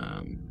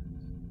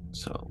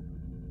 So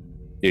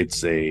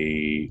it's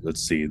a,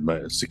 let's see,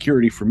 my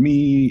security for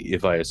me,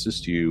 if I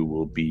assist you,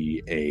 will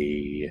be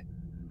a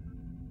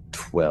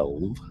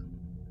 12.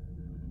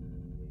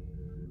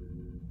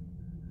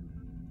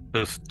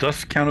 Does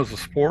dust count as a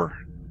spore?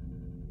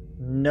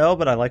 No,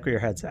 but I like where your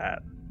head's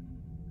at.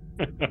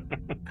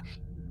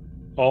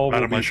 All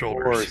out of my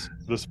shoulders.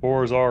 The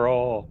spores are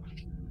all.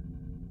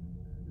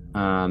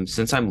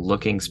 Since I'm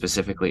looking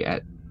specifically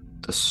at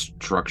the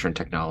structure and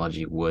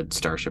technology, would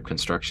Starship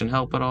Construction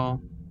help at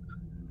all?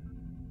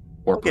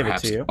 Or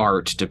perhaps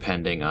art,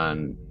 depending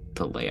on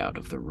the layout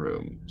of the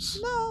rooms?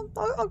 No,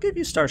 I'll give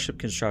you Starship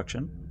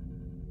Construction.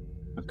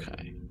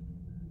 Okay.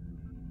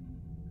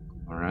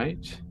 All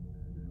right.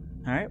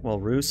 All right, well,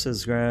 Roos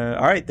is all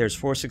right, there's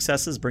 4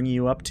 successes, bringing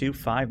you up to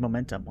 5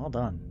 momentum. Well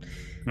done.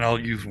 And I'll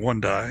use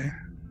 1 die.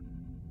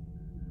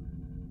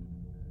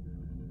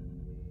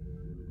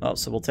 Oh,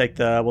 so we'll take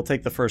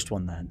the first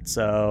one then.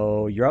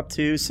 So you're up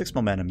to 6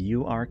 momentum.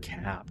 You are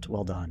capped.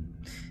 Well done.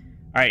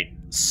 All right,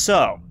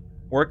 so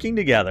working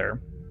together,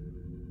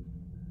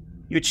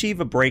 you achieve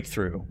a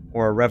breakthrough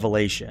or a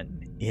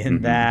revelation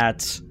in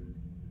that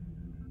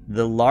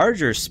the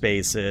larger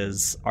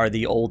spaces are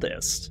the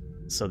oldest.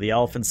 So the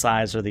elephant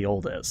size are the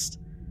oldest.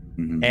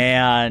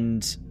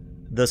 And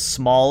the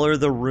smaller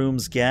the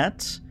rooms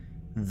get,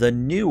 the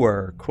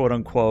newer, quote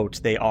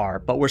unquote, they are.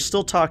 But we're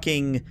still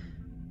talking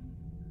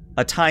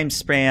a time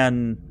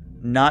span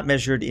not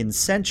measured in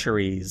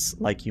centuries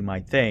like you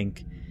might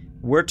think.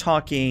 We're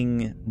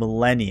talking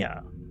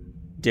millennia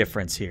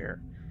difference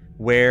here,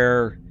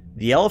 where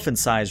the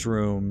elephant-sized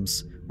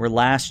rooms were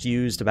last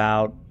used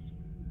about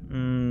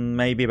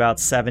maybe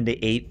about 7,000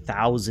 to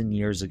 8,000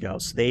 years ago.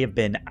 So they have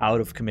been out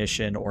of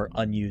commission or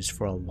unused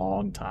for a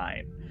long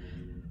time.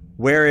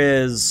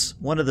 Whereas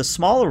one of the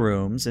smaller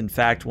rooms, in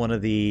fact, one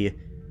of the,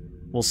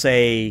 we'll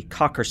say,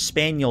 Cocker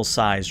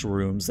Spaniel-sized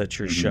rooms that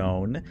you're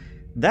shown,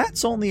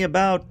 that's only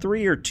about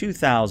 3,000 or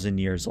 2,000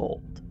 years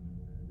old.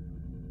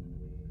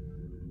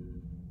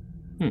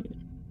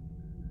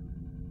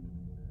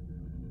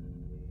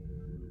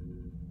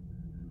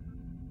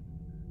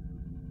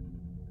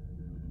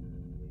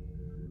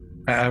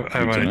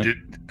 I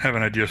have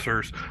an idea,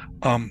 sirs.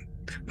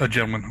 A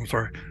gentleman, I'm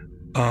sorry.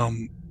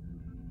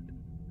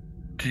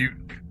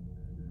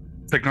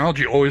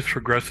 Technology always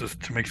progresses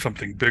to make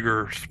something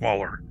bigger or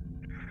smaller.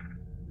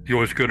 You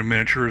always go to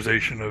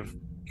miniaturization of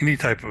any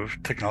type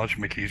of technology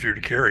to make it easier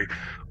to carry.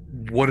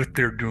 What if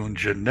they're doing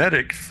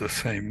genetics the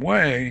same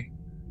way?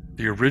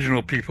 The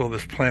original people of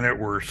this planet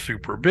were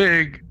super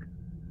big.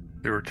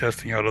 They were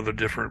testing out other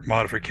different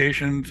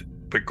modifications,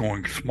 but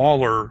going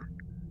smaller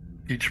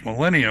each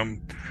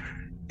millennium.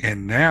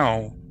 And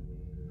now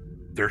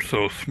they're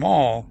so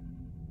small,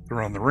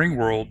 they're on the ring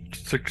world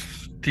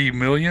 60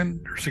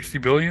 million or 60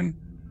 billion?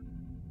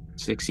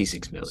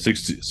 66 million.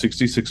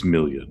 66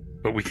 million.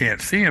 But we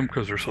can't see them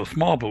because they're so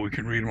small, but we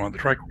can read them on the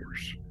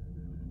tricorders.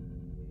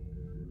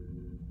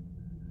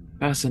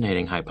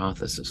 Fascinating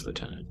hypothesis,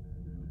 Lieutenant.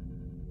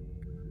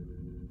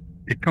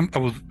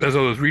 As I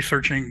was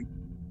researching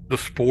the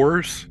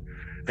spores,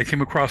 I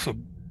came across a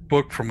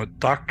book from a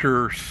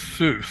Dr.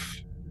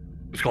 Seuss.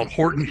 It's called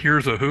Horton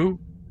Hears a Who.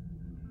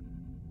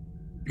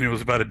 And it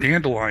was about a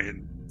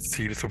dandelion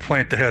seed. It's a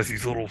plant that has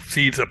these little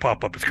seeds that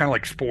pop up. It's kind of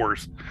like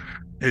spores.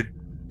 It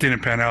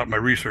didn't pan out in my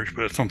research,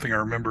 but it's something I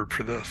remembered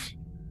for this.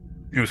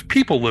 It was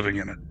people living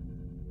in it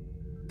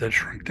that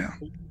shrunk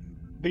down.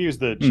 They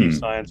used the chief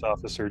science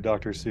officer,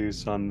 Dr.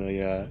 Seuss, on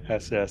the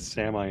SS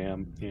Sam I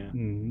Am. Yeah.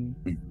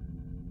 Mm-hmm.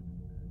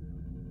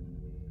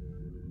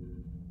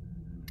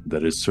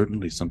 That is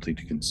certainly something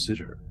to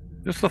consider.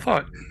 Just a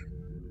thought.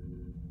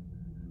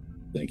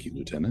 Thank you,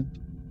 Lieutenant.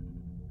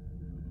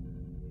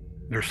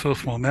 They're so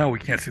small now we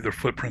can't see their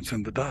footprints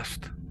in the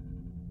dust.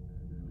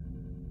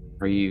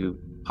 Are you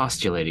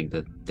postulating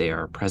that they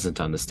are present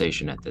on the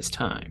station at this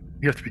time?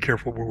 You have to be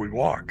careful where we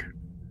walk.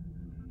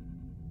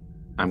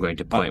 I'm going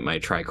to point my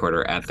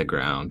tricorder at the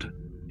ground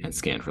and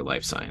scan for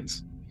life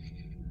signs.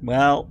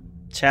 Well,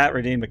 chat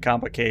redeemed a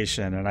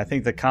complication, and I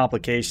think the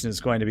complication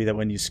is going to be that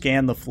when you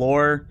scan the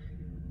floor,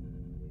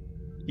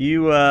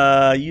 you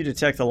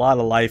detect a lot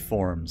of life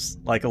forms,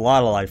 like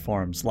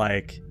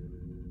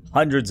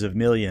hundreds of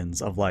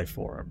millions of life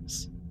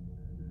forms.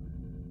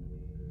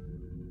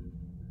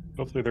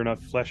 Hopefully they're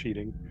not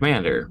flesh-eating.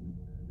 Commander,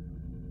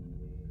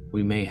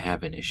 we may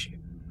have an issue.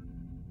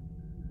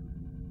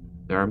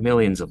 There are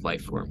millions of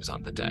life forms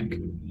on the deck.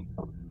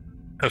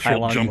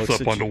 Ezreal jumps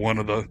up onto one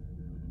of the...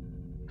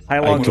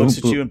 Hylong looks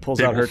at you and pulls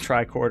out her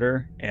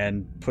tricorder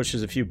and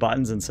pushes a few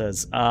buttons and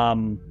says,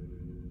 I'm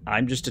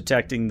just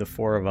detecting the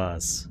four of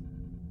us.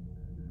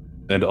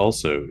 And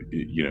also,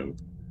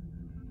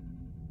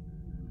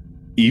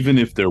 even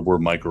if there were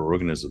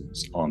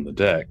microorganisms on the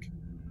deck,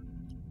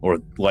 or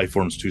life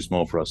forms too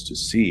small for us to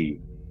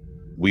see,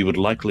 we would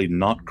likely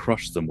not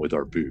crush them with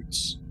our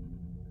boots.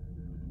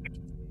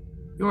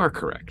 You are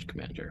correct,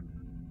 Commander.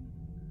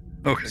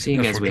 Okay.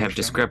 Seeing as we have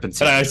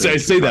discrepancies. I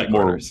say that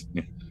more.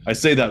 I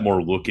say that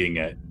more looking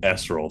at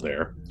Ezreal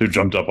there, who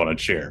jumped up on a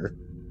chair.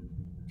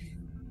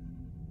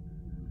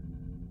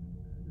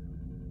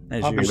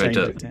 I'm going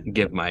to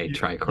give my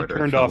tricorder. You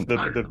turned off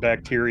the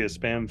bacteria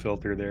spam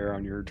filter there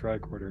on your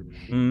tricorder.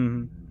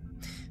 Mm-hmm.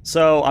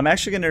 So I'm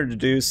actually going to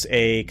introduce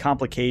a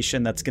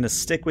complication that's going to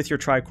stick with your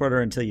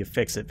tricorder until you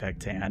fix it,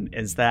 Vectan.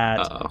 Is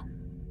that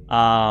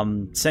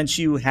since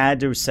you had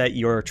to set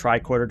your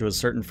tricorder to a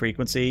certain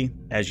frequency,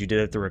 as you did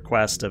at the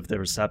request of the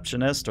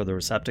receptionist or the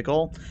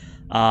receptacle,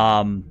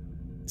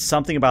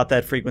 something about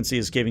that frequency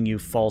is giving you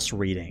false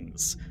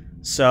readings.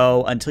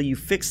 So until you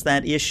fix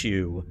that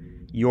issue,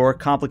 your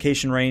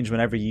complication range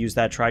whenever you use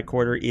that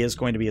tricorder is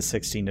going to be a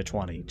 16 to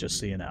 20, just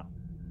so you know.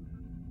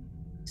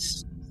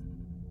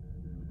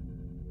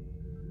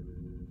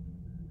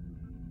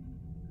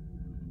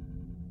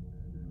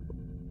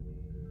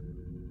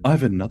 I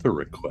have another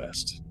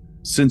request,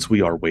 since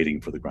we are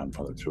waiting for the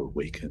grandfather to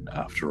awaken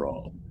after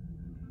all.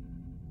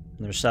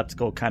 The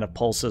receptacle kind of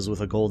pulses with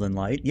a golden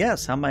light.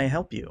 Yes, how may I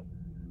help you?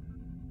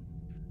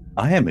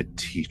 I am a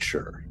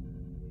teacher.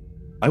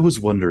 I was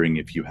wondering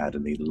if you had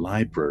any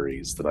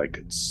libraries that I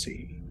could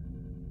see.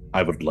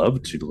 I would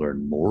love to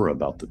learn more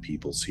about the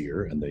peoples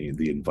here and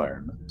the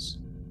environments.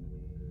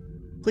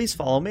 Please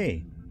follow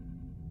me.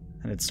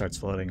 And it starts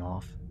floating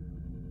off.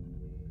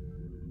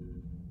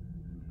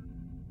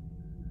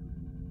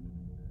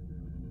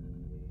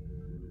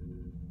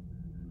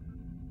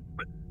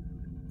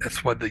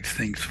 That's why these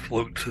things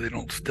float, so they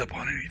don't step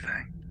on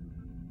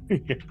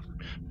anything.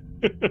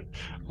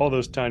 All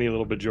those tiny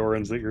little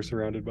Bajorans that you're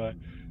surrounded by.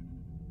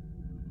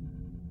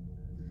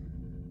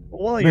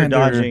 While you're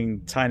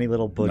dodging tiny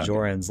little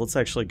Bajorans, let's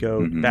actually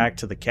go back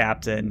to the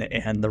captain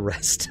and the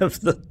rest of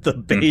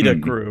the beta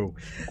crew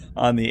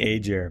on the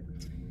Agir.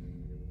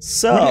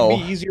 So, would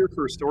it be easier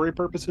for story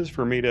purposes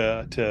for me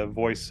to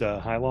voice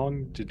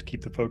Hylong to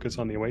keep the focus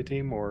on the away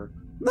team, or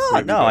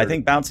no? I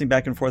think bouncing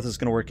back and forth is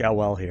going to work out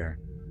well here.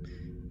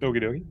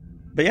 Okie dokie.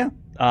 But yeah,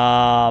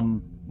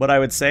 what I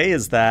would say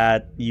is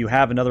that you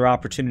have another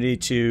opportunity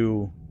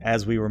to,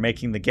 as we were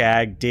making the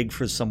gag, dig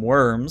for some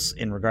worms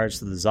in regards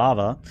to the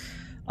Zava.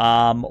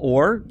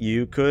 Or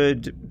you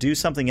could do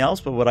something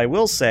else, but what I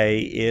will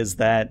say is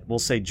that we'll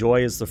say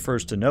Joy is the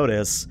first to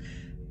notice.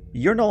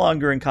 You're no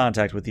longer in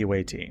contact with the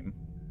away team.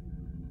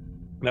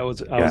 That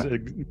was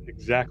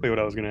exactly what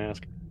I was going to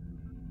ask.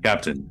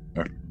 Captain,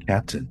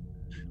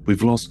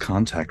 we've lost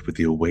contact with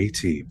the away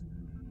team.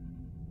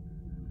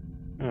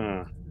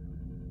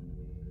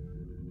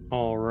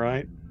 All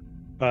right.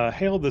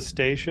 Hail the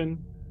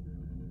station.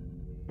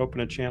 Open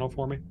a channel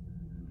for me.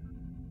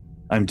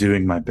 I'm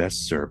doing my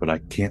best, sir, but I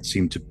can't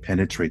seem to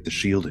penetrate the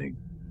shielding.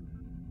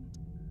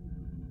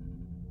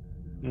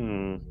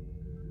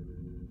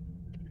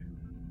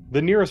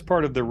 The nearest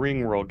part of the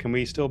ring world, can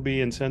we still be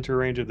in center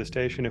range of the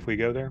station if we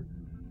go there?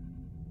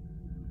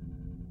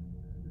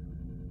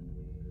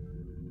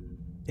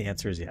 The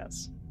answer is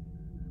yes.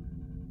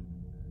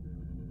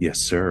 Yes,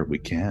 sir, we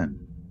can.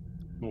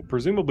 Well,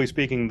 presumably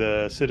speaking,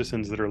 the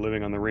citizens that are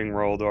living on the ring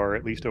world are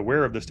at least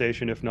aware of the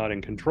station, if not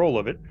in control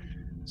of it.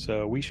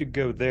 So we should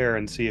go there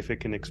and see if they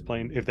can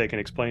explain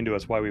to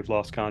us why we've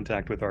lost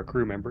contact with our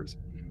crew members.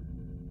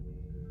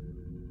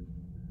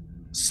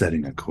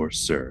 Setting a course,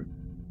 sir.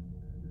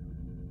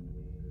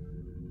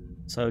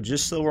 So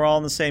just so we're all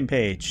on the same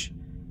page,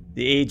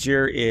 the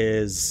Agir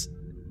is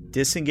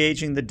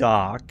disengaging the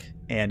dock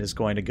and is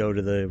going to go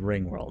to the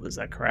ring world. Is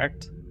that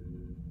correct?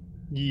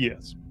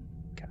 Yes.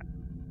 Okay.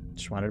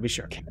 Just wanted to be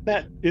sure.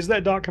 Is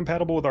that dock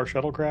compatible with our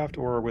shuttlecraft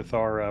or with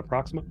our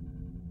Proxima?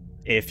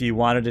 If you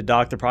wanted to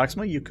dock the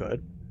Proxima, you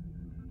could.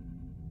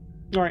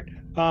 All right.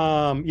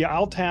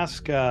 I'll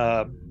task...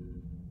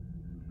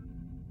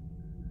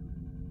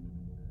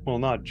 well,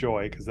 not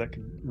Joy, because that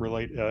could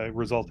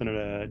result in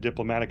a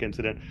diplomatic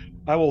incident.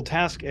 I will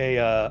task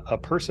a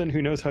person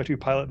who knows how to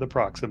pilot the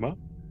Proxima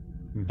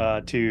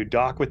to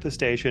dock with the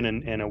station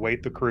and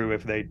await the crew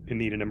if they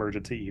need an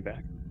emergency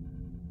evac.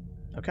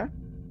 Okay.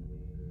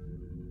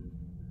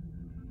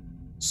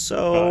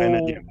 So and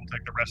then we'll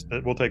take the rest.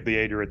 We'll take the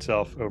Agir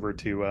itself over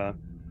to.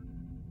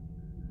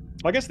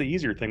 I guess the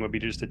easier thing would be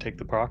just to take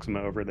the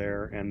Proxima over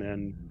there and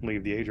then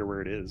leave the Agir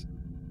where it is.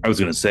 I was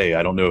going to say,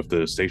 I don't know if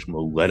the station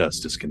will let us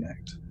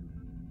disconnect.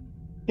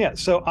 Yeah,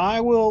 so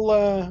I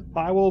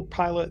will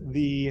pilot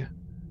the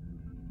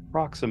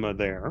Proxima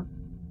there.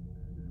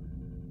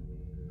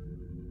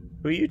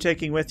 Who are you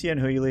taking with you and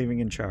who are you leaving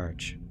in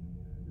charge?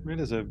 That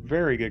is a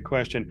very good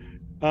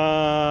question.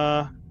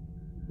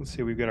 Let's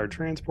see, we've got our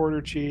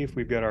transporter chief,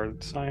 we've got our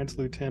science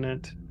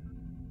lieutenant.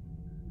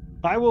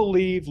 I will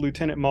leave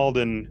Lieutenant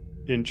Malden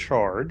in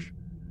charge.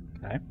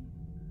 Okay.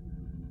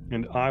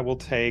 And I will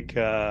take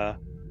our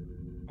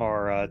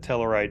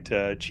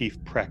Tellarite Chief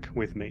Prek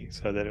with me,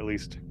 so that at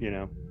least,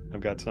 I've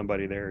got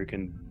somebody there who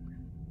can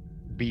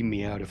beam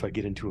me out if I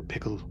get into a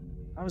pickle.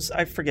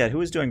 I forget, who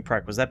was doing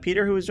Prek? Was that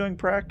Peter who was doing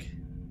Prek?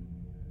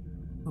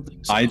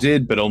 I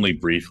did, but only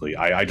briefly.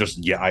 I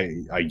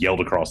yelled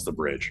across the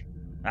bridge.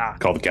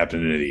 Called the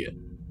captain an idiot.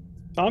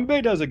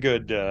 Ambe does a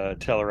good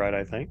Tellarite,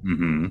 I think.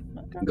 Mm-hmm.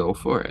 Okay. Go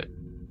for it.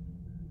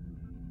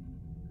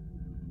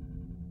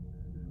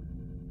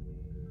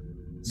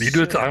 You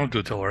do it. I don't do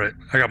it Tellarite.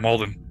 I got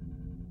Malden.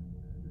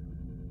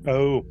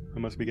 Oh, I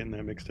must be getting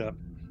that mixed up.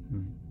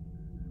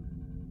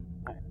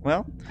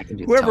 Wwell,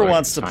 whoever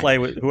wants to play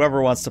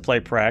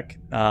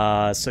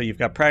Prek. So you've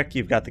got Prek,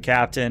 you've got the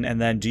captain, and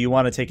then do you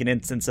want to take an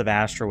instance of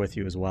Astra with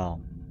you as well?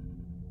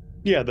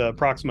 Yeah, the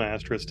Proxima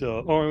Astra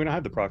still. Oh, I mean, I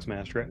have the Proxima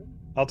Astra.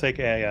 I'll take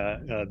the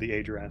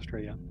Agir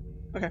Astra. Yeah.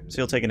 Okay, so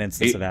you'll take an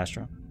instance of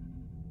Astra.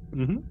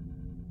 Mm-hmm.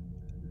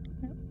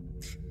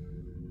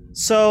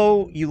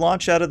 So you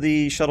launch out of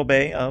the shuttle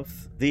bay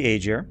of the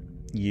Agir.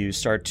 You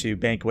start to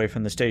bank away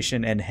from the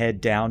station and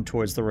head down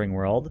towards the ring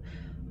world.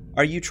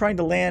 Are you trying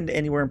to land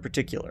anywhere in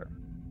particular?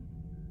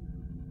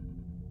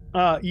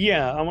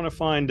 Yeah, I want to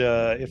find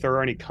if there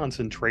are any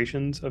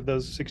concentrations of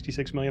those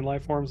 66 million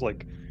life forms,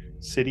 like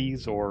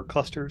cities or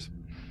clusters.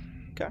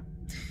 Okay.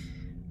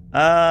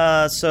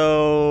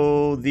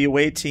 So the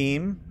away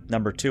team,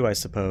 number 2, I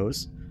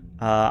suppose.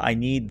 I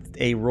need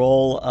a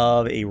roll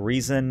of a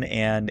reason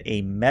and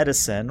a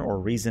medicine, or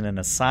reason and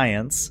a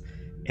science,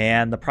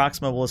 and the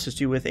Proxima will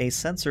assist you with a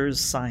sensors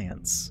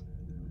science.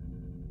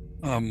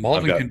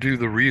 Malden can do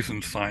the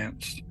reason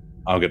science.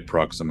 I'll get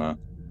Proxima.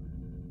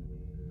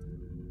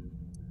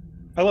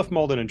 I left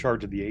Malden in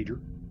charge of the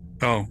Agir.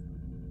 Oh,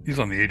 he's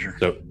on the Agir.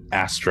 So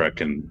Astra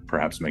can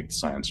perhaps make the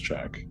science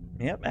check.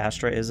 Yep,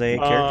 Astra is a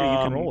character you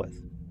can roll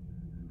with.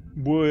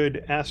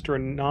 Would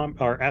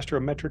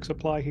astrometrics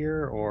apply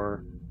here,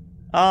 or?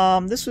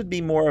 This would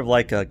be more of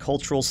like a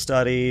cultural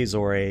studies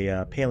or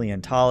a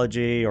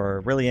paleontology, or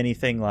really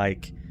anything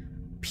like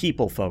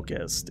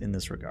people-focused in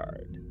this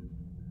regard.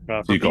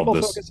 For people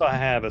focus, I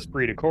have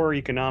esprit de corps,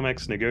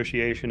 economics,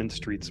 negotiation, and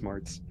street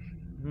smarts.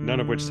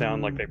 None of which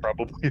sound like they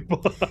probably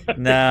would.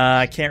 Nah,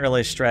 I can't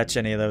really stretch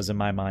any of those in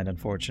my mind,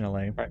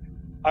 unfortunately. Right.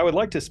 I would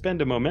like to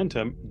spend a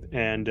momentum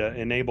and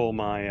enable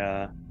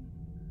my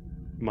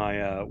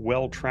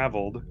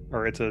well-traveled,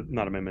 or it's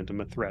not a momentum,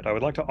 a threat. I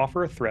would like to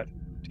offer a threat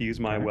to use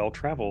my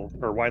well-traveled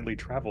or widely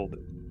traveled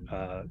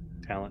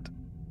talent.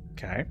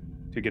 Okay.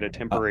 To get a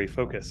temporary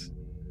focus.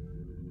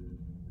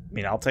 I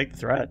mean, I'll take the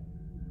threat.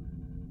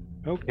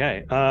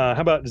 Okay. How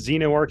about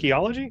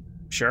xenoarchaeology?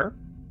 Sure.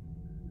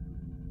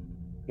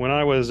 When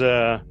I was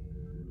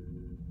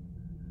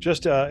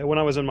Just when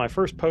I was in my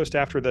first post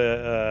after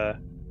the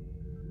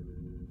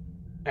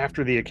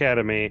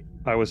academy,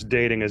 I was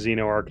dating a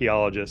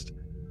xenoarchaeologist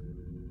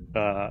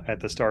at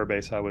the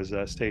starbase I was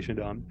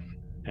stationed on,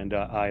 and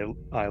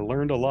I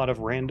learned a lot of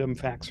random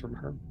facts from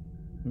her.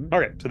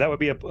 Okay, so that would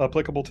be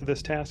applicable to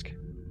this task?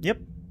 Yep.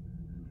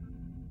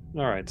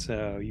 All right,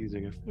 so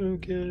using a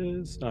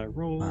focus, I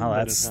roll.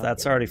 Wow,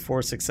 that's already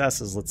 4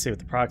 successes. Let's see what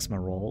the Proxima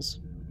rolls.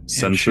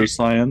 Sensor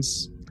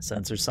science.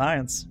 Sensor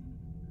science.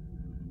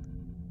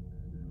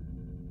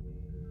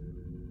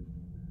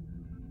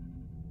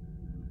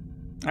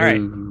 All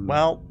right.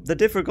 Well, the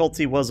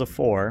difficulty was a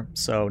 4,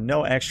 so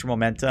no extra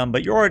momentum,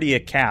 but you're already a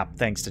cap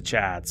thanks to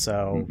chat.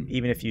 So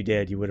even if you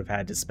did, you would have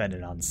had to spend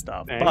it on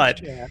stuff. Thanks, but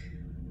chat.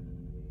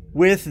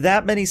 With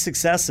that many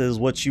successes,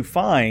 what you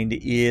find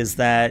is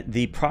that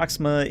the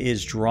Proxima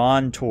is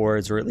drawn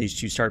towards, or at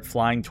least you start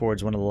flying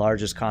towards, one of the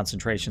largest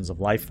concentrations of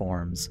life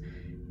forms.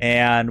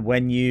 And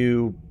when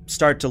you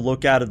start to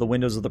look out of the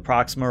windows of the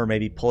Proxima, or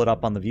maybe pull it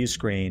up on the view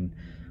screen,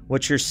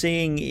 what you're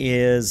seeing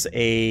is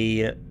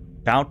a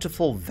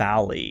bountiful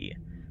valley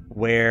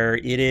where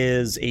it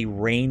is a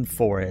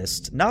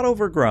rainforest, not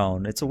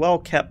overgrown. It's a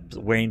well-kept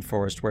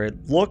rainforest where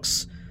it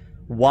looks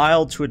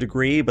wild to a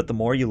degree, but the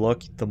more you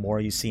look, the more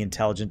you see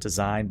intelligent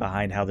design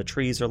behind how the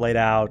trees are laid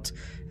out,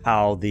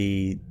 how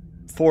the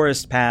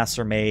forest paths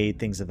are made,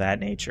 things of that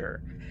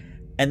nature.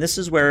 And this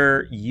is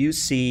where you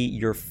see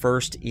your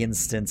first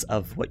instance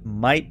of what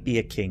might be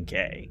a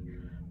Kinke.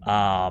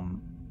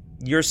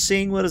 You're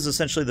seeing what is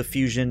essentially the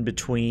fusion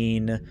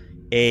between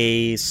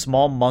a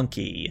small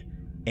monkey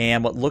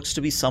and what looks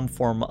to be some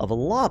form of a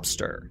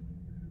lobster.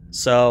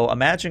 So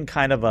imagine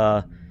kind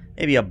of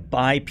maybe a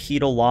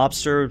bipedal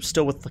lobster,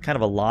 still with kind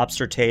of a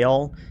lobster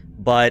tail,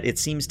 but it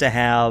seems to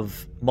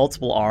have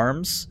multiple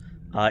arms.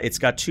 It's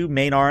got 2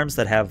 main arms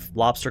that have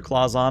lobster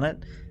claws on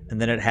it, and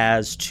then it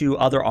has 2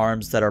 other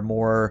arms that are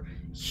more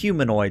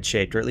humanoid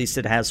shaped, or at least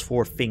it has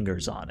 4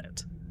 fingers on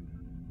it.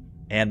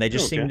 And they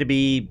just seem to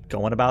be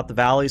going about the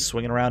valley,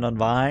 swinging around on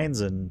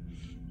vines, and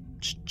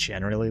just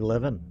generally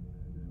living.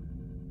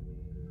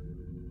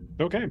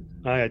 Okay,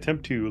 I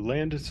attempt to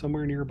land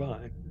somewhere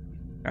nearby.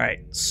 All right,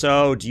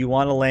 so do you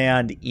want to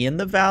land in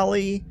the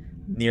valley,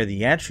 near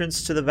the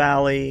entrance to the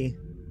valley?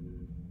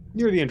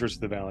 Near the entrance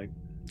to the valley.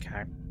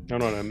 Okay. I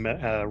don't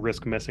want to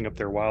risk messing up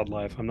their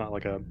wildlife. I'm not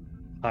like a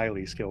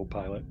highly skilled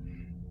pilot.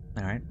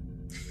 All right.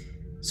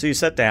 So you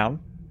set down,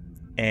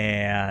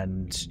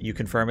 and you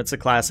confirm it's a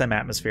Class M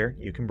atmosphere.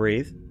 You can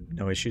breathe.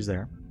 No issues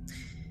there.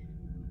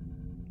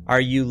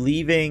 Are you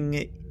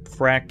leaving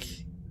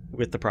Prek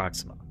with the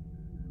Proxima?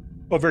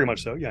 Oh, very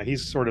much so. Yeah,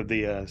 he's sort of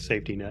the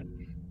safety net.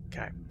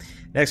 Okay.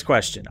 Next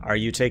question. Are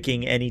you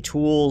taking any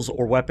tools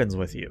or weapons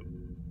with you?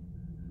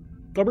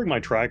 I'll bring my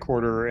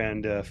tricorder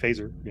and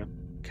phaser, yeah.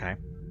 Okay.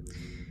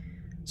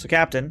 So,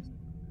 Captain,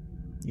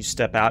 you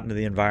step out into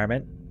the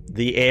environment.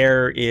 The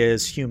air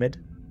is humid,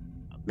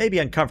 maybe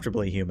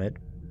uncomfortably humid,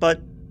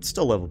 but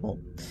still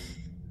livable.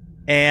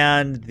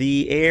 And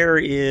the air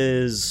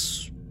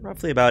is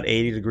roughly about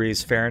 80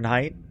 degrees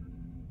Fahrenheit.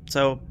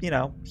 So,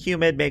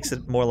 humid makes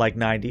it more like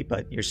 90,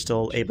 but you're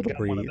still able to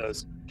breathe. One of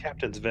those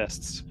captain's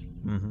vests.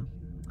 Mm-hmm.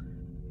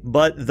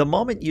 But the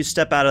moment you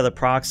step out of the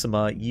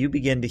Proxima, you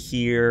begin to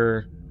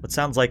hear what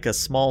sounds like a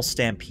small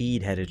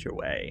stampede headed your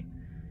way.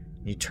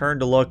 You turn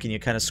to look and you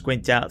kind of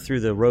squint out through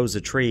the rows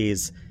of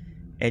trees,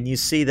 and you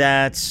see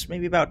that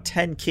maybe about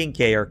 10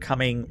 Kinke are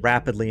coming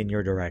rapidly in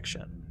your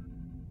direction.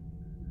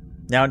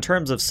 Now, in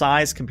terms of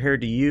size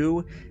compared to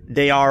you,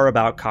 they are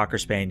about Cocker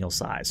Spaniel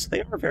size. So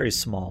they are very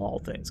small, all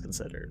things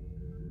considered.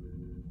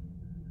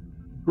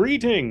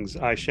 Greetings,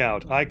 I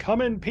shout. I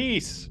come in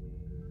peace.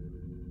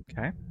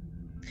 Okay.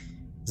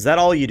 Is that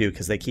all you do?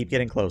 Because they keep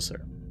getting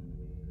closer.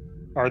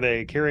 Are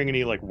they carrying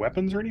any,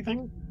 weapons or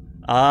anything?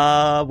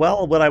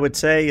 Well, what I would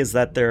say is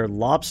that their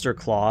lobster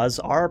claws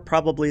are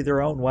probably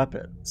their own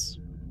weapons.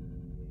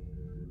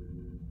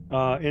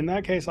 In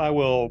that case, I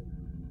will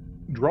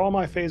draw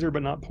my phaser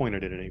but not point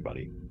it at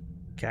anybody.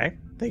 Okay.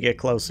 They get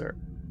closer.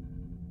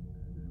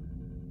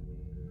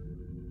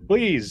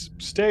 Please,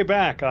 stay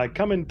back. I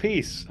come in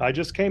peace. I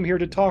just came here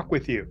to talk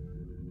with you.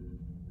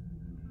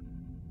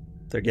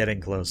 They're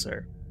getting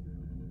closer.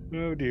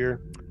 Oh,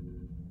 dear.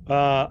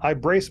 I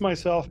brace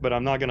myself, but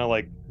I'm not going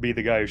to, be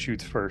the guy who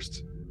shoots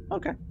first.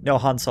 Okay. No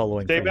Han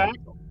Soloing. Stay back,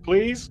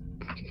 please.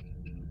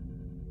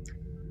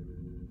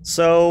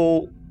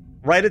 So,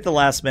 right at the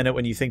last minute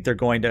when you think they're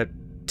going to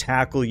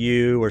tackle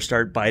you or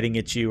start biting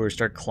at you or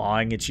start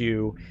clawing at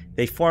you,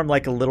 they form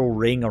like a little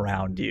ring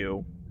around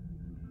you.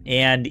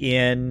 And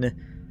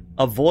in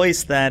a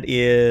voice that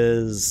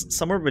is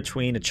somewhere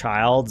between a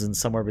child's and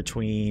somewhere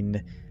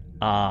between,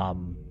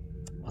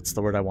 what's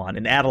the word I want?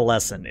 An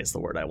adolescent is the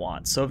word I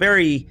want. So a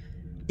very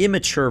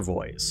immature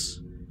voice.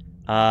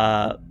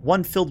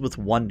 One filled with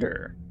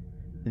wonder.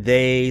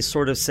 They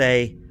sort of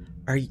say,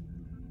 Are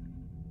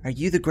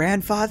you the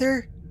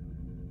grandfather?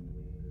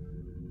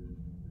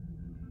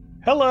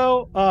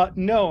 Hello.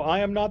 No, I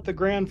am not the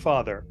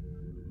grandfather.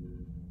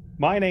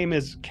 My name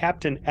is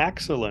Captain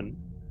Axelin.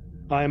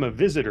 I am a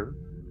visitor.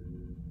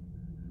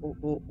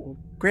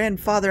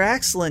 Grandfather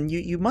Axelin,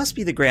 you must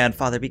be the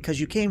grandfather because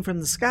you came from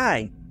the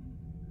sky.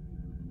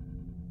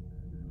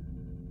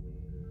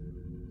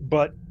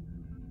 But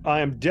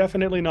I am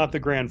definitely not the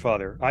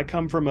grandfather. I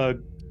come from a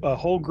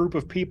whole group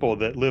of people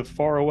that live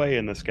far away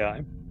in the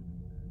sky.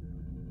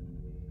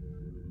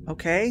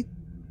 Okay.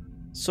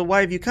 So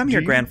why have you come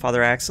here,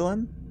 Grandfather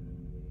Axelin?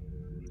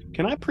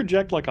 Can I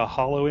project like a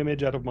hollow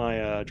image out of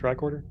my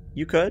tricorder?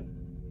 You could.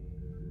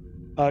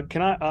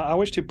 Can I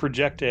wish to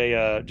project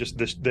a just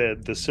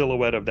the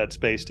silhouette of that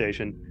space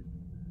station.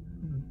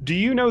 Do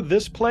you know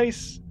this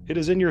place? It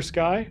is in your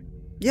sky?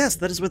 Yes,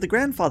 that is where the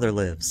grandfather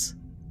lives.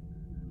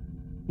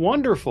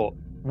 Wonderful.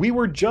 We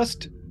were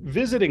just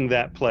visiting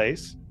that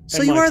place.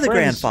 So you are the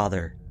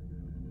grandfather.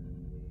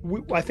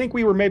 I think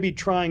we were maybe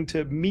trying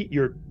to meet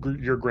your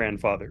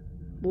grandfather.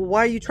 Well,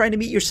 why are you trying to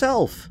meet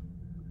yourself?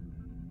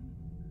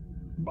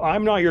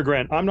 I'm not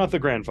the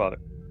grandfather.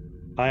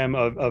 I am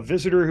a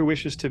visitor who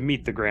wishes to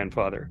meet the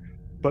grandfather.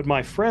 But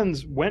my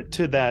friends went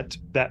to that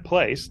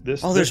place.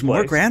 There's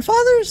more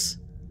grandfathers?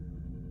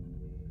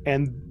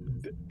 And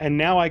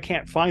now I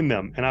can't find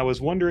them. And I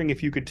was wondering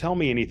if you could tell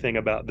me anything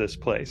about this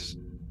place.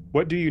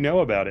 What do you know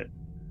about it?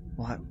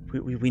 Well,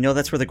 we know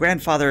that's where the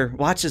grandfather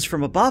watches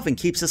from above and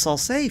keeps us all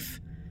safe.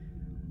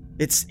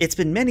 It's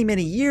been many,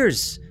 many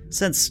years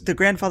since the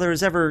grandfather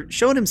has ever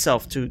shown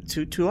himself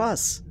to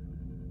us.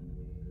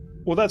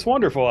 Well, that's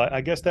wonderful. I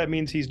guess that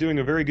means he's doing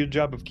a very good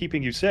job of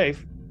keeping you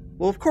safe.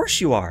 Well, of course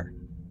you are.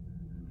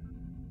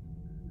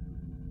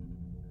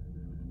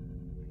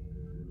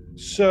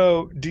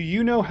 So, do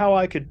you know how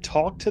I could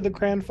talk to the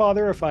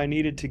grandfather if I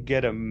needed to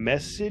get a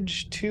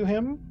message to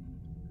him?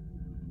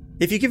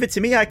 If you give it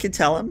to me, I can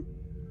tell him.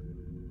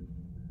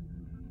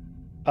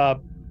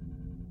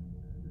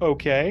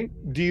 Okay.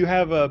 Do you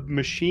have a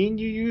machine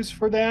you use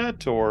for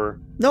that,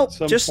 or nope?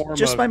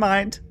 Just my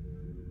mind.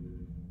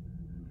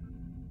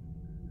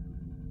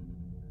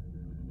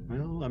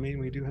 Well, I mean,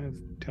 we do have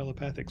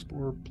telepathic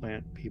spore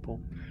plant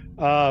people.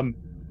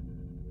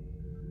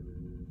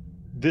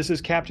 This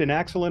is Captain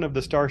Axelin of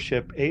the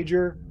starship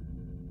Agir.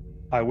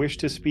 I wish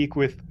to speak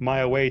with my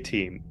away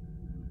team.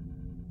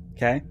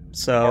 Okay,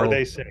 so are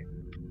they safe?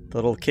 The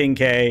little King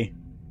K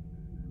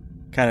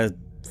kind of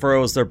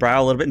furrows their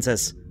brow a little bit and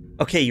says,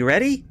 "Okay, you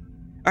ready?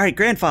 All right,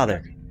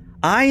 Grandfather.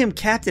 I am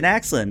Captain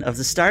Axelin of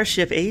the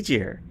starship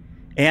Agir,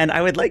 and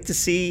I would like to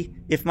see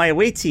if my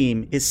away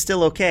team is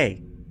still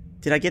okay.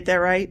 Did I get that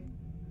right?"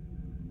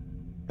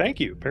 Thank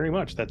you very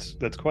much. That's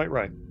quite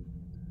right.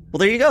 Well,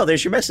 there you go.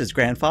 There's your message,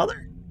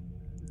 Grandfather.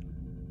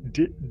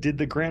 Did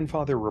the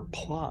grandfather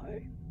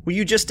reply? Well,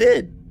 you just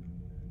did.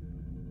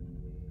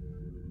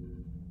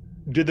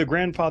 Did the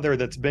grandfather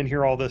that's been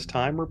here all this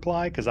time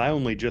reply? Because I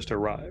only just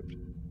arrived.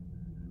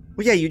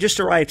 Well, yeah, you just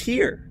arrived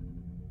here.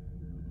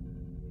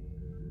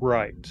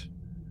 Right.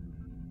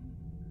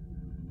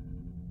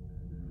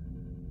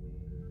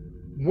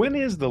 When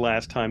is the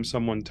last time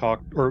someone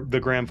talked, or the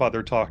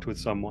grandfather talked with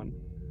someone?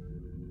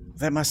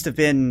 That must have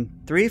been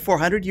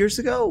 300-400 years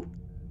ago.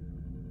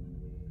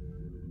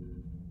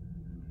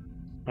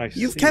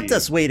 You've kept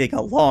us waiting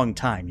a long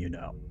time, you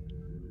know.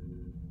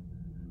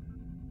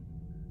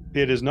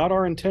 It is not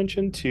our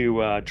intention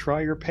to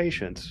try your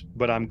patience,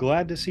 but I'm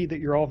glad to see that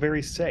you're all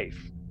very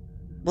safe.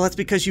 Well, that's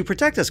because you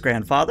protect us,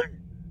 Grandfather.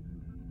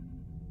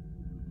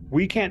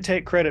 We can't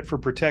take credit for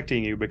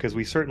protecting you because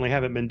we certainly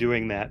haven't been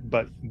doing that,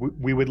 but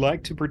we would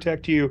like to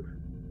protect you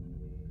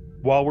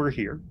while we're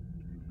here.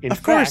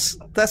 Of course,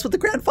 that's what the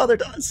grandfather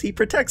does. He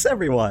protects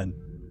everyone.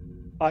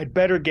 I'd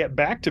better get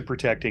back to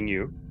protecting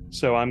you,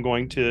 so I'm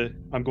going to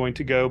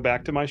go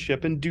back to my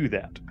ship and do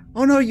that.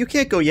 Oh no, you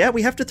can't go yet.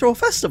 We have to throw a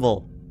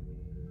festival.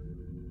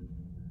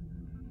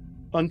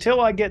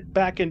 Until I get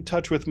back in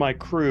touch with my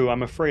crew,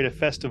 I'm afraid a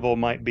festival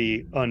might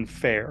be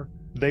unfair.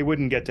 They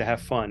wouldn't get to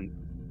have fun.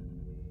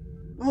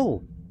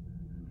 Oh,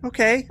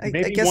 okay. I guess that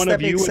makes sense. Maybe one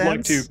of you would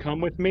like to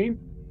come with me?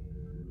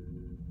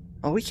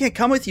 Oh, we can't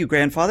come with you,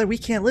 Grandfather. We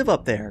can't live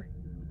up there.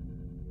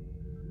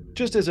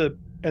 Just as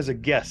a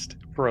guest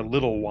for a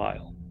little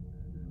while.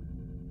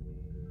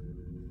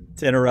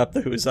 To interrupt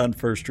the Who's On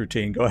First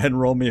routine, go ahead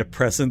and roll me a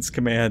Presence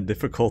Command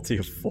difficulty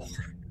of 4.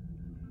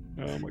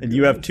 Oh my and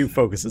you have 2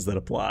 focuses that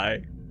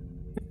apply.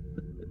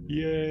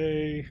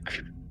 Yay.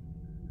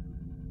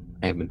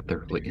 I have been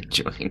thoroughly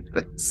enjoying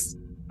this.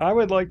 I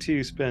would like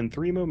to spend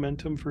 3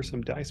 momentum for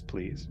some dice,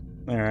 please.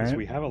 All right. Because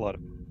we have a lot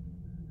of,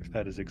 if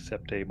that is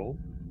acceptable.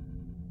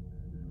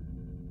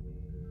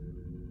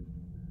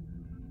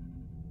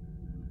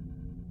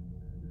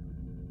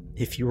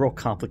 If you roll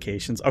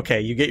complications,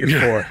 okay, you get your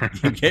 4.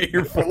 You get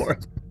your 4.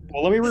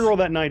 Well, let me reroll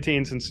that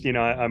 19 since being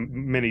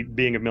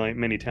of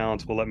many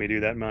talents will let me do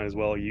that. Might as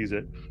well use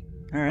it.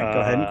 All right, go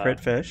ahead and crit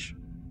fish.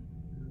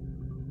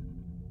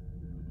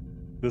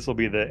 This will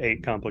be the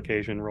 8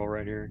 complication roll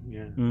right here.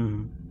 Yeah.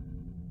 Mm-hmm.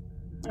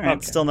 All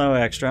right, still no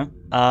extra.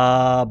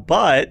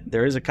 But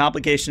there is a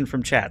complication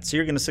from chat, so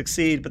you're going to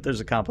succeed, but there's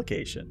a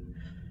complication.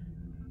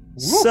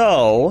 Woo!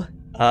 So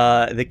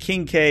the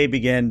King K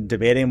begin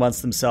debating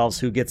amongst themselves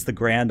who gets the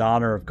grand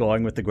honor of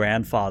going with the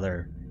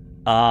grandfather.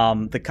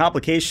 The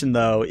complication,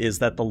 though, is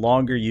that the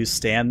longer you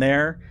stand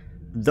there,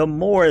 the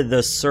more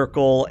the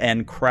circle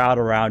and crowd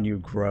around you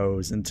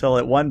grows, until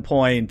at one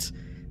point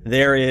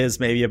there is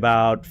maybe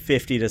about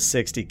 50 to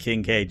 60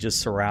 Kincaid just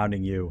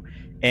surrounding you.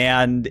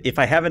 And if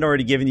I haven't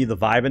already given you the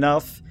vibe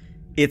enough,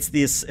 it's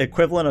this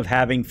equivalent of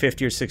having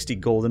 50 or 60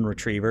 golden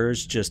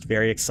retrievers just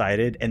very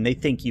excited, and they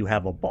think you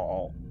have a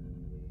ball.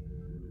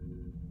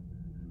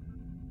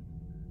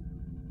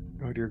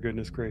 Oh, dear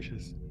goodness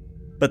gracious.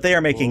 But they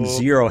are making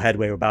zero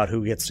headway about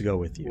who gets to go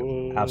with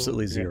you.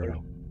 Absolutely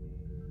zero.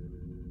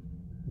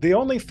 The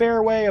only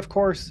fair way, of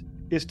course,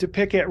 is to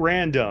pick at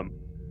random.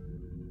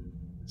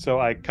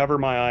 So I cover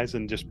my eyes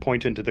and just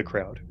point into the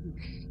crowd.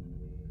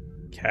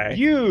 Okay.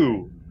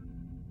 You!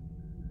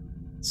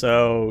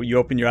 So you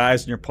open your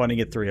eyes and you're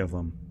pointing at 3 of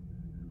them.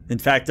 In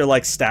fact, they're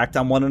like stacked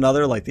on one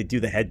another, like they do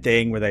the head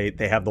thing where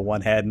they have the one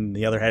head and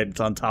the other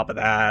head's on top of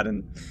that.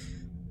 And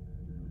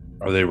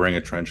are they wearing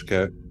a trench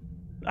coat?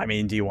 I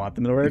mean, do you want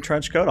them to wear a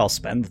trench coat? I'll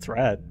spend the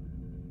threat.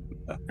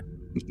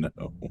 No.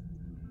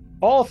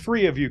 All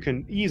 3 of you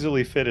can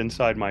easily fit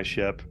inside my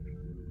ship.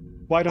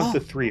 Why don't the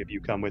 3 of you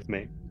come with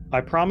me?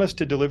 I promise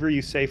to deliver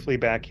you safely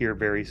back here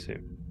very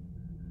soon.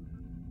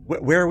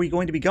 Where are we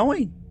going to be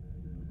going?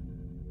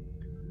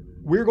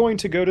 We're going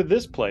to go to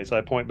this place.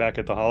 I point back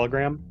at the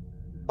hologram.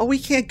 Oh, we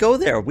can't go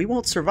there. We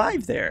won't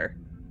survive there.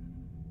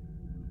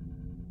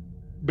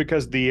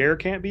 Because the air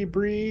can't be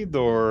breathed,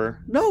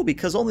 or... No,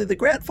 because only the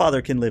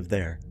grandfather can live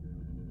there.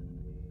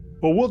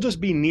 Well, we'll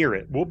just be near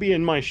it. We'll be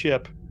in my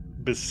ship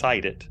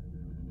beside it.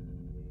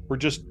 We're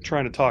just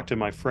trying to talk to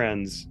my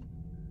friends,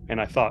 and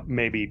I thought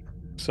maybe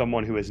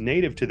someone who is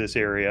native to this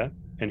area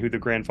and who the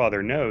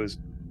grandfather knows,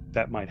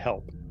 that might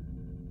help.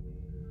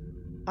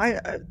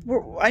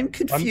 I'm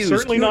confused. I'm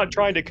certainly not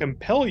trying to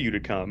compel you to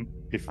come,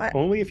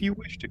 only if you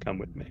wish to come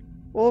with me.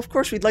 Well, of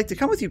course we'd like to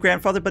come with you,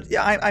 grandfather, but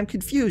I'm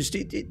confused.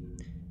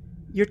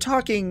 You're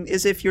talking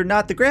as if you're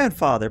not the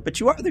grandfather, but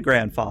you are the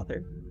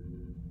grandfather.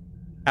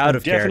 Out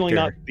of character. Definitely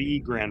not the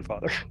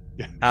grandfather.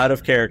 Out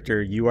of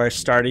character. You are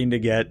starting to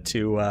get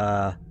to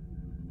a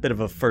bit of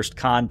a first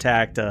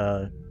contact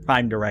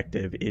prime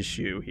directive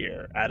issue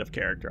here. Out of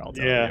character, I'll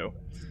tell you.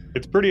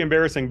 It's pretty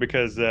embarrassing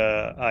because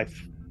I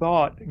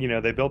thought,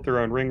 they built their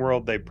own ring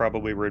world. They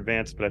probably were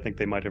advanced, but I think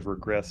they might have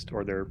regressed,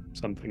 or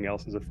something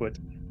else is afoot.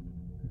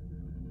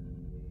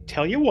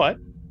 Tell you what,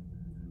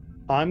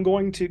 I'm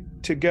going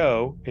to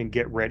go and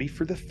get ready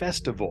for the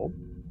festival.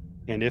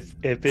 And if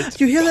it's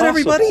you hear that,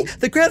 possible, everybody?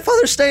 The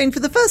grandfather's staying for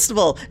the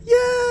festival.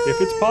 Yay! If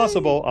it's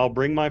possible, I'll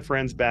bring my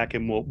friends back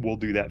and we'll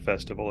do that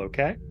festival,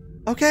 okay?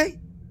 Okay.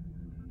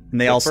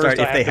 And they all start,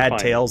 if they had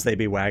tails, they'd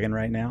be wagging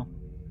right now.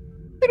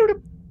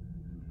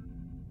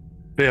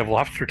 They have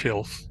lobster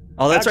tails.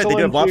 Oh, that's right, they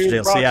do have lobster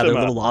tails. So yeah, their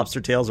little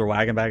lobster tails are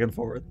wagging back and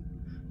forth.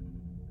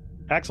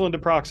 Excellent to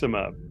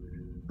Proxima.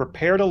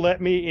 Prepare to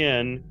let me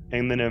in,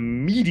 and then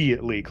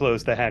immediately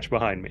close the hatch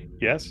behind me.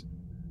 Yes?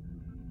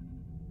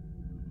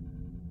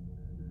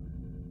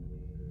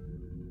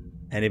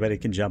 Anybody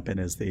can jump in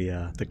as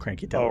the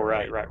cranky devil. Oh,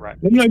 right.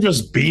 Didn't I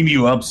just beam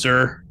you up,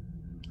 sir?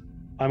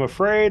 I'm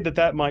afraid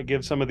that might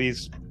give some of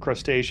these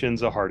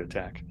crustaceans a heart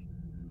attack.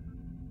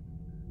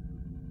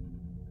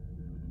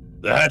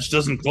 The hatch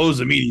doesn't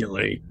close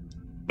immediately,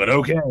 but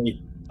okay.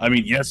 I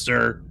mean, yes,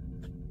 sir.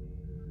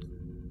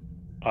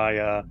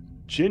 I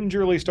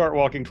gingerly start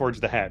walking towards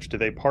the hatch. Do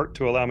they part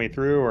to allow me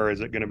through, or is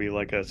it going to be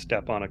like a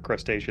step on a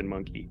crustacean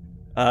monkey?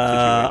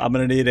 I'm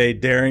going to need a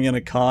daring and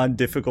a con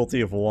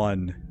difficulty of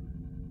 1.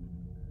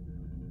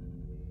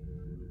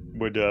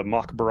 Would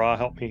Mach Bara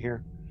help me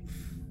here?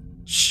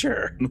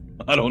 Sure.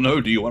 I don't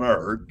know. Do you want to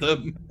hurt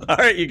them? All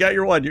right, you got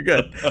your 1. You're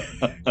good.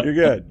 You're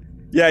good.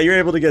 Yeah, you're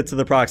able to get to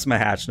the Proxima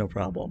hatch, no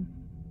problem.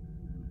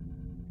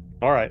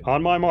 All right,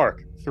 on my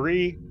mark.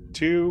 3,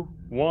 2,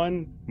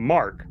 1,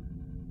 mark.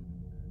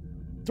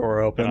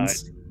 Door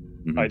opens.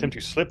 I attempt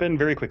to slip in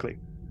very quickly.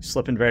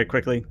 Slip in very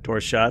quickly.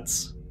 Door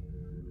shuts.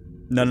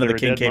 None of the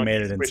Kincaid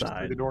made it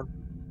inside. The door?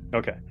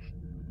 Okay.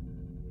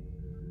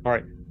 All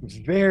right.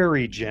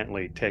 Very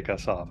gently take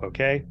us off,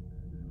 okay?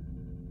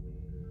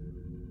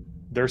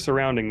 They're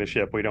surrounding the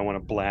ship. We don't want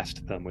to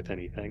blast them with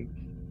anything.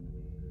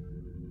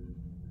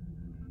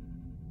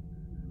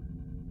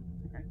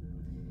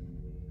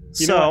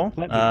 So,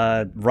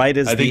 right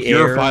as I think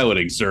you're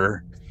piloting,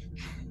 sir.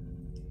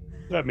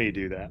 Let me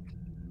do that.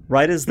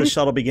 Right as the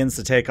shuttle begins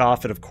to take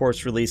off, it of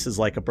course releases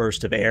like a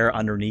burst of air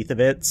underneath of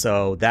it.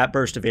 So that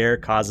burst of air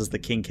causes the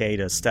Kincaid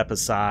to step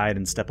aside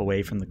and step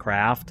away from the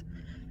craft.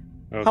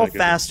 Oh, how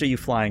fast are you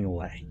flying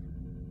away?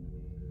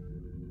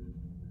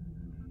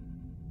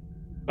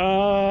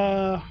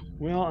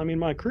 Well, I mean,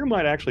 my crew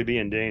might actually be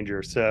in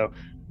danger. So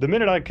the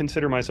minute I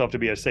consider myself to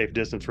be a safe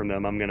distance from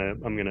them, I'm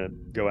gonna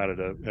go out at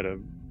a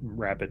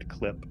rapid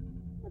clip.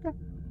 Okay.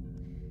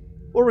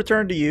 We'll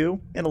return to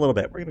you in a little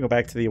bit. We're gonna go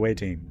back to the away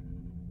team.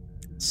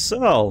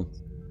 So,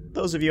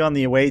 those of you on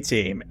the away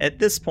team, at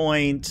this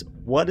point,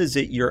 what is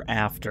it you're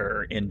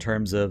after in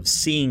terms of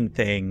seeing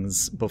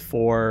things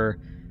before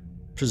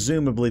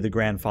presumably the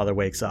grandfather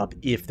wakes up,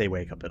 if they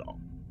wake up at all?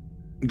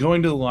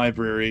 going to the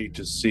library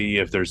to see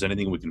if there's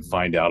anything we can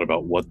find out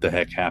about what the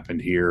heck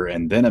happened here,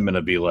 and then I'm going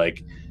to be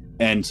like,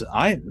 and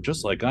I,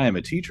 just like I am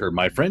a teacher,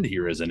 my friend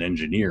here is an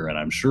engineer, and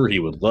I'm sure he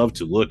would love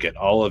to look at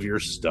all of your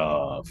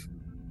stuff.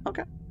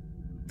 Okay.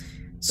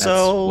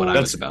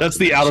 That's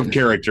the out of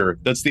character.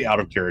 That's the out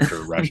of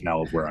character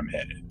rationale of where I'm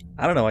headed.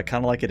 I don't know. I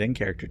kind of like it in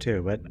character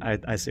too, but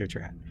I see what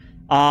you're at.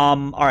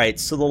 All right.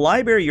 So the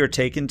library you're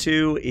taken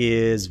to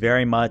is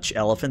very much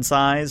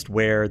elephant-sized,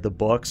 where the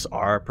books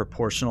are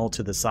proportional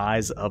to the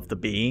size of the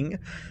being.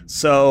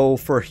 So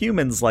for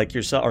humans like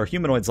yourself, or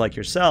humanoids like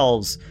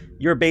yourselves,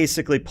 you're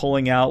basically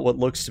pulling out what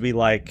looks to be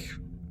like,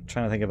 I'm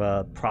trying to think of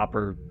a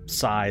proper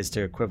size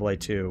to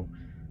equivalent to,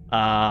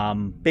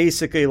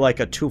 basically like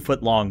a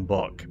 2-foot-long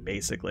book,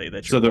 basically.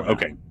 That you're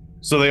okay.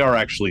 So they are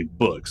actually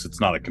books.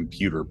 It's not a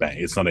computer bank.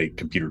 It's not a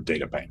computer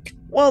data bank.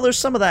 Well, there's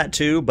some of that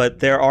too, but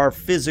there are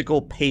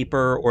physical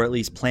paper or at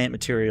least plant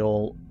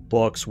material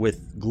books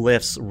with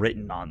glyphs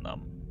written on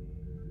them.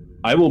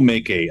 I will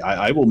make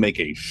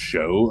a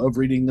show of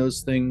reading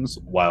those things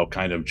while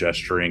kind of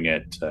gesturing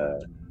at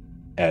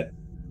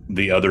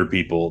the other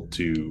people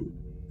to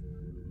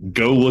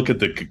go look in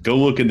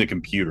the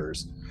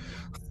computers.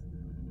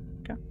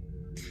 Okay.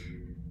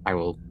 I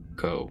will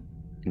go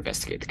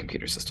investigate the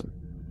computer system.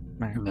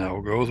 And that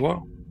will go as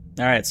well.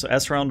 All right, so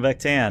Esrael and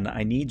Vectan,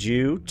 I need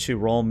you to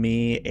roll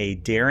me a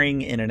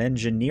daring and an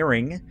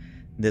engineering.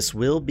 This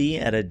will be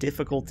at a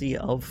difficulty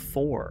of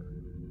 4.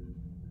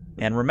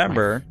 And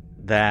remember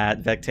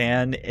that,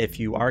 Vectan, if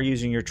you are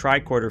using your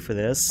tricorder for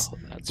this,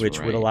 which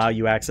would allow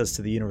you access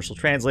to the universal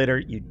translator,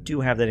 you do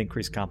have that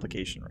increased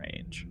complication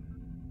range.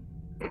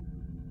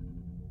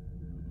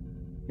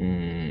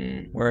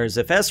 Whereas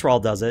if Esrael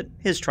does it,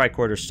 his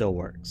tricorder still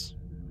works.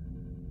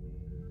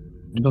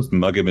 Just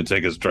mug him and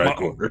take his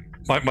tricorder.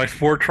 My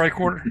sport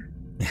tricorder?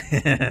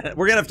 We're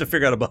going to have to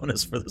figure out a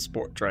bonus for the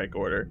sport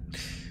tricorder.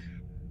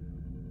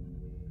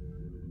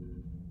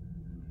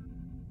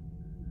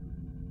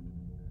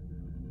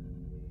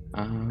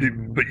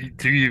 But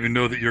do you even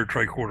know that your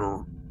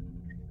tricorder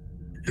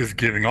is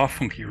giving off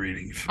funky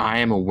readings? I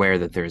am aware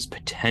that there is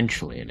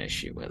potentially an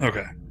issue with it.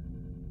 Okay.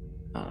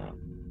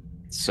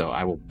 So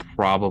I will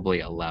probably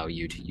allow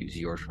you to use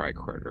your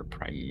tricorder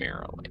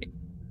primarily,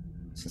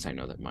 since I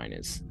know that mine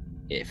is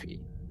iffy.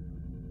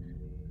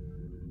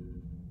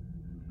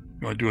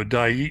 You want to do a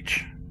die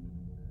each?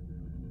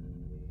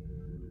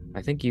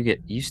 I think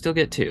you still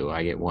get 2.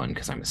 I get 1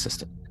 because I'm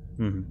assistant.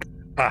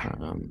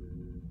 Mm-hmm.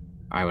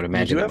 I would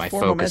imagine that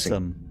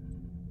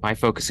my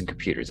focus in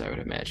computers, I would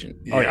imagine.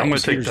 Yeah, I'm going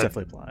to take that.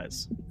 Definitely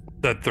applies.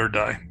 That third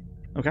die.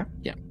 Okay.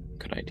 Yeah,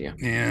 good idea.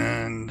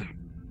 And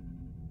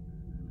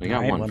we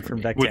got one from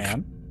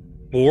Vectan.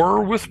 Would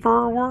 4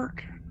 whisper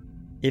work?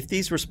 If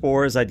these were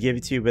spores, I'd give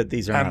it to you, but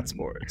these are not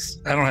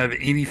spores. I don't have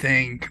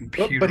anything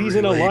computer But he's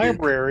in a related.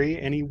 library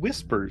and he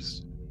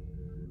whispers.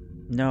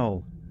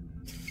 No.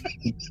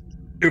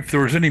 If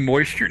there was any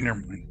moisture, never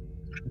mind.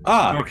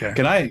 Okay.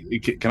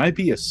 Can I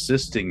be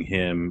assisting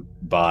him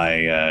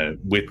by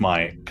with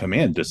my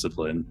command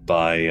discipline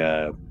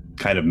by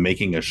kind of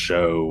making a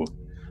show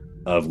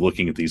of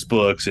looking at these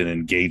books and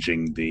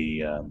engaging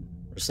the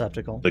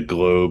receptacle, the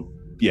globe?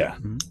 Yeah.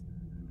 Mm-hmm.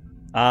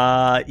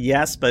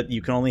 Yes, but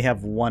you can only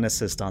have 1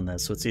 assist on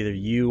this, so it's either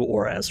you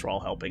or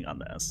Esrael helping on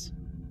this.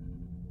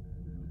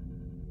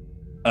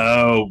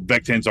 Oh,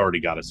 Vectan's already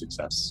got a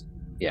success.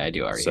 Yeah, I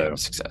do already have a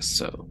success,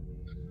 so...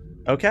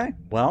 Okay,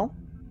 well,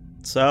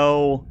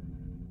 so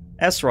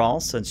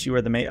Esrael, since you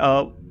were the main...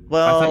 well,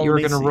 I thought you were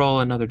going to roll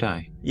another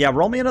die. Yeah,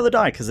 roll me another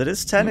die, because it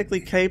is technically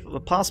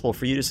possible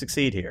for you to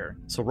succeed here.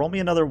 So roll me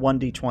another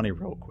 1d20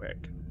 real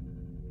quick.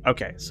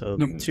 Okay, so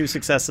 2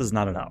 successes,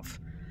 not enough.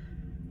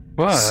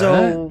 What?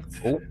 So...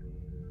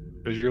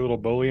 Is your little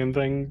Boolean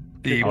thing?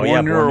 The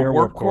Borneo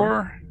Warp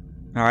Core?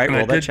 All right, and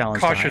roll I that challenge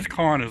Cautious die.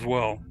 Con as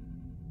well.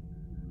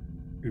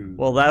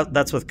 Well,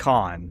 that's with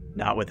Con,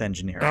 not with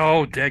Engineering.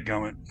 Oh,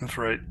 dadgummit. That's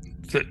right.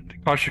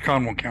 Cautious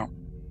Con won't count.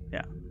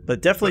 Yeah,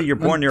 but definitely your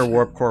Borneo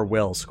Warp Core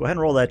will. So go ahead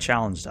and roll that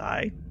challenge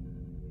die.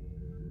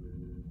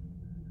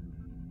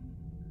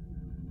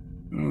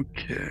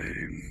 Okay.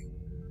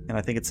 And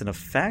I think it's an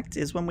effect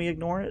is when we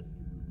ignore it.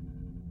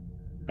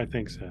 I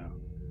think so.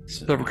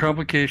 So for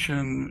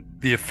complication,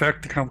 the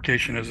effect, the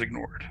complication is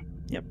ignored.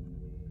 Yep.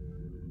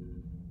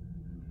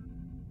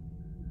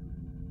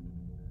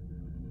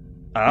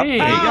 There you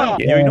go.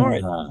 You ignore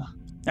it. All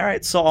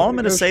right, so all I'm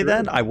going to say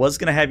then, I was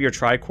going to have your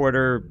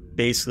tricorder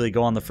basically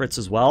go on the fritz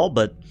as well,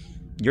 but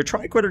your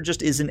tricorder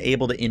just isn't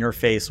able to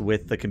interface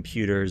with the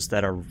computers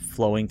that are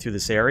flowing through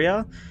this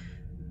area.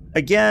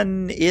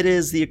 Again, it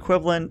is the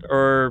equivalent,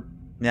 or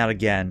not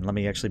again, let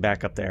me actually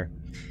back up there.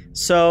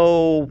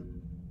 So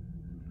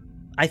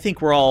I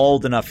think we're all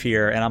old enough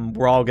here, and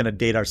we're all going to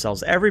date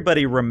ourselves.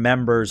 Everybody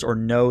remembers or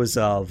knows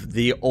of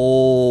the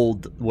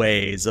old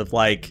ways of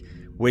like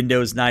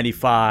Windows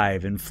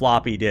 95 and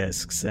floppy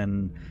disks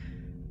and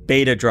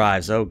beta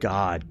drives. Oh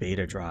God,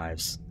 beta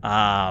drives.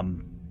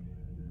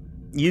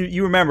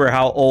 You remember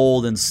how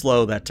old and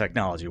slow that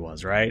technology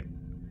was, right?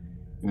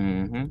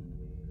 Mm-hmm.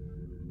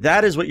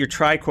 That is what your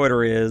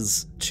tricorder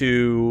is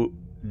to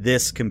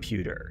this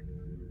computer,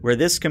 where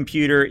this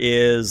computer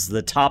is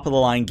the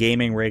top-of-the-line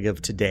gaming rig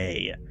of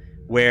today,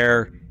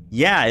 where,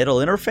 yeah, it'll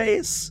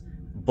interface,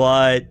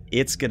 but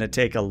it's going to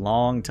take a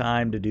long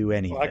time to do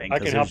anything. Well, I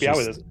can help you out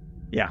with this.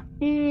 Yeah.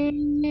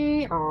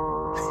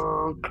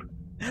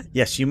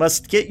 Yes, you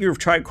must get your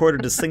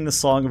tricorder to sing the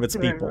song of its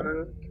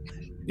people.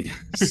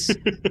 Yes.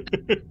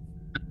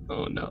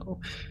 Oh no.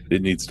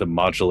 It needs to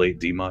modulate,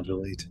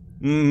 demodulate.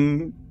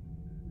 Mm-hmm.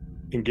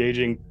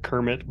 Engaging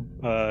Kermit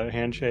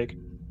handshake.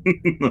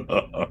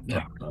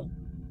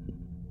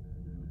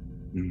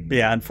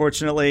 Yeah,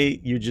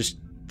 unfortunately,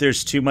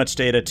 there's too much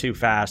data too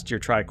fast. Your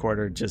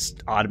tricorder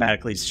just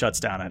automatically shuts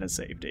down out of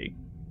safety.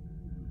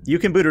 You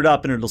can boot it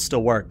up and it'll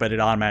still work, but it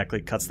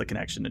automatically cuts the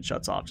connection and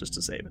shuts off just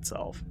to save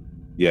itself.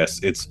 Yes,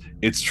 it's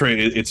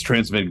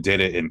transmitting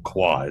data in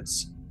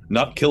quads,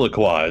 not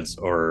kiloquads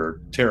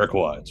or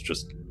teraquads,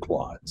 just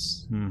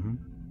quads. Mm-hmm.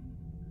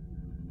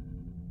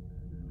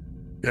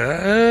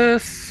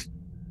 Yes.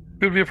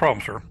 It would be a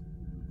problem, sir.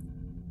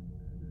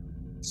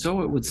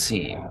 So it would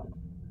seem.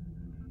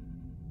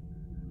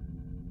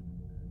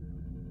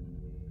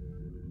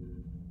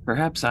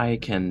 Perhaps I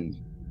can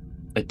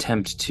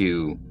attempt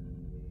to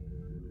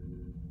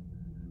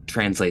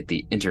translate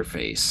the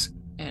interface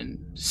and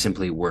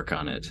simply work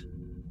on it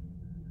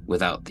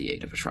without the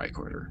aid of a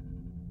tricorder.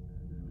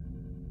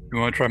 You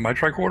want to try my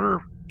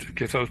tricorder in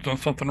case I was doing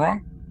something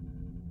wrong?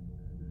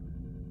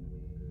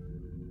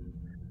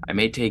 I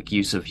may take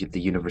use of the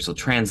universal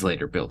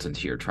translator built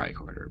into your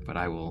tricorder, but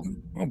I will...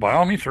 Well, by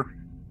all means, sir.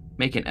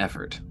 Make an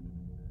effort.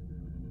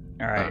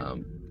 All right.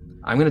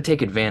 I'm going to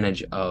take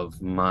advantage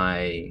of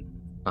my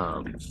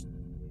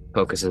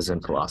focuses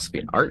in philosophy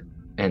and art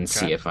and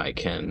see if I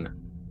can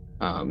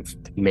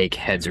make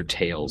heads or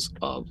tails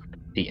of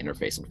the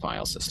interface and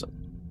file system.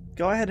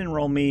 Go ahead and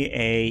roll me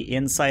a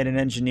Insight and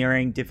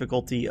Engineering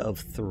difficulty of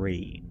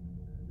 3.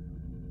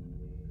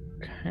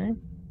 Okay.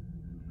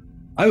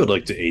 I would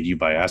like to aid you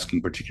by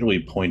asking particularly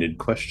pointed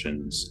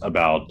questions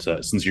about,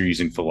 since you're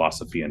using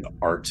philosophy and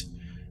art,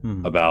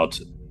 about,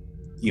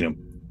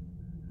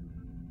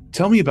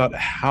 tell me about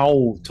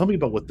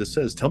what this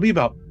says. Tell me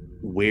about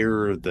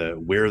where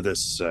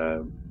this,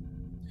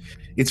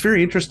 it's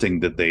very interesting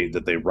that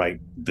they write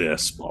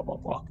this, blah, blah,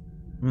 blah.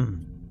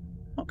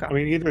 Okay. I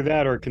mean, either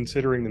that or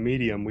considering the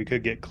medium, we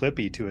could get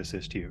Clippy to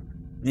assist you.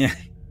 Yeah.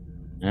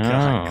 Oh.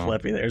 God,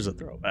 Clippy, there's a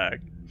throwback.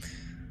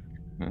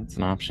 That's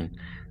an option.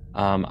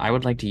 I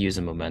would like to use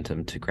a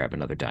momentum to grab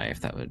another die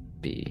if that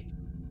would be...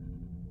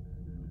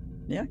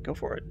 Yeah, go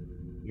for it.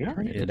 Yeah.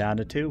 You're down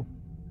to 2.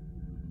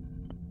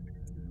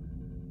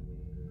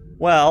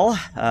 Well,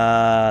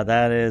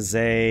 that is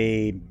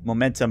a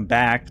momentum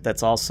back.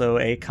 That's also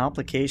a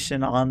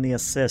complication on the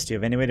assist. Do you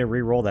have any way to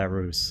re-roll that,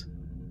 Roos?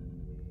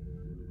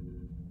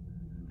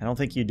 I don't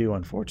think you do,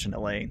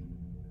 unfortunately.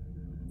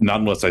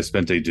 Not unless I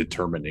spent a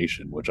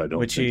determination, which I don't.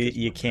 Which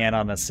you can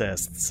on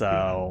assist.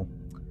 So,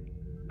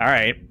 all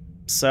right.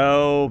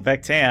 So,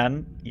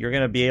 Vectan, you're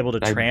going to be able to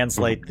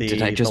translate the language.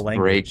 Did I just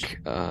break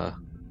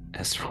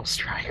Estrel's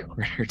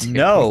tricorder too?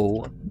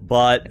 No,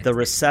 but the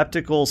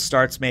receptacle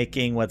starts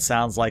making what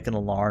sounds like an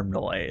alarm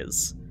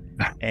noise.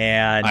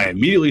 And I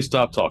immediately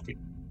stopped talking.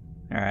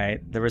 All right.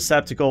 The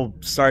receptacle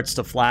starts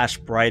to flash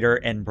brighter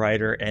and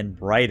brighter and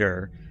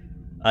brighter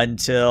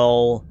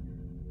until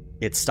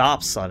it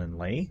stops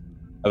suddenly.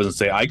 I was going to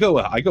say, I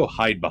go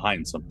hide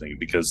behind something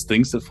because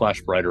things that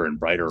flash brighter and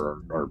brighter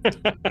are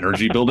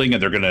energy building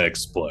and they're going to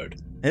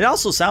explode. It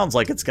also sounds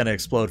like it's going to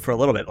explode for a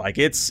little bit. Like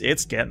it's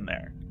getting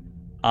there.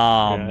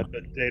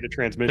 The data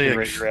transmission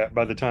rate you're at,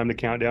 by the time the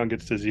countdown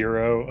gets to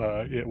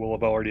 0, it will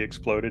have already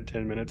exploded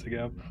 10 minutes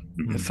ago.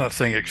 It's not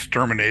saying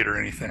exterminate or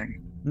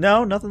anything.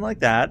 No, nothing like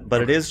that.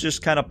 But it is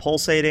just kind of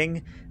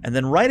pulsating. And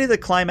then right at the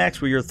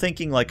climax where you're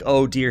thinking like,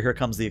 oh dear, here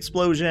comes the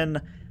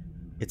explosion,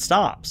 it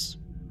stops.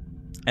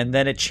 And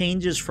then it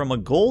changes from a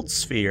gold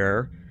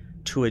sphere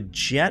to a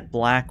jet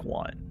black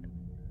one.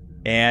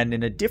 And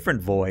in a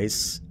different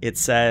voice, it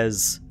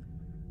says,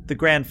 "The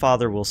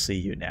grandfather will see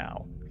you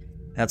now."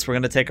 That's where we're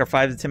going to take our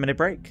 5 to 10 minute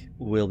break.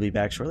 We'll be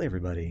back shortly,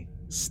 everybody.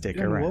 Stick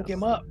around. Woke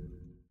him up.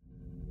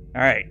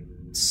 All right.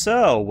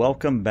 So,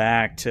 welcome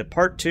back to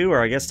part 2,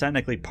 or I guess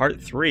technically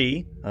part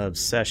 3 of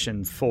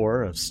session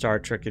 4 of Star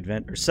Trek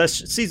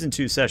season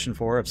 2, session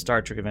 4 of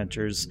Star Trek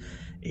Adventures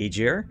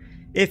Agir.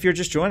 If you're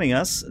just joining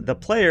us, the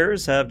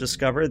players have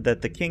discovered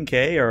that the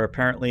Kincaid are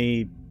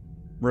apparently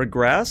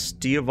regressed,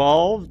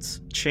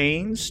 de-evolved,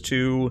 changed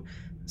to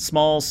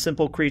small,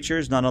 simple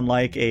creatures, not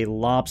unlike a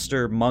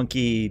lobster,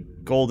 monkey,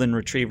 golden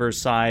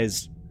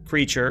retriever-sized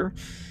creature.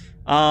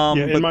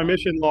 In my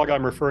mission log,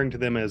 I'm referring to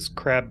them as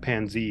crab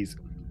pansies.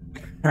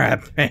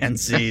 Crab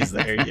pansies,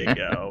 there you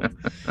go.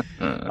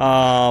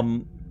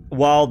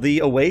 While the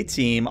away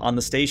team on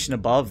the station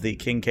above the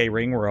Kincaid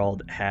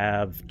Ringworld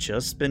have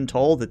just been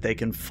told that they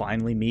can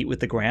finally meet with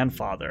the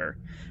grandfather.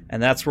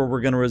 And that's where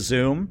we're going to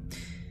resume.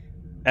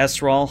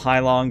 Esral,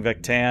 Hylong,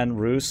 Vectan,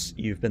 Roos,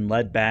 you've been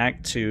led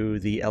back to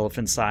the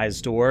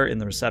elephant-sized door in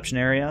the reception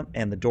area,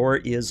 and the door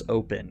is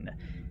open.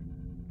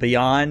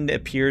 Beyond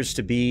appears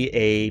to be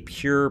a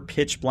pure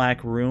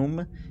pitch-black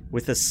room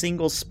with a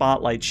single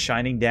spotlight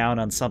shining down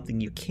on something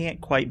you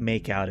can't quite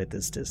make out at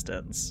this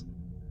distance.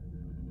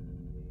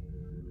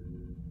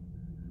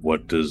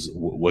 What do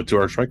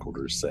our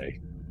tricorders say?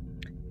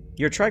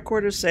 Your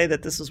tricorders say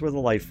that this is where the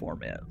life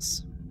form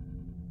is.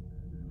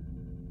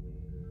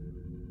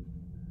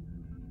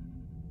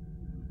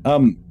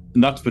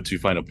 Not to put too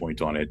fine a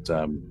point on it,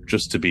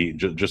 just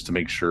to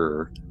make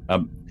sure.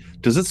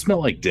 Does it smell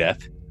like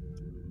death?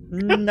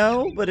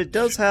 No, but it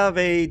does have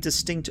a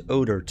distinct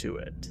odor to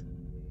it.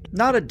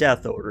 Not a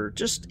death odor,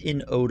 just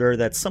an odor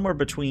that's somewhere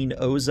between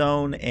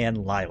ozone and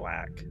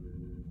lilac.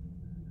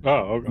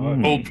 Oh,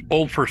 God.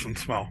 Old person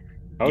smell.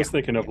 I was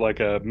thinking of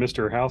like a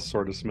Mr. House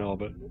sort of smell,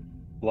 but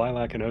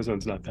lilac and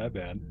ozone's not that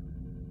bad.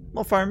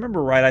 Well, if I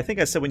remember right, I think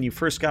I said when you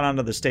first got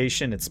onto the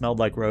station, it smelled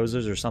like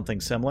roses or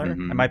something similar.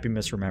 I might be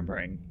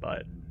misremembering,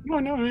 but... No,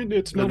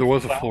 it smelled There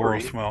was a flowery.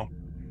 floral smell.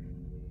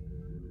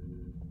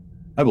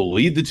 I will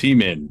lead the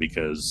team in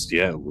because,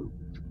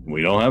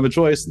 we don't have a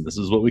choice, and this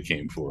is what we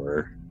came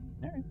for.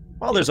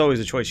 Well, there's always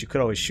a choice. You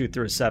could always shoot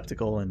the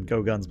receptacle and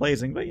go guns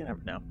blazing, but you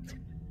never know.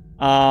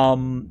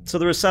 So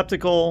the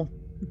receptacle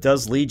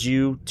does lead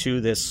you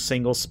to this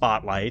single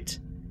spotlight,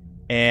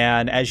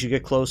 and as you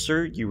get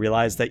closer, you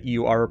realize that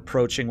you are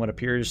approaching what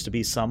appears to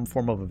be some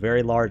form of a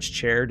very large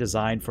chair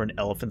designed for an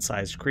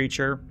elephant-sized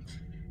creature.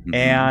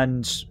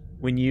 And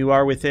when you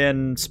are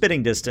within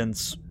spitting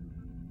distance,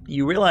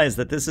 you realize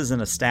that this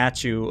isn't a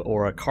statue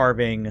or a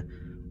carving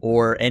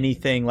or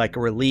anything like a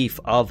relief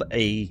of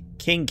a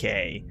King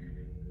K.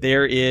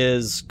 There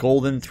is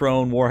Golden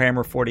Throne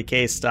Warhammer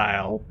 40k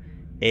style,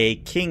 a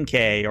King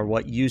K, or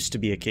what used to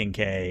be a King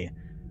K,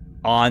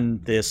 on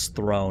this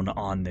throne,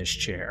 on this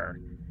chair.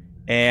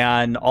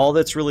 And all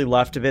that's really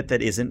left of it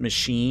that isn't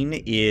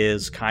machine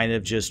is kind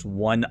of just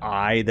one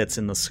eye that's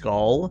in the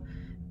skull.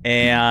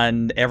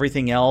 And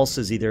everything else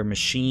is either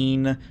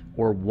machine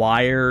or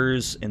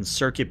wires and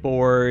circuit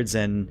boards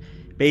and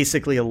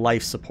basically a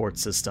life support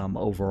system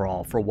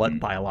overall for what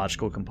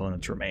biological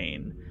components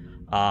remain.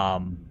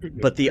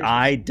 But the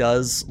eye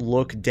does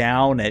look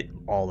down at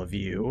all of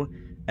you,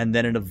 and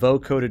then in a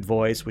vocoder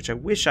voice, which I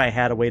wish I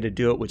had a way to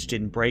do it, which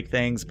didn't break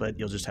things, but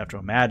you'll just have to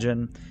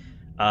imagine.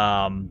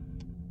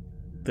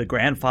 The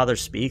grandfather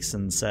speaks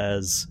and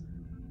says,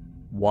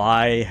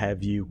 "Why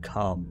have you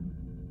come?"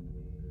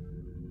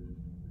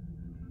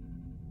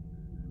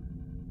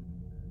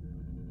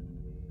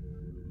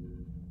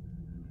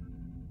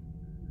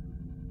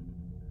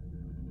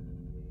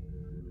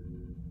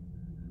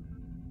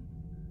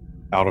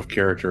 Out of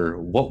character,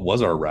 what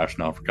was our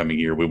rationale for coming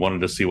here? We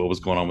wanted to see what was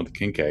going on with the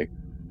King K.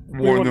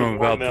 Warn them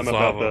about them the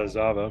about Zava. the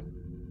Zava.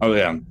 Oh,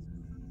 yeah.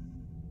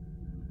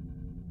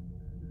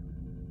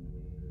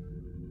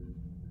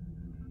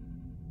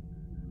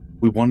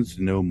 We wanted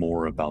to know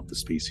more about the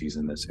species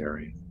in this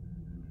area.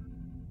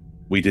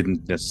 We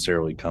didn't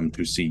necessarily come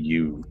to see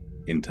you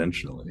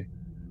intentionally.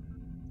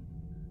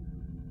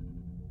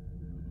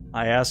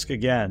 I ask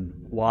again,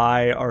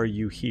 why are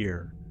you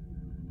here?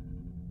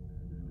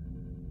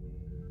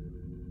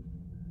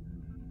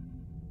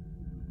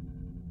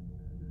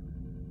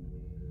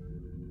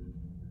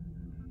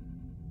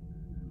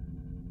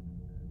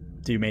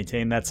 Do you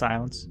maintain that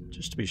silence,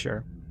 just to be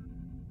sure?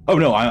 Oh,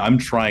 no, I'm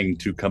trying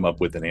to come up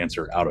with an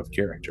answer out of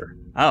character.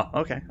 Oh,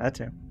 okay, that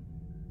too.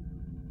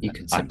 You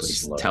can simply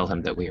tell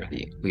him that we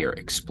are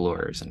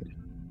explorers, and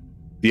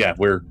Yeah,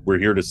 we're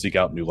here to seek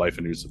out new life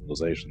and new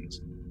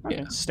civilizations. Okay.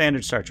 Yeah.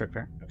 Standard Star Trek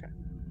fare. Okay.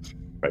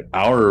 Right.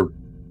 Our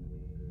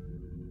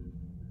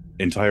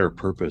entire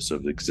purpose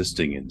of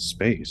existing in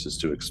space is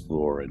to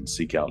explore and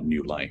seek out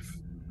new life.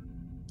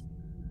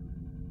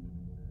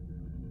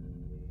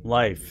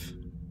 Life.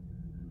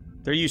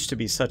 There used to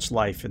be such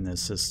life in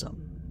this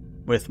system,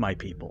 with my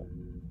people.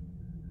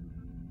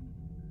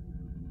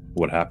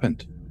 What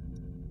happened?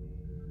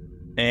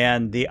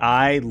 And the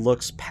eye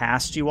looks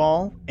past you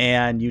all,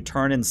 and you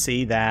turn and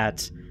see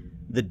that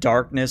the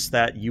darkness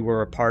that you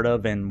were a part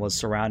of and was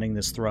surrounding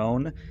this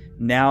throne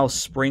now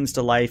springs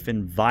to life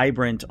in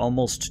vibrant,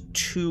 almost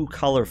too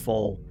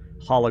colorful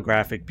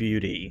holographic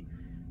beauty,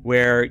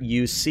 where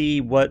you see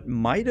what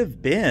might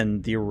have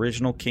been the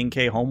original King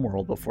K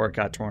homeworld before it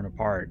got torn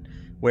apart,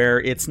 where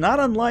it's not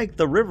unlike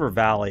the river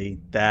valley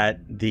that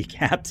the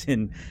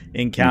captain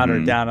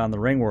encountered down on the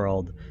ring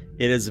world.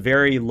 It is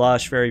very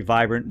lush, very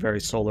vibrant, very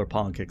solar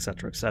punk,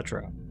 etc.,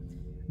 etc.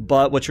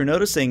 But what you're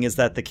noticing is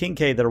that the King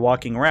K that are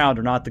walking around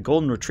are not the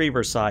golden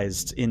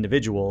retriever-sized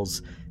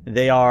individuals.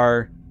 They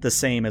are the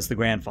same as the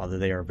grandfather.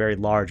 They are very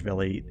large,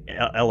 very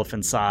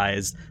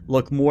elephant-sized,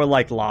 look more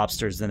like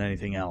lobsters than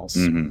anything else.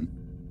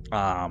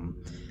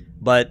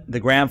 But the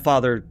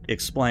grandfather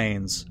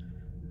explains,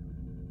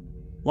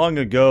 long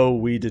ago,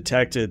 we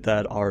detected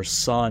that our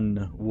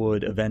sun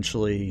would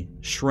eventually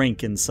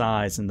shrink in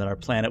size and that our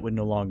planet would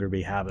no longer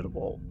be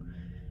habitable.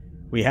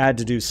 We had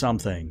to do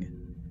something.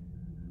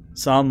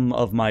 Some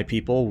of my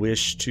people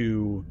wished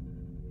to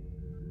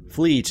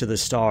flee to the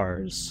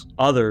stars.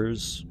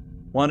 Others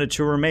wanted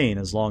to remain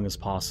as long as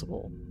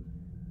possible.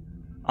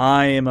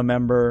 I am a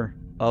member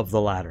of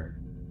the latter.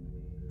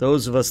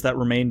 Those of us that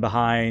remained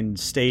behind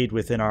stayed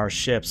within our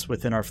ships,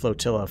 within our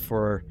flotilla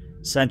for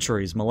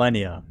centuries,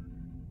 millennia,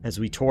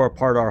 as we tore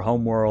apart our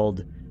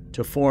homeworld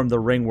to form the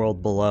ring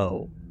world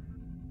below.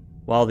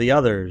 While the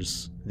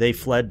others, they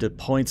fled to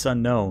points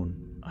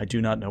unknown. I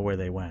do not know where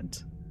they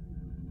went.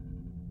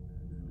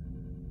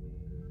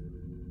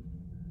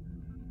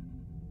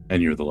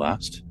 And you're the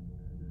last?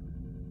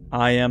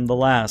 I am the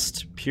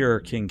last pure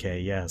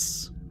Kincaid,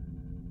 yes.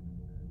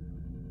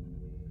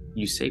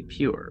 You say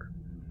pure.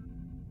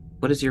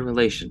 What is your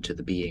relation to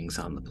the beings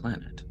on the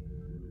planet?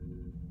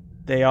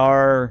 They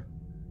are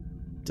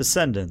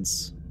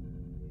descendants.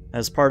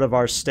 As part of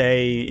our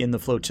stay in the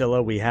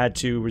flotilla, we had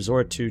to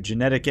resort to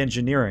genetic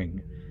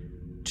engineering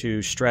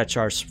to stretch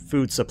our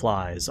food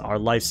supplies, our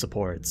life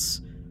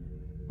supports.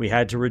 We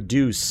had to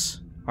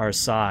reduce our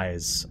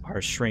size,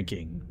 our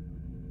shrinking.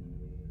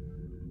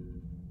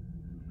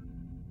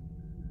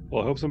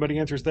 Well, I hope somebody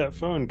answers that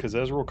phone, because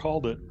Ezreal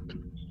called it.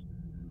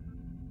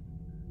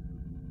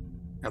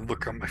 I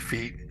look on my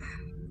feet.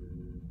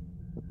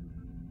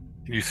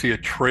 And you see a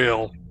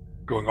trail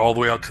going all the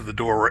way out to the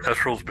door where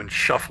Ezreal's been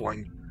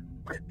shuffling.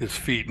 His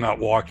feet not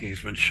walking,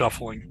 he's been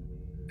shuffling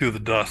through the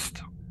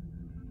dust.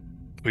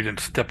 We didn't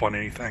step on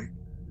anything.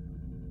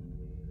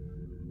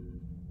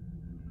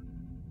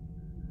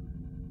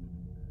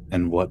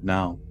 And what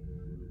now?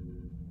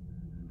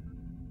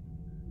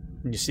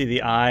 You see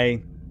the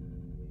eye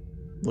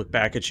look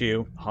back at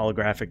you,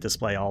 holographic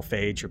display all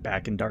fades, you're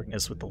back in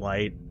darkness with the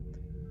light.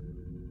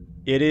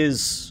 It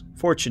is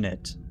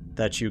fortunate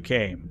that you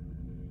came.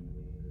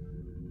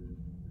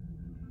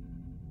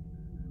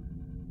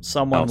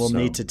 Someone will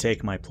need to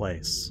take my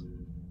place.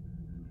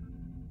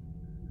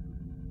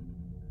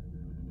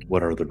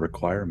 What are the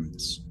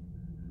requirements?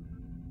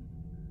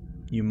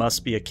 You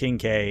must be a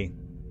Kincaid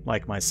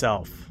like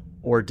myself,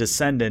 or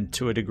descendant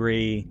to a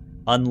degree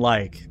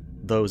unlike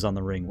those on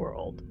the ring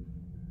world.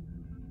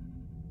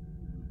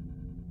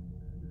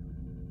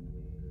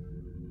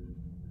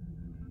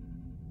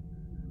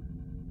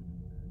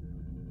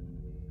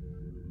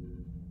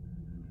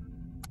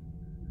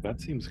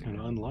 That seems kind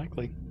of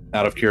unlikely.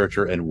 Out of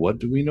character, and what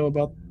do we know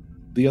about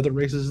the other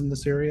races in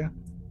this area?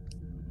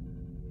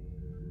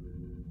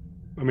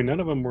 I mean, none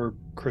of them were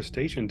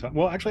crustacean type.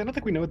 Well, actually, I don't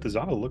think we know what the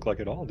Zava look like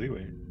at all, do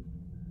we?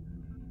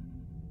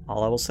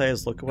 All I will say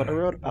is look at what I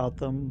wrote about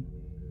them.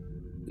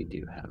 We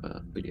do have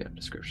a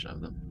description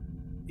of them.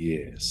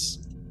 Yes.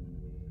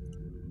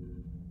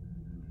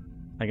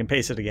 I can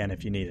paste it again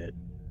if you need it.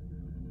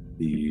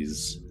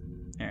 These.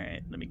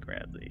 Alright, let me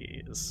grab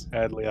these.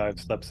 Sadly, I've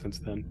slept since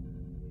then.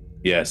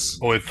 Yes.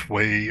 Oh, it's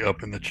way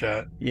up in the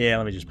chat. Yeah,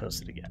 let me just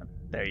post it again.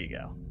 There you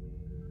go.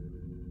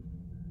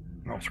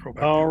 I'll scroll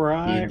back. All down.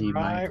 right, D&D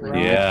right.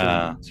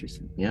 Yeah.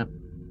 Yep.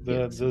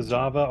 The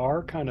Zava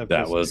are kind of...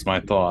 That was my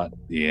thought.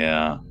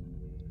 Yeah.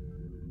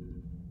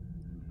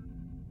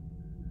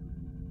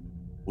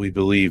 We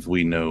believe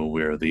we know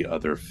where the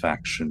other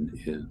faction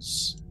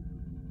is.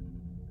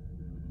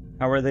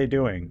 How are they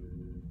doing?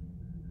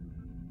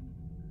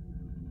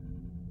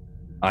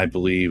 I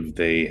believe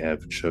they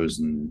have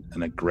chosen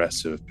an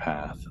aggressive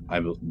path.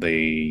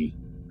 They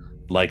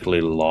likely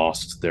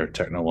lost their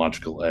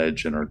technological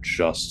edge and are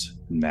just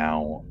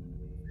now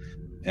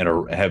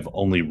and have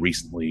only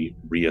recently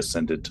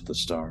reascended to the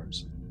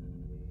stars.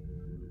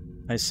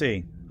 I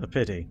see. A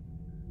pity.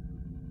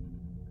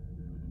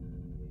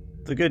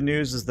 The good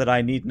news is that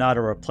I need not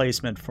a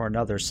replacement for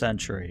another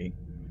century,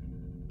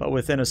 but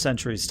within a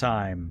century's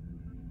time,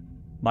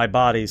 my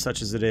body,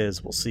 such as it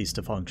is, will cease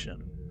to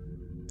function.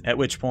 At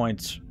which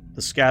point,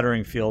 the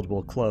scattering field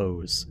will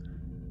close.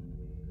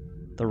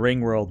 The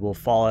ring world will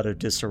fall out of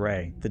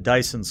disarray. The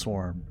Dyson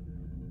swarm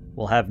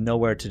will have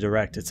nowhere to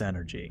direct its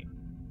energy.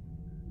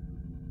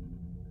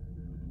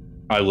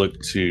 I look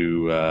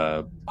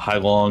to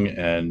Hailong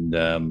and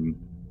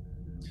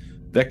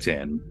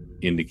Vectan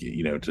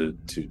indicate,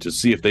 to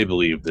see if they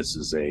believe this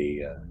is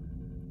a.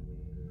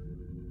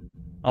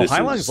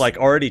 Hailong's like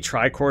already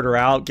tricorder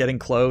out, getting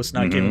close,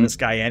 not giving this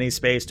guy any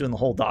space, doing the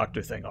whole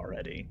doctor thing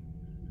already.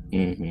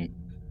 Mm-hmm.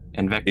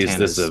 And Vectan is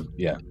this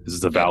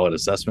a valid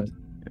assessment?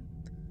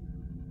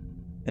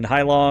 And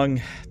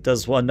Hailong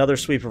does another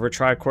sweep of her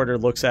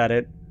tricorder, looks at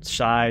it,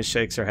 sighs,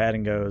 shakes her head,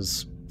 and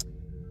goes,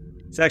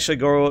 "It's actually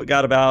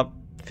got about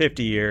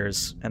 50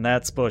 years, and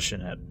that's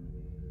pushing it."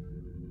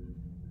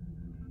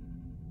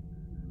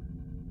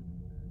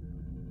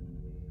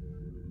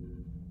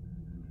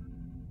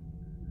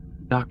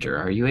 Doctor,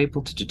 are you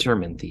able to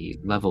determine the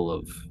level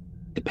of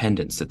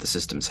dependence that the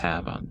systems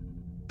have on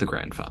the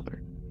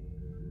grandfather?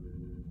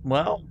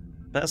 Well,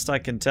 best I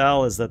can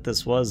tell is that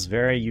this was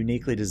very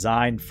uniquely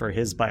designed for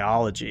his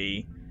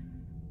biology.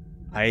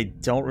 I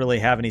don't really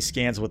have any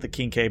scans of what the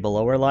Kincaid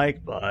below are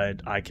like,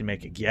 but I can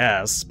make a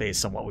guess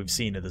based on what we've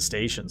seen at the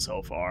station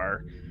so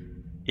far.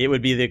 It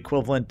would be the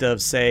equivalent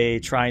of, say,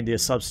 trying to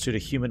substitute a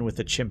human with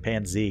a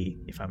chimpanzee,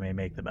 if I may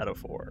make the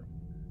metaphor.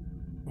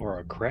 Or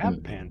a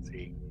crab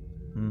pansy.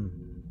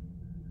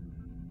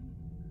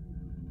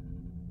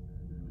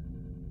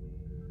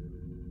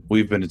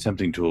 We've been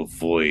attempting to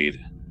avoid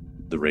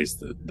the race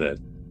that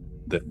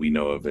that we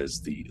know of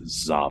as the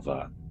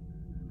Zava.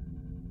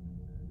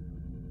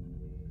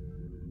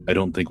 I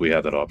don't think we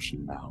have that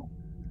option now.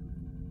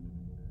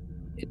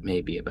 It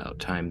may be about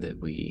time that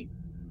we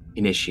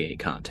initiate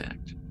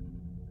contact.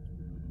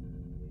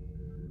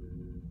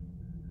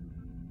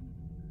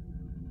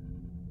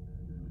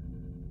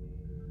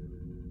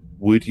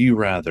 Would you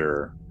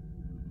rather...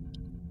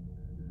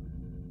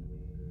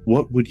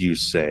 What would you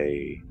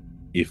say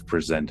if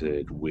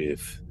presented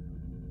with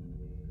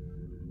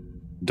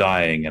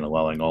dying and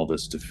allowing all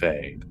this to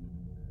fade,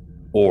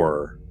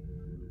 or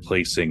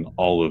placing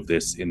all of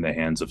this in the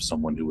hands of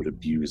someone who would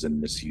abuse and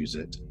misuse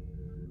it?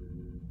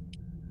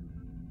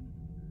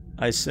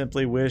 I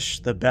simply wish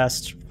the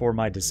best for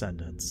my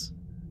descendants.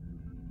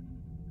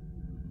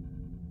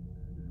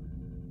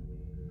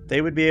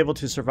 They would be able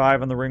to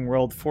survive on the ring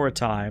world for a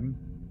time,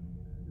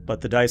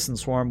 but the Dyson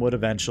Swarm would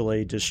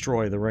eventually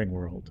destroy the ring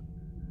world.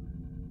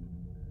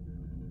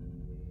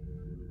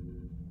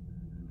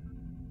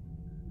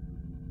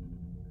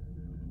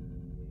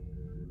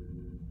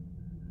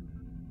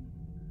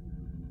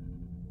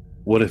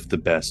 What if the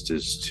best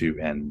is to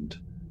end?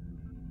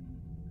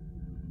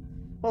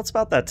 Well, it's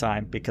about that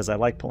time, because I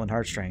like pulling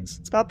heartstrings.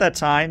 It's about that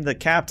time that,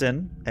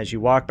 Captain, as you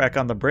walk back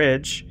on the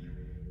bridge,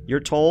 you're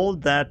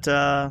told that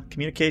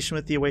communication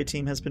with the away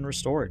team has been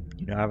restored.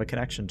 You now have a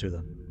connection to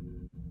them.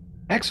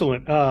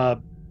 Excellent.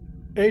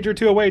 Agir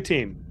to away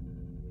team.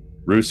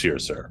 Roos here,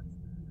 sir.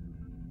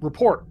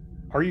 Report.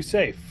 Are you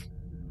safe?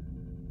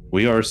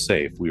 We are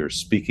safe. We are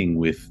speaking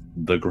with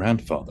the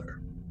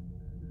grandfather,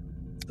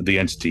 the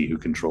entity who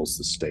controls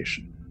the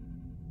station.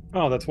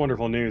 Oh, that's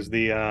wonderful news.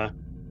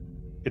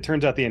 It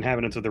turns out the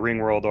inhabitants of the ring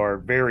world are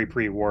very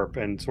pre-warp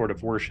and sort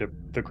of worship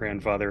the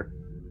grandfather.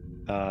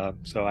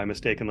 So I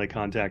mistakenly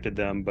contacted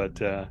them,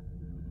 but I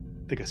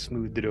think I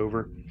smoothed it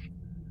over.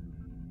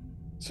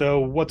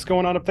 So what's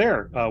going on up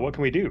there? What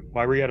can we do?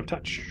 Why were you out of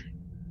touch?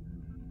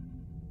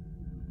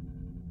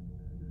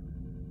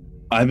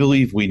 I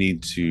believe we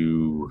need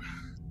to...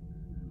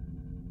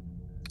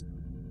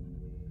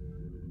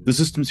 The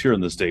systems here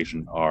in the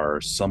station are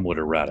somewhat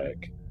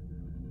erratic,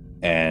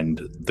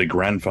 and the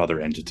grandfather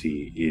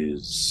entity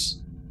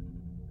is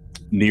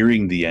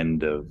nearing the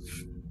end of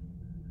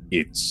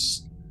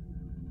its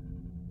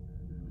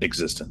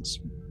existence.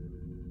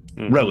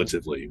 Mm-hmm.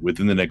 Relatively,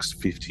 within the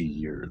next 50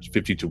 years,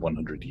 50 to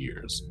 100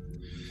 years.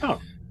 Oh,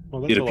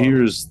 well, that's it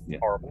appears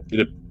horrible.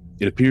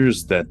 It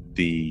appears that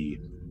the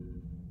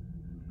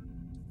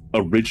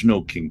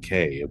original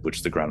Kincaid, of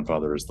which the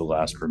grandfather is the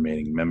last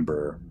remaining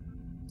member,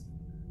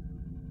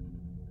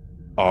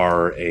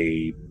 are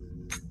a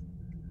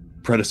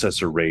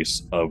predecessor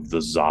race of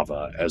the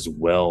Zava, as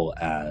well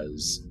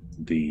as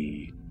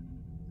the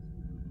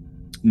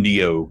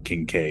Neo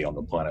Kincaid on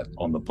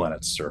the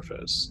planet's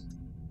surface.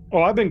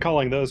 Oh, I've been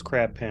calling those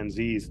crab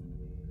pansies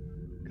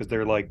because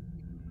they're like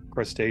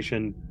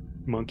crustacean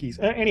monkeys.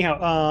 Anyhow,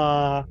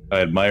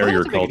 I admire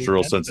your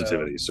cultural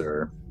sensitivity,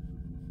 sir.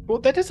 Well,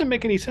 that doesn't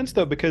make any sense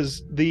though,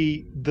 because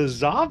the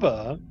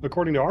Zava,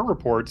 according to our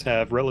reports,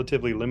 have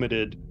relatively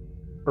limited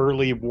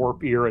early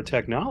warp era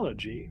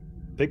technology.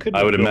 They couldn't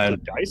have built a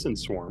Dyson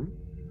Swarm.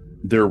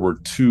 There were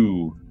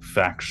two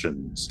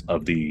factions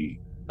of the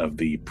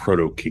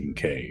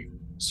Proto-Kincaid,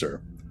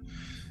 sir.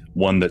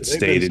 One that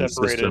stayed in the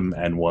system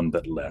and one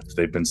that left.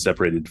 They've been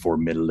separated for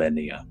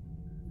millennia.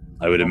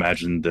 I would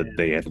imagine that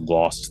they had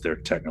lost their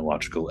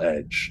technological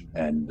edge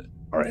and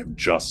have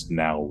just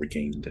now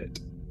regained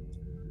it.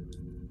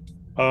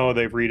 Oh,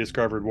 they've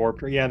rediscovered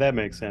warp. Yeah, that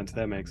makes sense.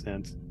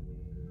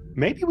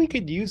 Maybe we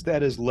could use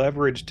that as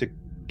leverage to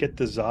get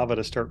the Zava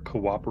to start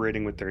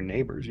cooperating with their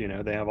neighbors. You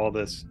know, they have all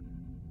this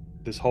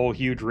whole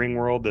huge ring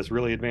world, this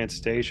really advanced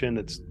station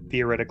that's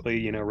theoretically,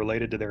 you know,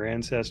 related to their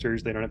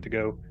ancestors. They don't have to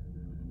go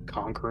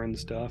conquering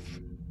stuff.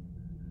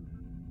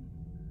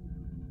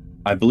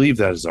 I believe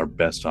that is our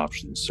best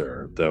option,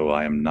 sir, though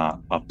I am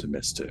not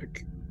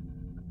optimistic.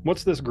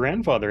 What's this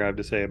grandfather have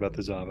to say about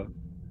the Zava?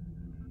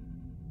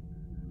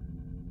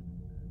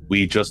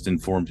 We just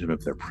informed him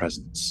of their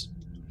presence.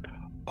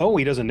 Oh,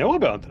 he doesn't know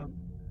about them.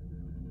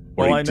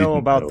 Well, I know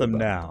about them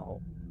now.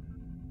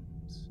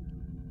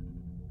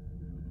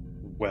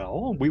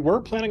 Well, we were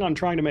planning on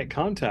trying to make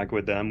contact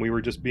with them. We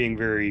were just being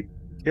very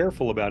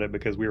careful about it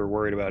because we were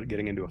worried about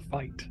getting into a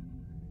fight.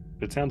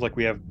 But it sounds like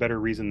we have better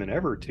reason than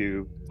ever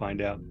to find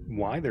out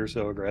why they're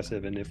so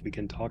aggressive and if we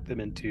can talk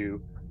them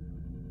into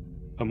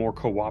a more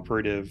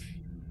cooperative...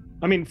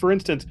 I mean, for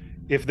instance,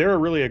 if they're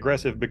really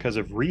aggressive because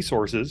of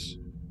resources,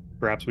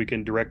 perhaps we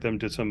can direct them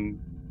to some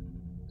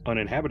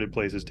uninhabited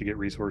places to get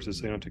resources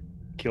so they don't have to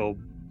kill,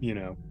 you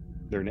know,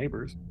 their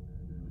neighbors.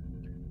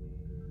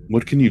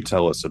 What can you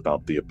tell us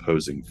about the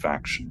opposing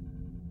faction?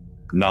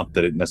 Not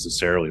that it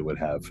necessarily would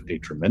have a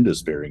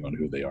tremendous bearing on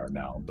who they are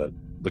now, but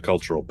the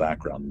cultural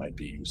background might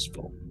be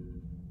useful.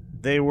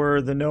 They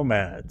were the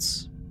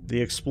nomads,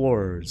 the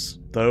explorers,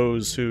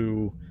 those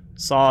who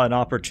saw an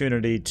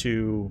opportunity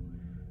to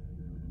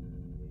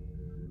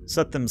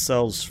set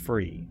themselves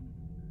free.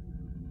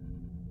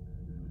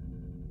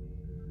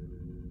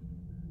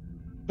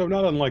 So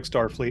not unlike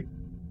Starfleet.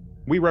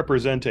 We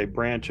represent a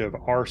branch of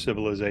our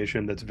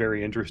civilization that's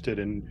very interested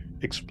in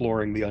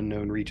exploring the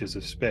unknown reaches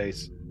of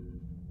space.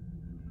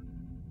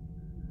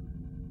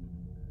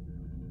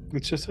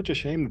 It's just such a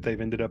shame that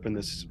they've ended up in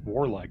this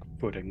warlike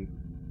footing.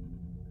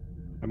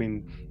 I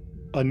mean,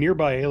 a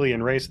nearby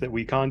alien race that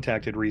we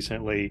contacted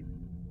recently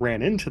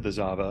ran into the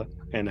Zava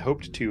and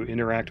hoped to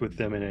interact with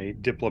them in a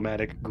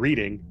diplomatic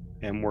greeting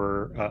and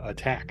were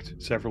attacked.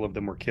 Several of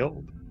them were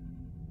killed.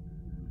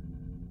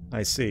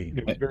 I see.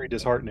 It was very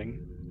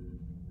disheartening.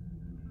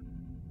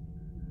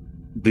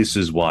 This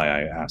is why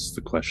I asked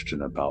the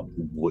question about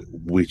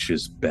which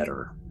is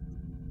better.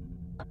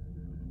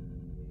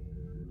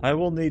 I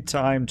will need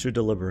time to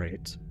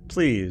deliberate.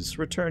 Please,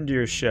 return to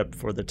your ship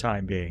for the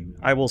time being.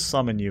 I will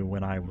summon you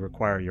when I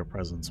require your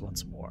presence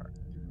once more.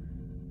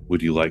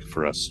 Would you like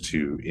for us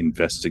to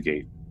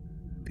investigate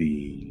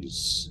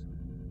these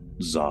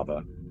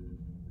Zava?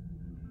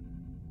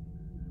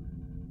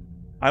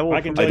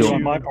 I can tell you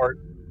on my part,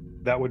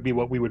 that would be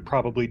what we would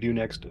probably do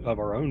next of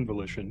our own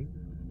volition.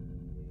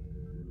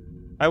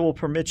 I will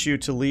permit you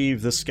to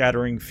leave the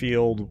scattering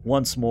field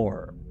once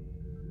more.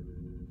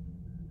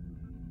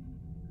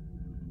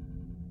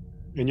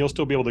 And you'll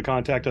still be able to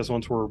contact us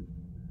once we're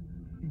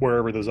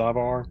wherever the Zava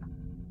are?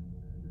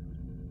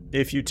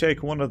 If you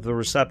take one of the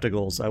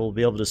receptacles, I will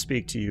be able to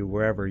speak to you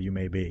wherever you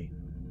may be.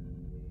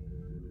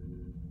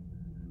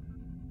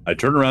 I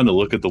turn around to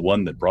look at the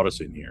one that brought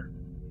us in here.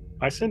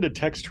 I send a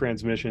text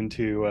transmission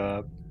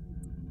to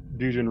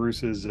Dujin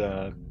Roos's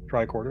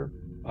tricorder.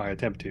 I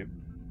attempt to.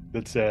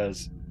 That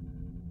says,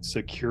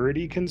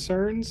 "Security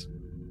concerns?" ?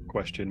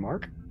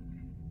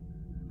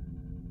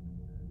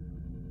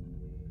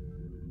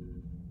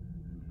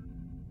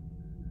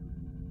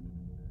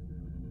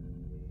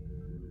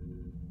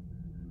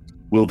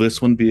 Will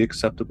this one be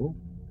acceptable?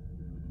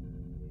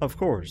 Of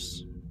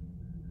course.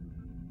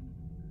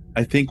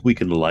 I think we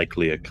can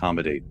likely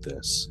accommodate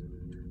this.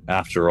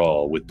 After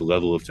all, with the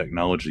level of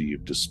technology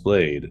you've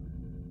displayed,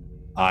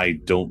 I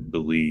don't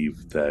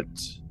believe that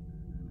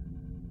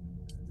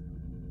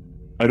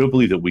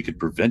we could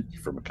prevent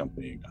you from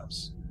accompanying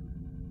us.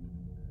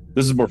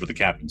 This is more for the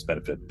captain's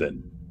benefit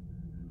than...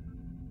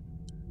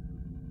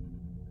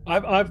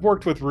 I've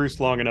worked with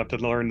Roos long enough to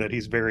learn that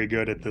he's very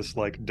good at this,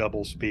 like,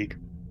 double speak,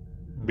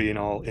 being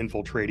all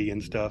infiltratey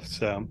and stuff,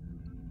 so...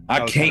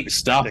 I can't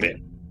stop it.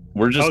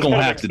 We're just going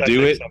to have to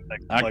do it.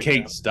 I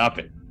can't stop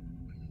it.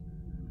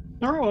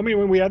 No, I mean,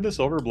 when we had the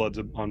Silverbloods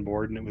on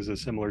board, and it was a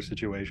similar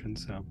situation,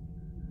 so...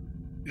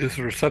 Is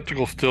the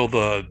receptacle still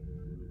the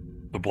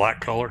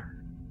black color?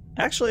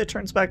 Actually, it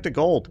turns back to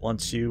gold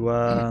once you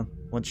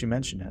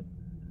mention it.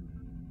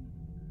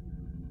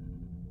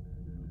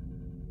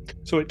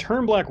 So it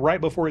turned black right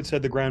before it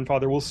said the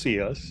grandfather will see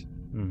us,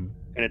 Mm-hmm.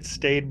 and it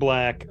stayed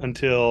black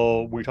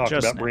until we talked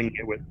Just about now. bringing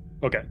it with...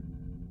 Okay.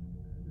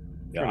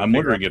 Yeah, Trying to I'm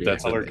figure wondering out if what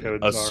that's the color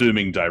codes are.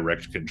 assuming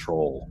direct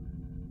control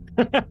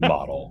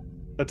model.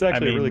 That's actually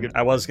I mean, a really good...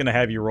 I was going to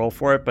have you roll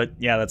for it, but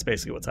yeah, that's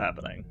basically what's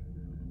happening.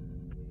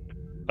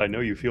 I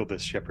know you feel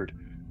this, Shepard.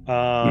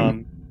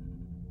 Well,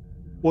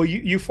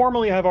 you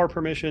formally have our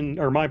permission,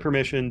 or my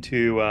permission,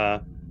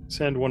 to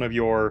send one of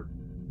your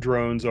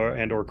drones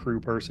or crew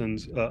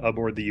persons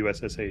aboard the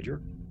USS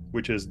Agir,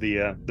 which is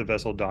the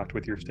vessel docked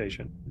with your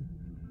station.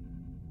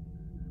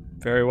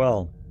 Very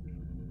well.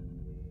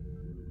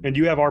 And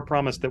you have our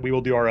promise that we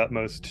will do our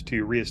utmost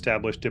to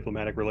reestablish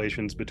diplomatic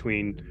relations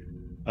between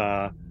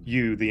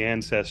you, the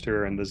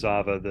ancestor, and the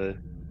Zava, the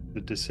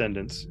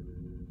descendants.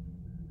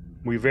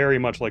 We very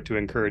much like to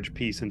encourage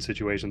peace in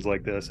situations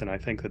like this, and I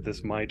think that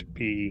this might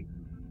be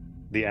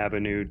the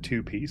avenue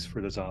to peace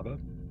for the Zava,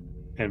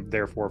 and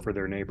therefore for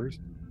their neighbors.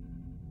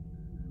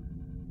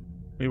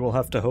 We will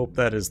have to hope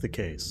that is the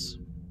case.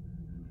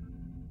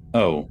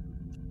 Oh.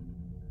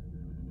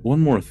 One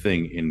more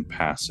thing in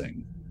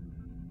passing.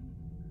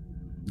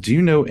 Do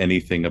you know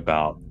anything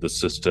about the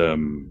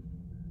system?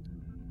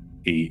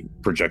 He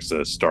projects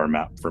a star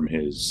map from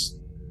his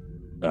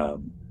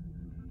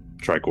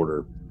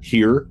tricorder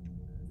here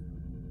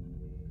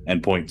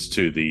and points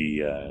to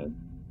the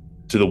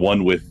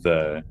one with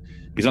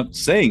he's not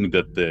saying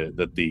that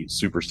the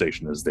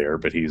superstation is there,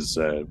 but he's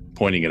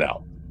pointing it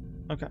out.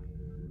 Okay.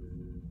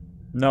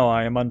 No,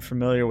 I am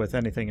unfamiliar with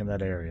anything in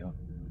that area.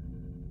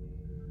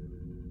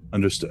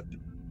 Understood.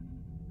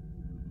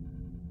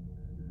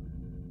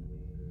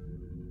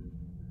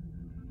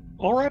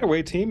 All right,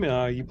 away team.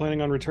 You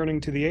planning on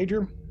returning to the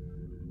Agir?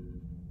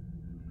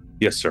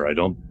 Yes, sir. I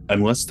don't,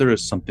 unless there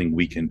is something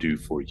we can do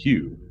for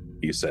you,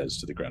 he says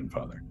to the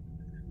grandfather.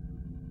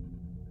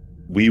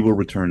 We will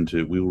return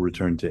to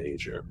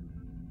Agir.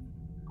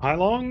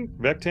 Hailong,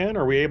 Vectan,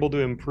 are we able to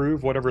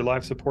improve whatever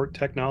life support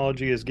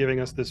technology is giving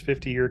us this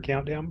 50-year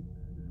countdown?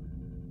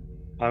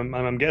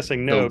 I'm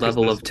guessing no. The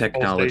level of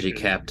technology,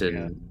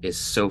 Captain, is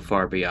so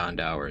far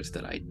beyond ours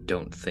that I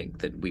don't think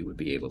that we would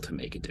be able to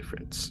make a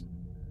difference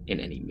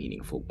in any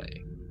meaningful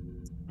way.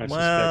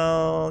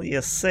 Well,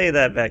 you say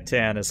that,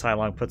 Vectan, as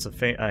Hailong puts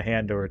a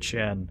hand to her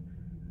chin.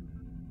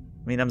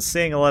 I mean, I'm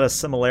seeing a lot of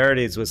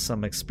similarities with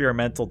some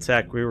experimental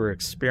tech we were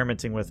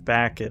experimenting with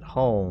back at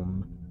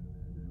home.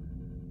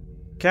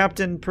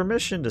 Captain,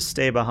 permission to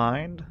stay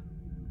behind?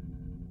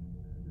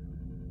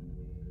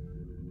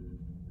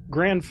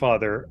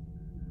 Grandfather,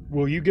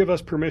 will you give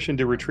us permission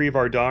to retrieve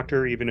our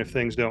doctor even if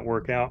things don't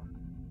work out?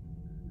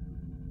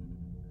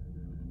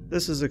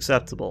 This is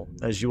acceptable,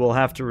 as you will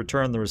have to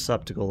return the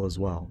receptacle as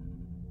well.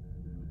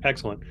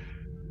 Excellent.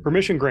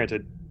 Permission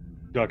granted,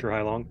 Dr.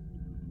 Hylong.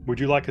 Would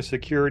you like a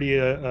security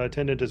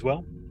attendant as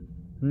well?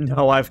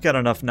 No, I've got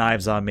enough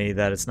knives on me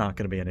that it's not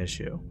going to be an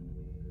issue.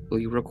 Will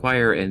you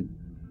require an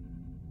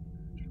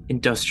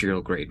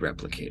industrial-grade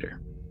replicator?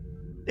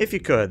 If you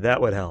could,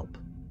 that would help.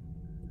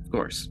 Of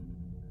course.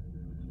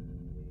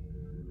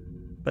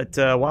 But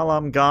while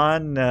I'm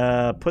gone,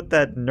 put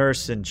that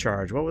nurse in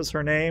charge. What was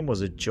her name?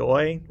 Was it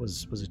Joy?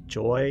 Was it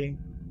Joy?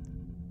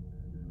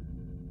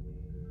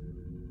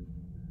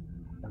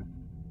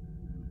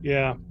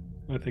 Yeah,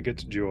 I think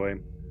it's Joy.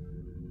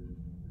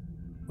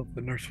 But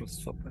the nurse was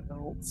something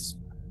else.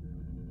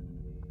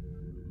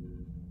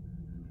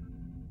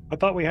 I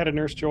thought we had a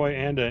Nurse Joy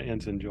and an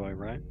Ensign Joy,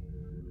 right?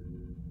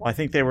 Well, I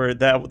think they were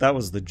that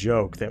was the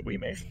joke that we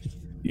made.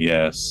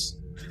 Yes.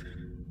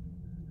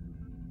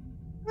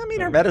 I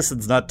mean, her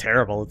medicine's not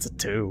terrible. It's a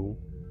 2.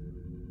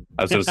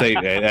 I was going to say,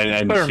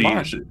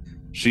 and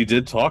she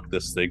did talk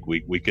this thing.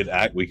 We could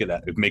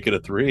make it a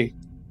 3.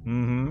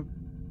 Mm-hmm.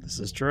 This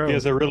is true. He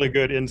has a really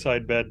good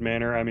bedside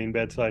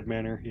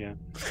manner. Yeah.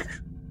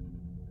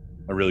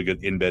 A really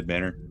good in-bed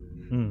manner.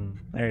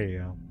 There you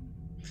go.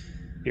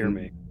 Hear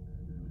me.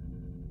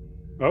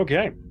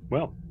 Okay,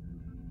 well.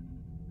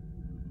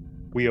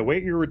 We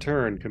await your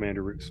return,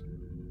 Commander Roos.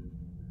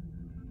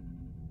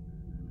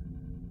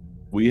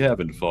 We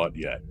haven't fought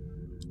yet.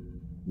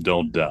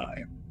 Don't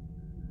die.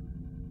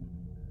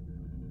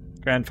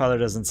 Grandfather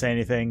doesn't say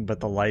anything, but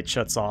the light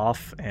shuts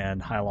off,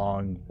 and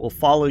Hylong will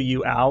follow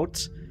you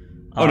out.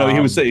 Oh no, he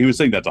was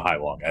saying that to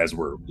Hylong as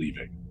we're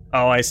leaving.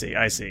 Oh, I see.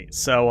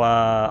 So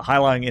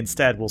Hylong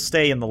instead will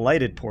stay in the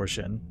lighted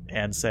portion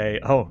and say,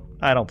 "Oh,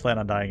 I don't plan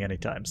on dying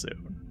anytime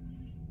soon."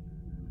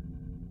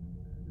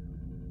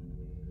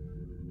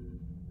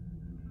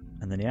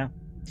 And then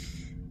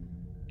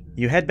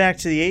you head back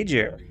to the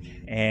Agir.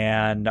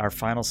 And our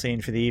final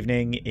scene for the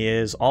evening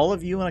is all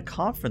of you in a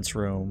conference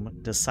room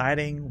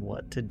deciding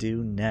what to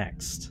do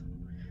next.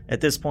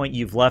 At this point,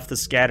 you've left the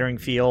scattering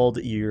field.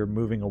 You're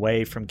moving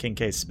away from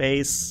Kincaid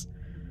space.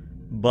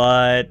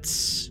 But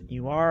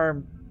you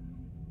are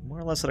more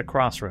or less at a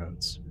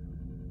crossroads.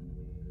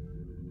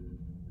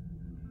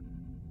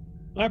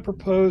 I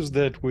propose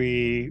that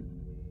we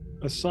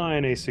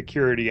assign a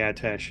security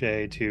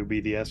attaché to be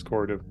the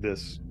escort of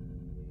this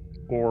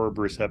orb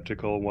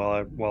receptacle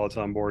while it's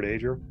on board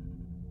Agir.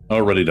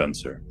 Already done,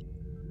 sir.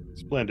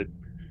 Splendid.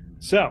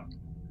 So,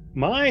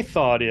 my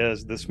thought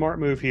is the smart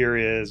move here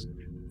is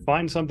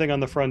find something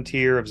on the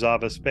frontier of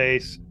Zava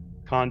space,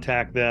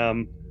 contact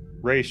them,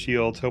 raise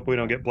shields, hope we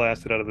don't get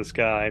blasted out of the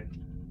sky,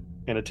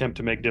 and attempt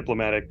to make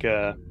diplomatic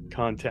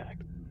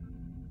contact.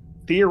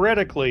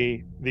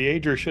 Theoretically, the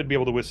Agir should be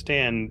able to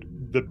withstand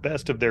the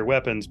best of their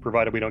weapons,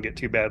 provided we don't get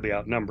too badly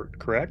outnumbered,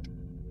 correct?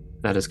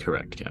 That is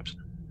correct, Captain.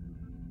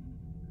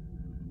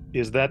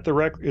 Is that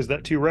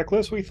too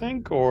reckless, we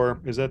think, or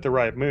is that the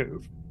right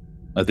move?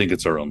 I think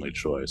it's our only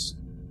choice.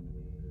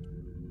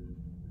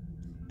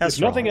 If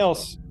nothing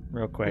else,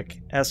 real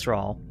quick,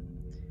 Esral,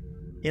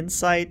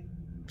 insight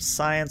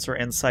science or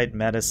insight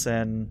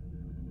medicine,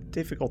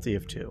 difficulty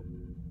of 2,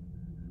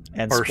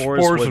 and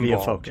spores would be a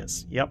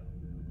focus. Yep,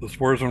 the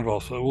spores are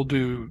involved. So we'll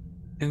do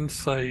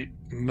insight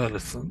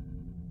medicine.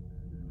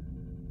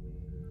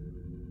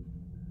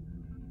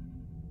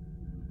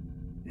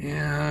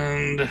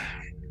 And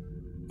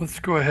let's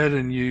go ahead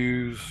and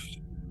use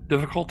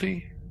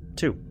difficulty.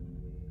 2.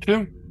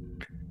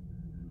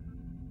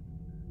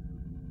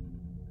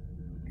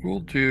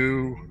 We'll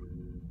do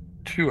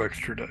 2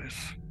 extra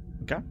dice.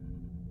 Okay.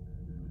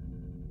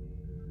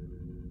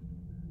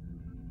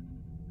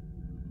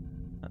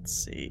 Let's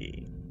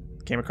see.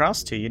 Came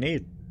across 2 you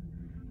need.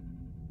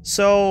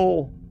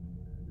 So,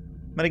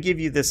 I'm going to give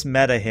you this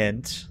meta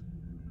hint.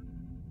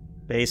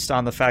 Based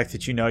on the fact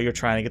that you know you're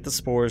trying to get the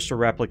spores to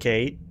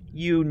replicate,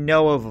 you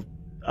know of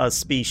a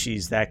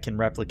species that can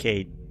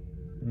replicate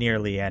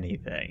nearly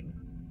anything.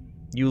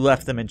 You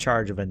left them in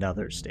charge of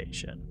another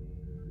station.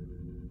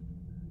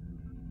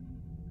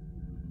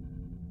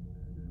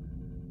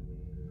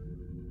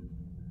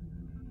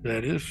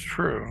 That is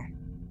true.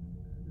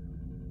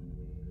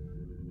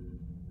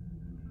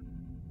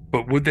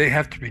 But would they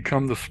have to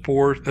become the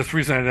spores? That's the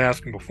reason I'd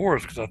asked them before,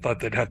 is because I thought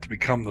they'd have to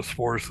become the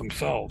spores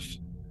themselves.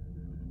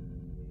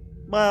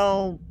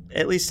 Well,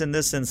 at least in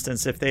this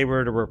instance, if they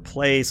were to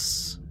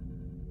replace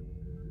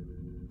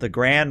the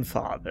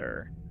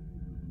grandfather,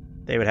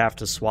 they would have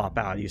to swap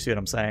out. You see what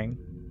I'm saying?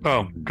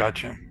 Oh,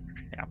 gotcha.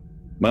 Yeah.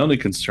 My only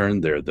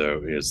concern there,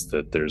 though, is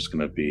that there's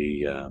going to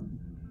be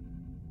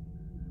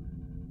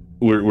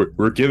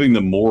we're giving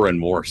them more and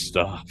more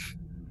stuff.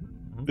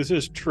 This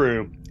is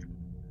true.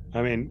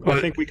 I mean, I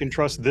think we can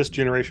trust this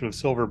generation of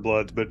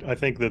Silverbloods, but I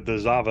think that the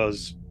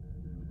Zava's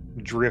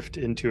drift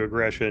into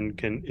aggression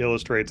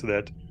illustrates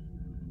that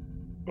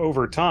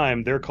over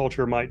time, their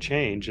culture might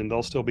change and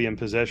they'll still be in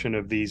possession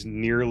of these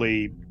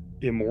nearly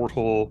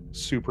immortal,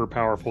 super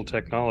powerful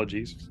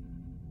technologies.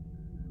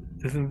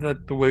 Isn't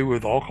that the way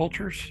with all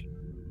cultures?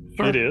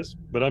 Sir? It is,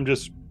 but I'm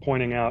just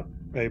pointing out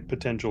a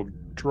potential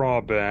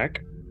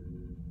drawback.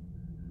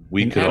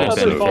 We could Another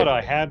also thought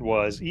I had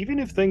was, even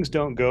if things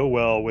don't go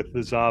well with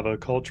the Zava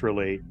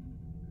culturally,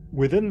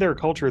 within their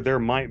culture there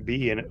might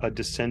be a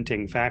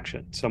dissenting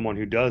faction, someone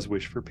who does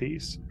wish for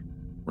peace,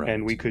 right.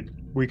 And we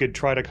could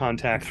try to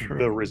contact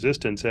the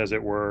resistance, as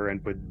it were,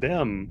 and put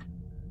them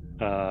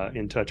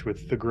in touch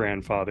with the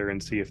grandfather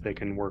and see if they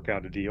can work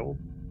out a deal.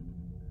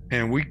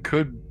 And we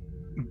could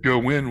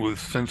go in with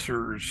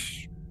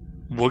sensors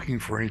looking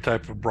for any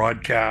type of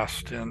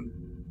broadcast and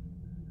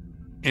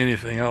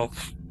anything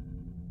else,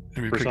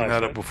 and be picking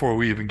that up before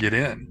we even get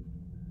in,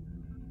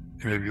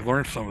 and maybe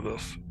learn some of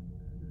this.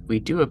 We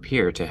do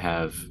appear to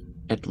have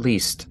at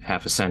least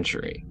half a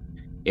century.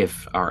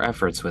 If our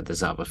efforts with the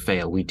Zava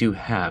fail, we do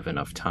have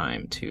enough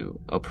time to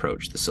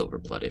approach the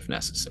Silverblood if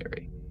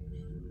necessary.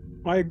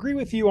 I agree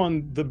with you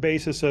on the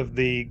basis of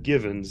the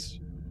givens,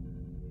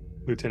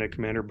 Lieutenant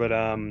Commander, but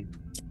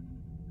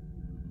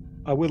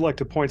I would like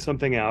to point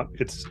something out.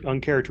 It's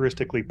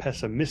uncharacteristically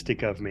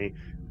pessimistic of me,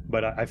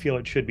 but I feel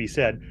it should be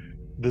said.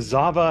 The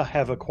Zava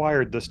have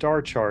acquired the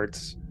star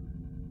charts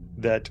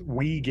that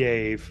we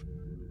gave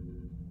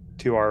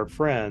to our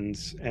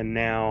friends, and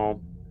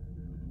now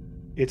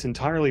it's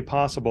entirely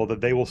possible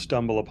that they will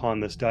stumble upon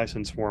this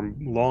Dyson swarm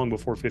long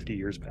before 50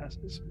 years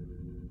passes.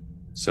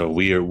 So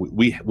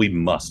we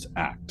must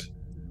act.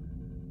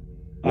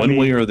 One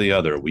way or the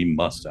other, we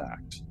must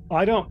act.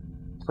 I don't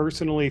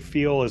personally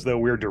feel as though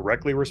we're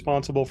directly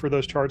responsible for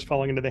those charts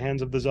falling into the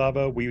hands of the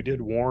Zava. We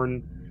did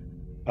warn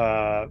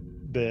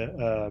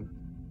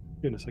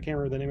goodness, I can't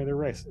remember the name of their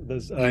race. The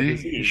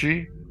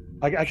Z.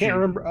 I can't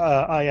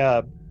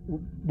remember.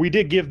 We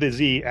did give the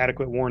Z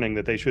adequate warning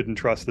that they shouldn't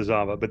trust the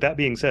Zava. But that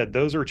being said,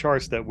 those are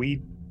charts that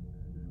we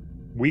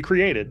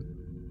created,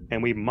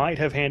 and we might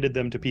have handed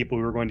them to people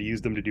who are going to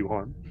use them to do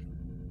harm.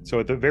 So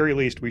at the very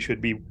least, we should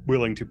be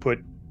willing to put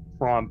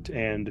prompt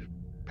and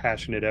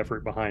passionate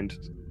effort behind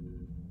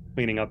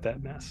cleaning up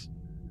that mess.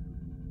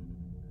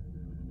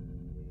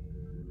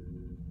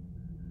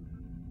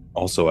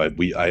 Also, I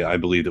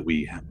believe that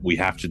we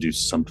have to do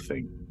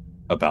something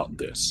about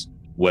this,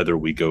 whether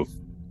we go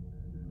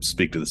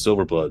speak to the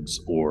Silverbloods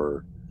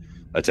or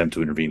attempt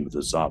to intervene with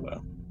the Zava.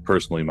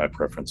 Personally, my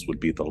preference would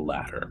be the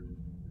latter.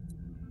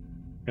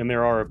 And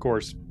there are, of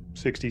course,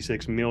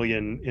 66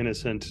 million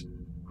innocent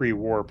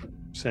pre-warp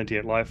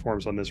sentient life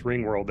forms on this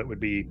ring world that would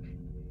be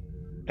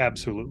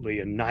absolutely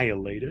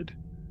annihilated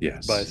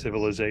by a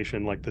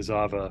civilization like the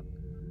Zava,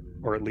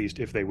 or at least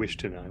if they wish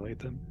to annihilate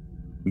them.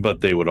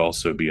 But they would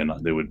also be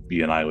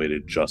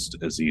annihilated just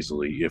as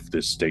easily if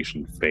this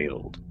station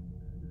failed.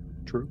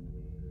 True.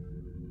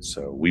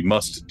 So we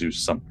must do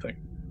something.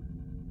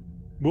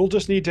 We'll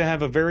just need to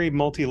have a very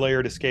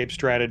multi-layered escape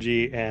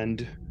strategy,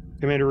 and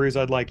Commander Ruse,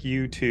 I'd like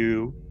you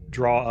to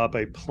draw up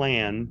a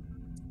plan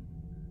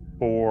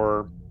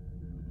for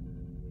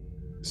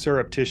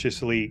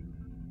surreptitiously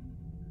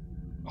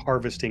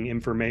harvesting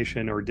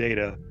information or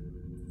data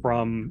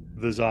from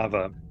the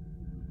Zava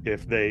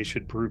if they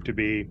should prove to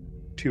be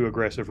too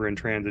aggressive or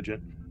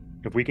intransigent.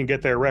 If we can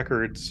get their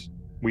records,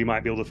 we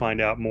might be able to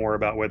find out more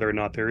about whether or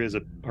not there is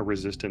a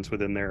resistance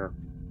within their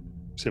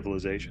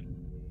civilization.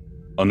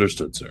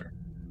 Understood, sir.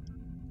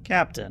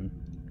 Captain,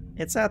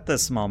 it's at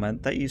this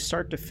moment that you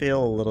start to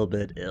feel a little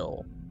bit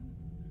ill.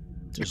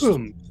 Just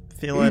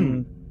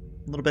feeling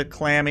a little bit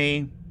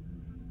clammy,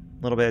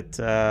 a little bit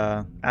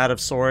out of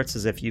sorts,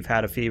 as if you've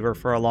had a fever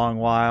for a long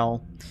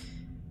while.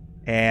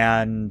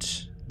 And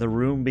the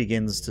room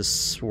begins to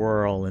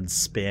swirl and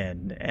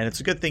spin. And it's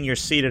a good thing you're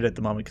seated at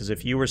the moment, because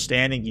if you were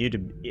standing,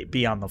 you'd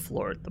be on the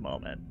floor at the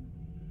moment.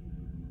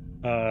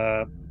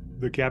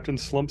 The captain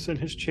slumps in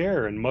his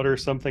chair and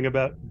mutters something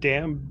about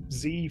damn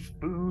Z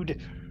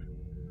food.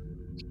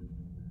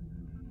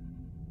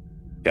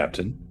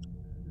 Captain,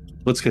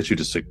 let's get you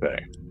to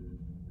sickbay.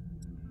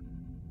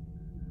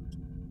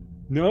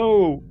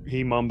 No,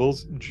 he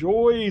mumbles.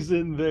 Joy's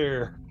in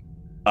there.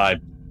 I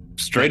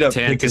straight up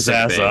pick his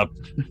ass up.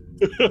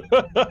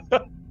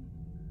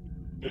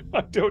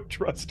 I don't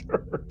trust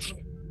her.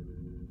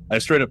 I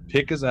straight up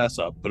pick his ass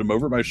up, put him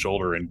over my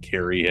shoulder, and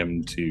carry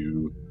him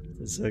to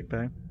the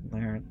sickbay. All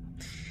right.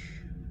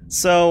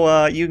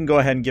 So you can go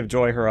ahead and give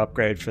Joy her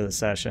upgrade for the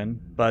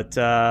session, but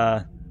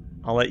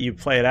I'll let you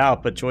play it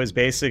out. But Joy's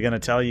basically going to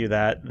tell you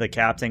that the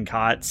captain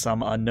caught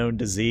some unknown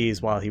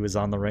disease while he was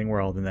on the ring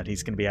world, and that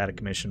he's going to be out of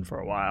commission for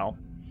a while.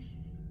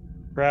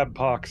 Crab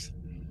pox.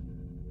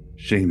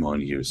 Shame on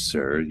you,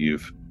 sir.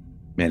 You've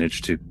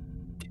managed to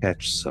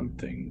catch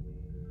something.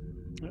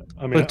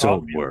 But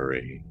don't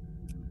worry.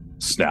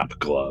 Snap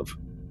glove.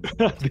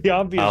 The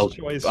obvious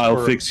choice.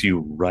 I'll fix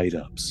you right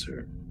up,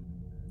 sir.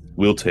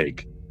 We'll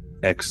take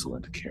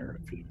excellent care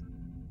of you.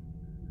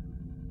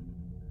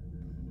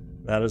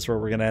 That is where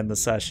we're going to end the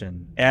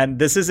session. And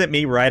this isn't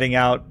me writing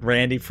out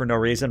Randy for no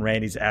reason.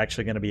 Randy's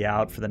actually going to be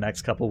out for the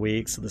next couple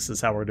weeks, so this is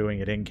how we're doing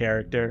it in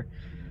character.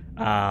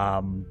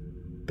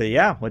 But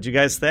yeah, what'd you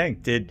guys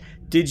think?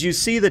 Did you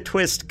see the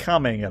twist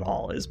coming at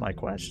all? Is my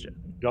question.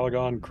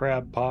 Doggone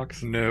crab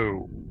pox.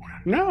 No.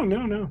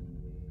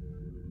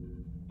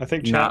 I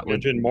think Chad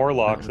mentioned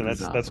Morlocks, and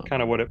that's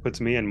kind of what it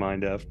puts me in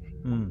mind of.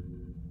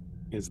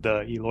 Is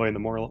the Eloy and the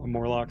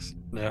Morlocks.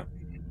 Yeah.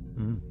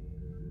 All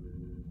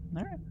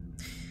right.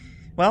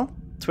 Well,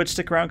 Twitch,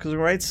 stick around because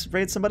we'll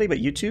raid somebody, but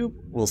YouTube,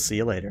 we'll see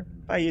you later.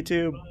 Bye,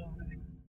 YouTube.